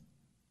off.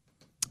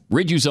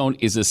 Riduzone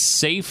is a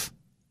safe,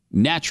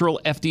 natural,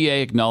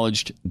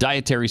 FDA-acknowledged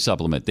dietary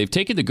supplement. They've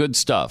taken the good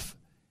stuff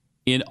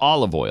in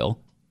olive oil,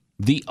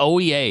 the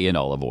OEA in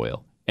olive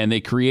oil, and they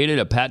created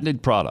a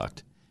patented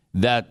product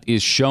that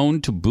is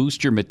shown to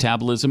boost your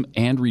metabolism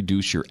and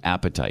reduce your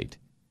appetite.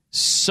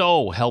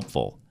 So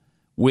helpful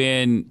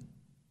when,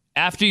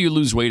 after you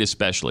lose weight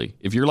especially,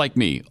 if you're like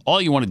me,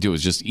 all you want to do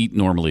is just eat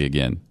normally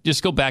again.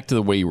 Just go back to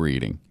the way you were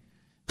eating.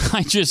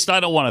 I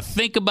don't want to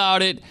think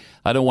about it.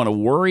 I don't want to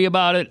worry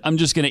about it. I'm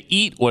just going to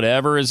eat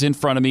whatever is in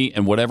front of me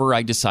and whatever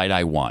I decide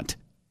I want.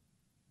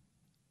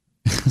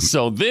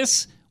 So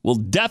this will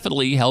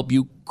definitely help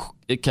you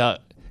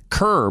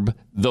curb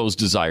those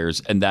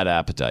desires and that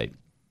appetite.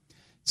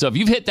 So if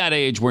you've hit that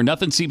age where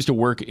nothing seems to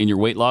work in your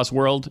weight loss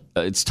world,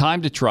 it's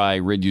time to try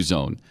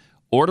Riduzone.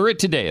 Order it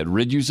today at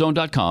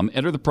Riduzone.com.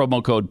 Enter the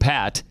promo code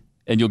PAT,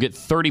 and you'll get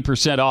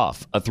 30%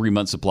 off a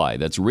 3-month supply.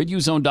 That's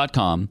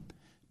Riduzone.com.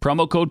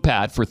 Promo code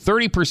PAT for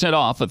 30%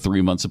 off a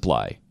 3-month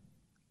supply.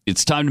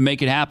 It's time to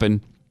make it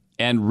happen,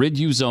 and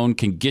Riduzone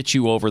can get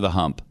you over the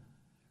hump.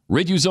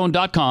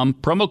 Riduzone.com,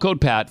 promo code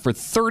PAT for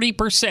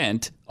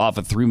 30% off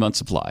a 3-month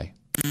supply.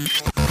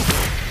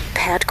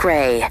 Pat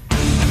Gray,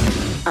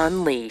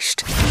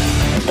 Unleashed.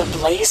 The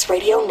Blaze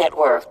Radio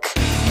Network.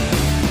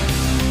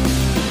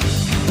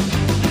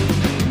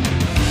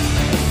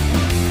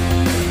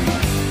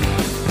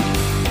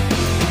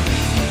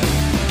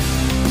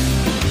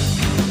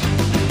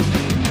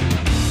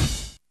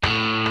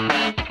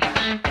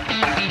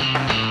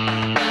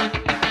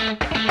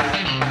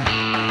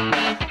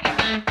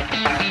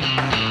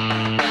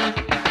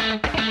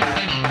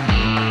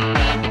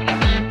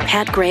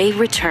 Pat Gray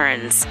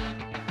returns.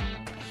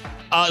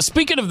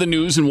 Speaking of the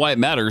news and why it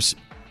matters,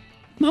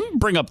 I'm going to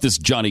bring up this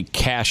Johnny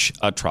Cash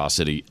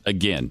atrocity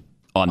again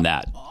on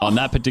that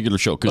particular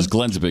show, because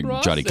Glenn's a big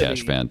Johnny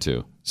Cash fan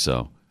too.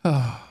 So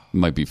it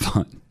might be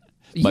fun.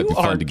 Might be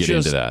fun to get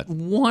into that.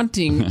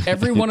 Wanting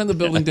everyone in the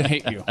building to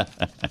hate you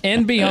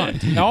and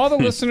beyond. All the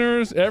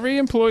listeners, every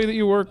employee that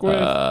you work with,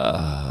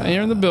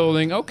 you're in the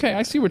building. Okay,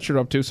 I see what you're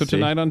up to. So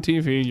tonight on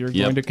TV, you're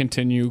going to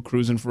continue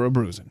cruising for a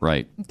bruising.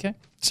 Right. Okay.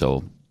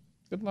 So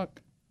good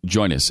luck.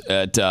 Join us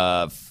at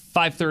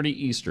 5:30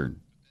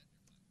 Eastern.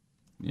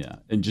 Yeah,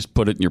 and just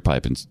put it in your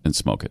pipe and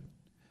smoke it.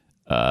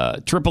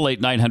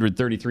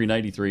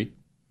 888-900-3393.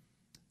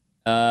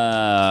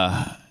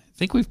 I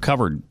think we've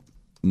covered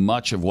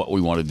much of what we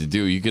wanted to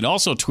do. You can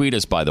also tweet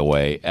us, by the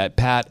way, at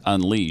Pat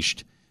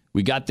Unleashed.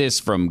 We got this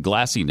from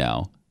Glassy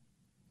Now,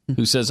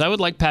 who says, I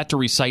would like Pat to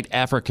recite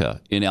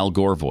Africa in Al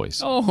Gore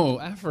voice. Oh,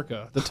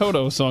 Africa. The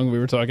Toto song we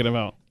were talking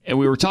about. And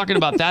we were talking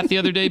about that the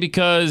other day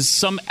because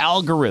some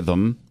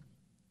algorithm,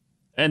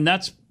 and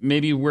that's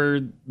maybe where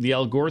the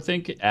Al Gore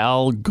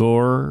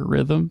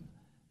algorithm,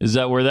 is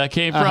that where that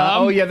came from?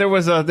 Oh yeah, there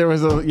was a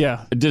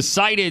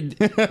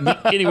decided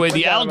anyway.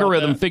 The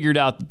algorithm figured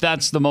out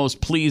that's the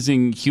most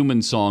pleasing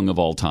human song of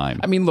all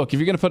time. I mean, look, if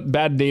you're going to put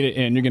bad data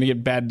in, you're going to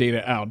get bad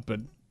data out. But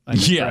I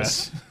digress.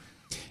 Yes.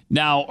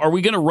 Now, are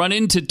we going to run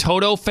into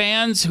Toto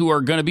fans who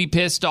are going to be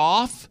pissed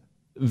off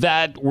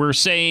that we're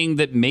saying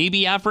that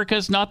maybe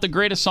Africa's not the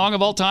greatest song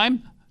of all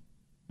time?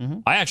 Mm-hmm.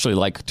 I actually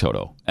like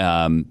Toto,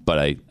 but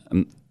I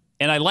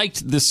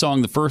liked this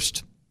song the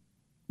first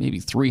maybe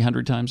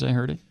 300 times I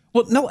heard it.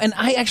 Well, no, and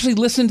I actually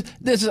listened.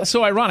 This is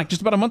so ironic.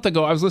 Just about a month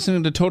ago, I was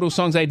listening to Toto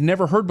songs I'd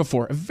never heard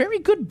before. A very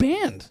good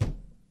band.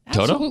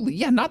 Toto? Absolutely.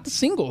 Yeah, not the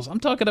singles. I'm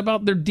talking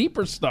about their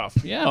deeper stuff.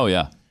 Yeah. Oh,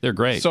 yeah. They're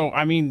great. So,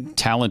 I mean...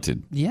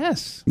 Talented.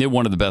 Yes. They're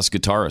one of the best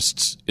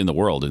guitarists in the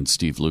world, in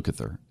Steve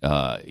Lukather.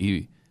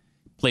 He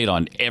played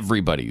on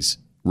everybody's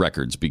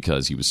records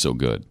because he was so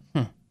good.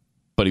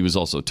 But but he was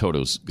also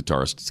Toto's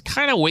guitarist. It's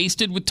kind of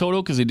wasted with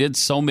Toto because he did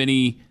so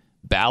many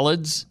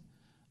ballads,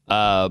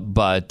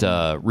 but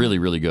really,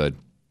 really good.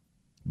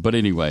 But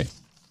anyway,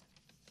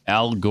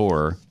 Al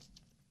Gore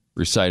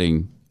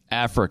reciting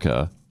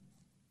Africa.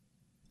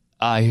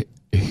 I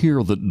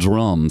hear the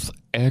drums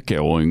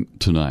echoing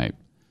tonight,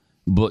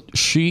 but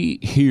she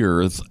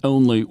hears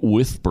only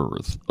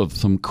whispers of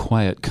some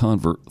quiet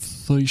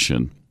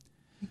conversation.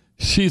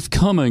 She's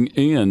coming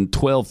in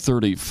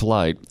 12:30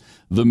 flight.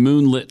 The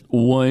moonlit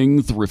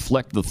wings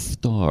reflect the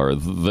stars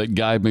that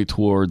guide me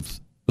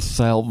towards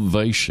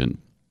salvation.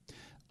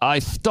 I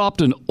stopped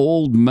an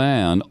old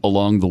man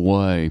along the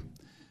way,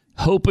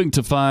 hoping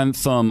to find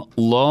some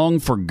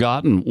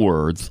long-forgotten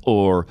words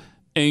or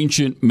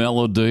ancient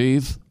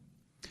melodies.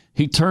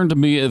 He turned to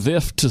me as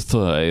if to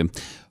say,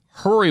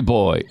 "Hurry,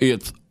 boy,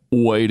 it's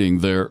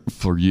waiting there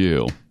for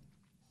you."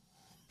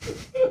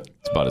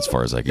 It's about as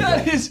far as I can go.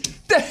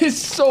 That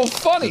is so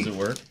funny. Does it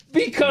work?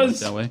 Because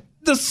that way?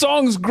 the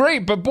song's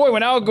great, but boy,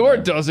 when Al Gore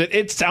does it,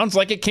 it sounds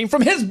like it came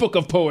from his book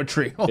of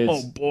poetry.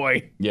 Oh,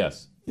 boy.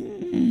 Yes.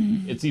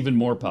 It's even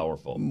more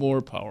powerful.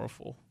 More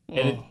powerful.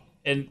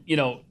 And you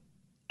know,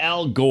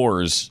 Al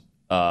Gore's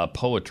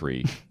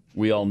poetry,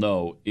 we all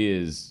know,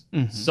 is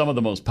some of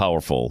the most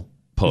powerful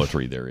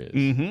poetry there is.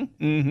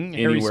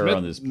 Anywhere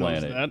on this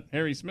planet. Knows that.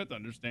 Harry Smith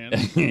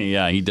understands.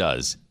 Yeah, he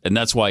does. And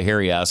that's why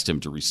Harry asked him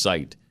to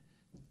recite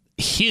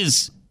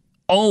his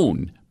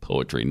own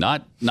poetry,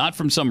 not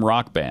from some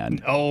rock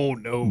band. Oh,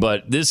 no.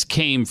 But this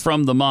came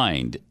from the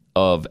mind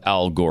of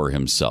Al Gore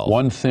himself.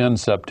 One thin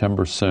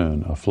September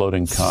soon, a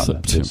floating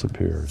continent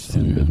disappears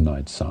in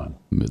midnight sun.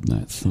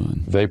 Midnight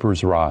sun.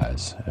 Vapors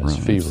rise as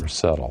fever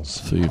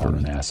settles on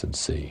an acid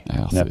sea.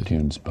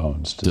 Neptune's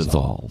bones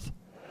dissolve.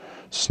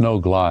 Snow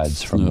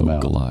glides from the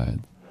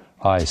mountain.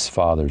 Ice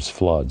fathers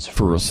floods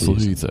for a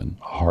season.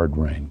 Hard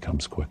rain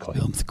comes quickly.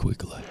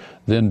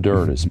 Then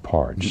dirt is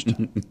parched.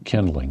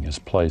 Kindling is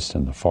placed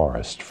in the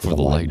forest for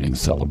the lightning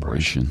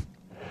celebration.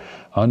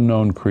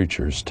 Unknown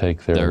creatures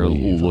take their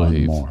leave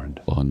unmourned.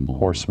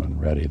 Horsemen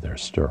ready their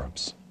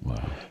stirrups.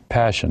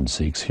 Passion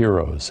seeks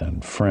heroes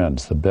and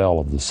friends. The bell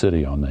of the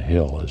city on the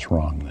hill is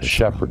rung. The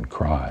shepherd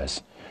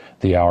cries.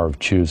 The hour of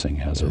choosing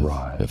has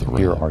arrived.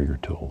 Here are your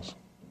tools.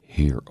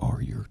 Here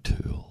are your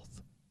tools.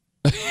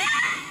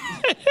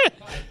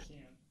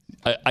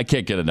 I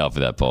can't get enough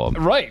of that poem.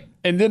 Right.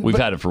 And then we've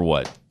had it for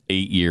what?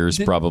 8 years,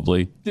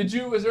 probably. Is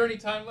there any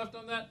time left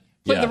on that?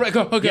 Yeah.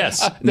 Okay.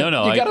 Yes. No.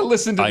 You got to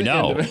listen to the end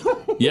of it.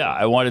 Yeah,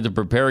 I wanted to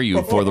prepare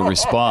you for the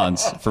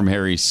response from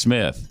Harry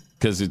Smith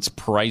because it's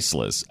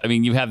priceless. I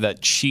mean, you have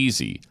that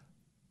cheesy,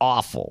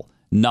 awful,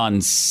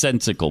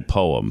 nonsensical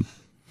poem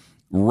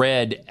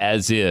read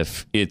as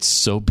if it's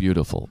so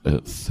beautiful.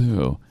 It's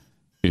so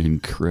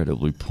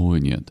incredibly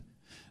poignant.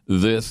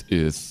 These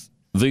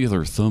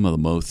are some of the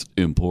most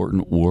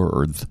important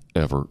words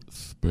ever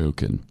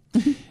spoken.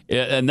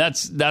 And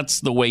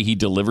that's the way he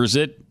delivers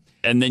it.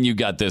 And then you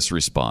got this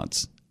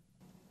response.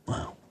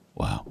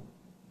 Wow.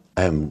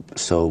 I'm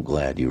so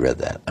glad you read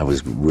that.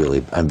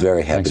 I'm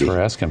very happy. Thanks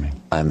for asking me.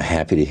 I'm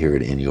happy to hear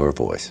it in your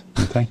voice.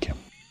 Thank you.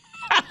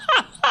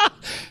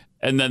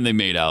 And then they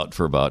made out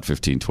for about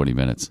 15, 20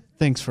 minutes.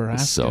 Thanks for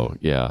asking. So,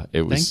 yeah,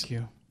 it was. Thank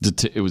you.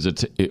 It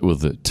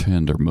was a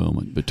tender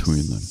moment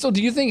between them. So,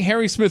 do you think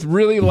Harry Smith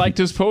really liked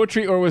his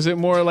poetry, or was it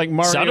more like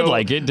Mario? Sounded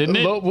like it, didn't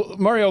it?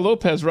 Mario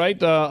Lopez, right?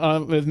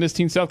 With Miss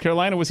Teen South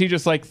Carolina, was he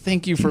just like,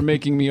 "Thank you for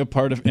making me a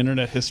part of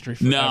internet history"?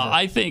 Forever? No,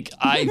 I think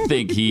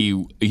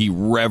he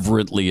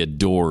reverently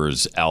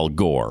adores Al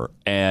Gore,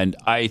 and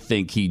I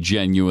think he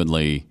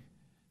genuinely,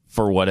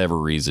 for whatever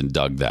reason,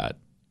 dug that.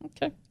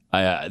 Okay.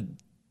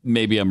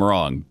 Maybe I'm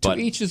wrong, but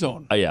to each his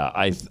own. Yeah,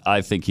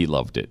 I think he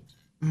loved it.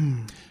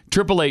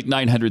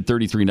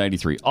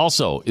 888-900-3393.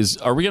 Also,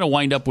 are we going to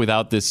wind up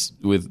without this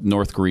with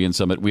North Korean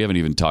summit? We haven't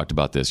even talked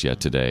about this yet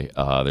today.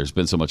 There's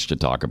been so much to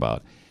talk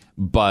about.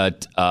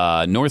 But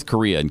North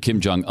Korea and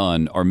Kim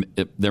Jong-un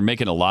they're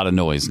making a lot of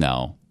noise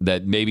now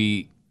that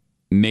maybe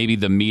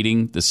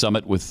the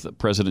summit with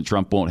President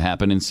Trump won't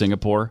happen in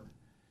Singapore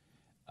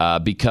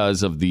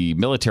because of the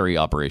military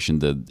operation,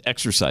 the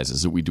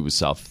exercises that we do with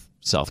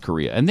South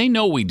Korea. And they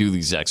know we do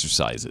these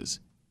exercises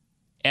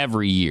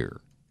every year.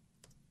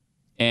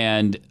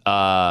 And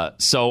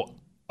so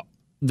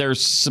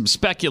there's some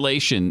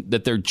speculation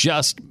that they're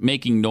just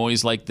making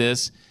noise like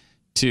this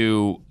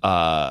to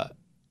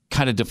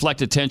kind of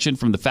deflect attention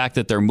from the fact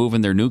that they're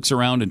moving their nukes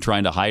around and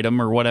trying to hide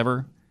them or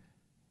whatever.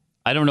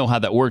 I don't know how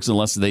that works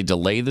unless they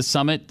delay the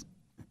summit.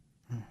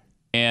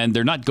 And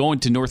they're not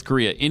going to North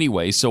Korea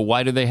anyway, so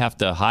why do they have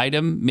to hide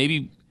them?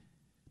 Maybe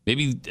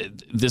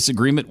this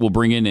agreement will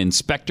bring in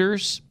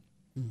inspectors,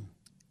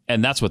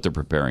 and that's what they're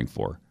preparing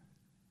for.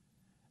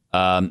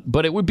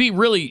 But it would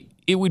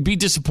be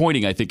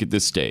disappointing, I think, at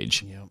this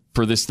stage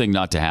for this thing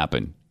not to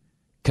happen,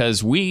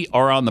 because we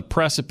are on the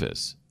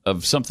precipice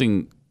of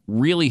something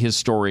really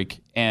historic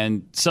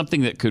and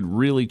something that could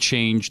really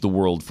change the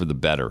world for the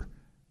better.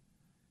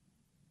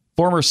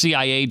 Former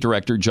CIA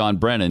Director John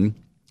Brennan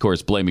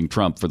course, blaming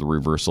Trump for the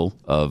reversal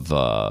of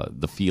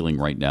the feeling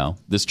right now.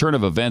 This turn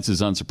of events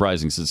is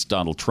unsurprising since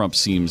Donald Trump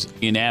seems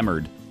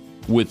enamored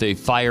with a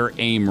fire,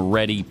 aim,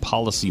 ready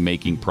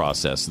policymaking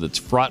process that's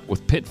fraught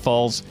with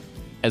pitfalls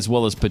as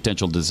well as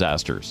potential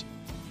disasters.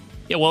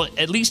 Yeah, well,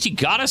 at least he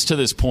got us to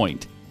this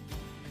point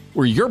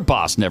where your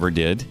boss never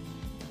did.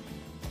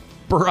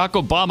 Barack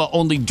Obama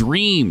only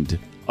dreamed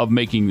of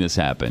making this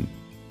happen.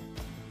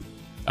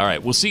 All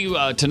right, we'll see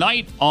you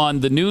tonight on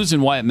the news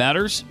and why it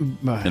matters.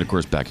 And, of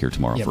course, back here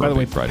tomorrow for by the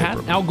way, Friday.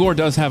 Al Gore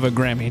does have a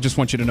Grammy. I just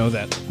want you to know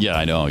that. Yeah,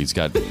 I know. He's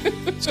got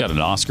an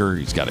Oscar.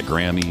 He's got a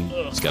Grammy.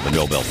 He's got a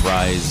Nobel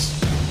Prize.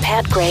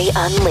 Pat Gray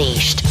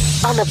Unleashed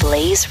on the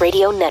Blaze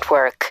Radio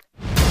Network.